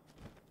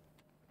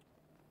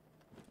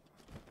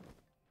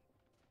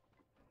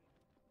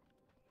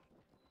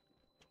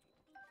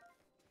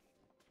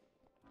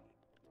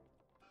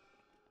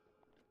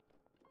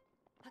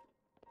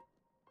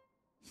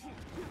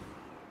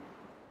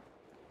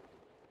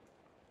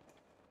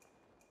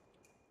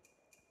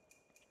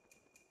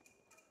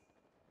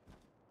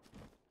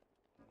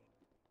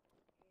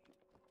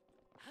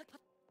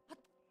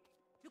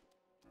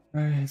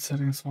 Right,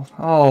 settings.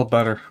 All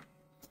better.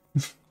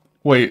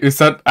 Wait, is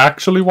that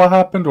actually what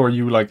happened, or are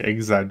you, like,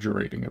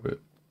 exaggerating a bit?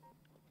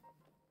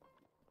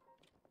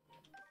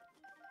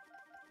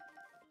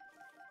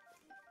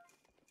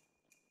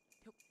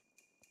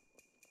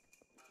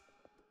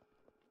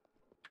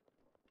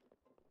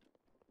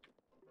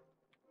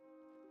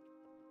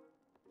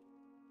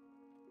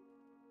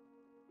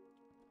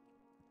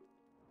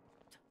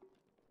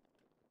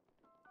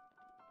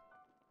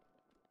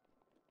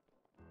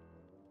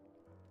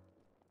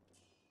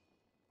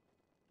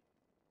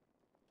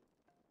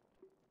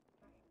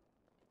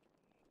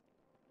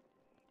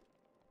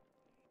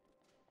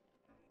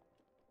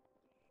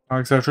 Not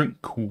exaggerating?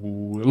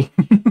 Cool.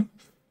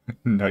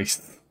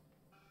 Nice.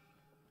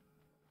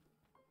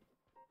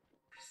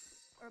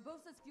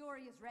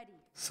 Fury is ready.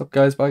 Sup,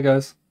 guys? Bye,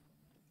 guys.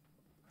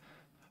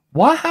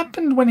 What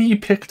happened when he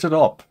picked it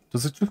up?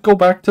 Does it just go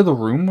back to the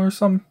room or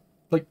some,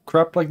 like,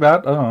 crap like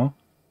that? I don't know.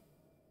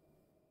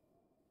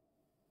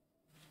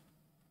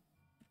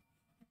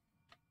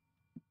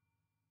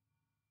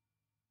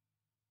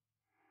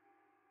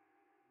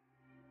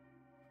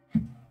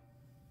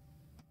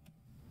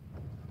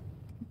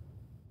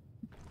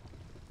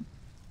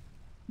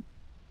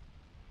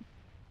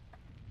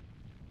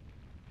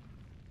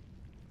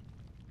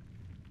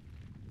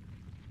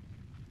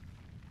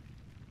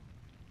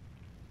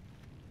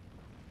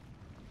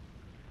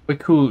 But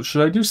cool,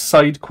 should I do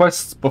side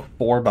quests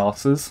before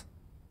bosses?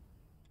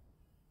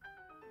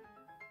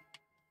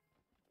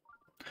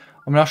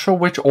 I'm not sure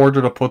which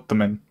order to put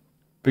them in.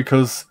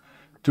 Because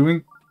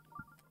doing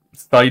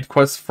side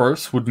quests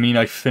first would mean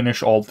I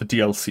finish all the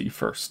DLC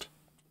first.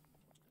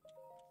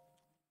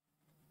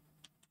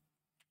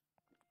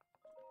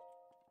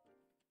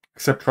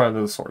 Except Trial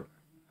of the Sword.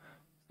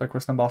 Side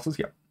quests and bosses?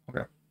 Yeah.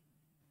 Okay.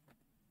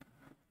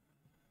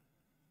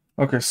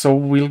 Okay, so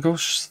we'll go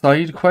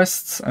side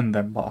quests and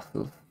then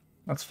bosses.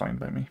 That's fine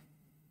by me.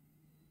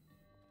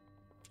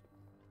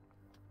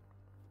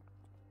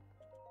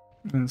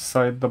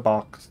 Inside the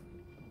box.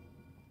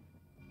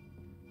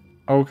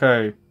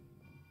 Okay.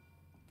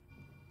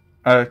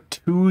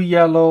 Two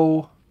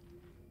yellow,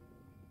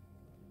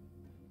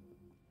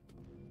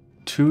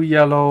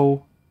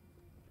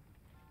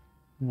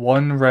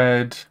 1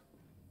 red,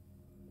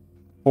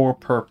 4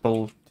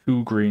 purple,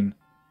 2 green.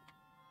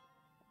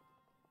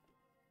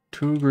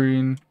 2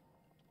 green.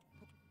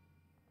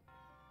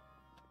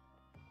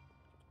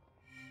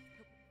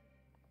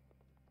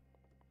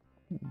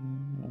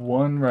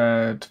 1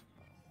 red.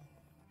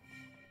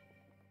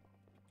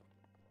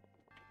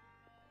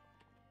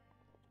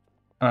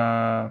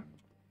 I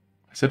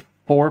said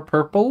 4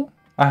 purple?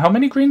 How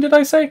many green did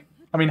I say?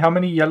 I mean, how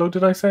many yellow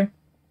did I say?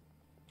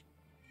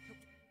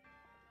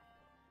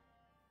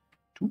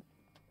 2.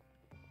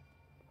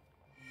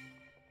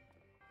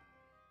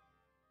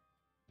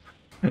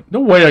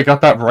 No way I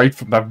got that right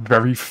from that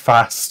very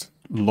fast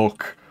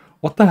look.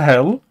 What the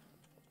hell?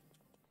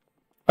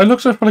 I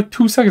looked at it for like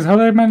 2 seconds. How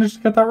did I manage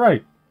to get that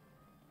right?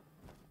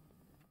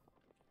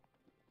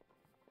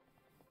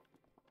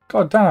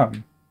 God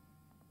damn.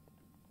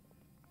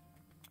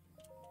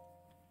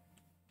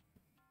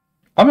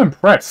 I'm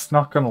impressed,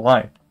 not gonna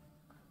lie.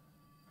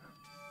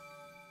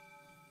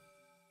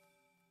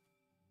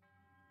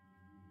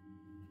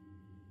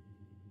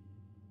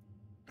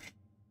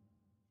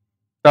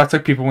 That's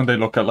like people when they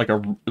look at like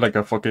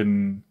a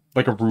fucking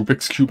like a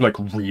Rubik's Cube like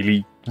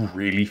really,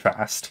 really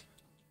fast.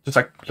 Just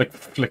like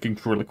flicking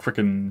through like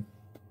freaking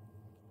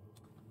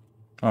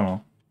I don't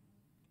know.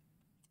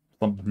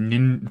 Some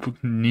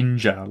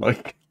ninja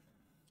like.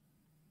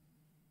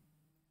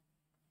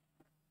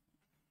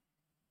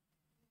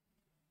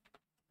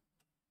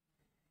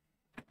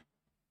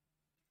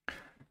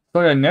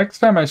 So yeah, next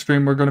time I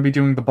stream we're gonna be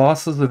doing the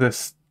bosses of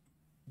this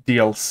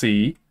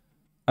DLC.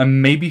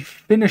 And maybe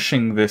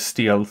finishing this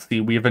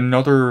DLC. We have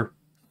another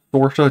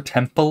sort of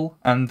temple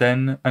and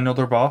then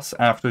another boss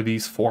after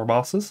these 4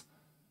 bosses.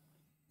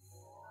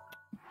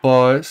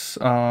 But,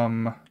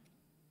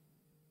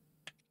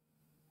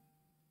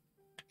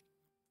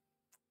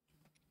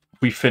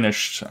 we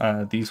finished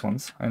these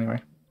ones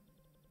anyway.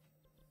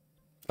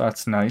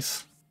 That's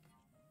nice.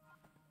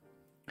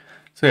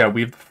 So yeah,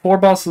 we have 4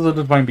 bosses of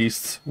the Divine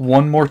Beasts,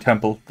 1 more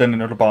temple, then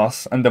another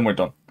boss, and then we're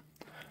done.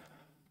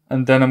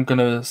 And then I'm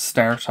gonna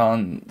start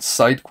on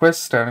side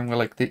quests, starting with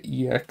like the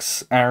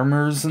EX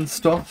armors and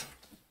stuff.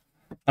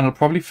 And I'll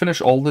probably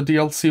finish all the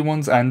DLC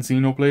ones and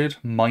Xenoblade,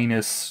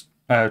 minus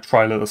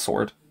Trial of the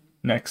Sword,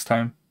 next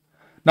time.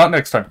 Not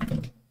next time.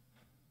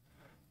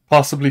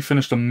 Possibly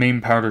finish the main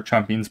Powder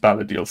Champions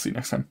Ballad DLC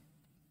next time.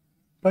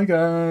 Bye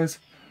guys.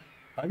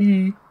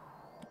 Bye.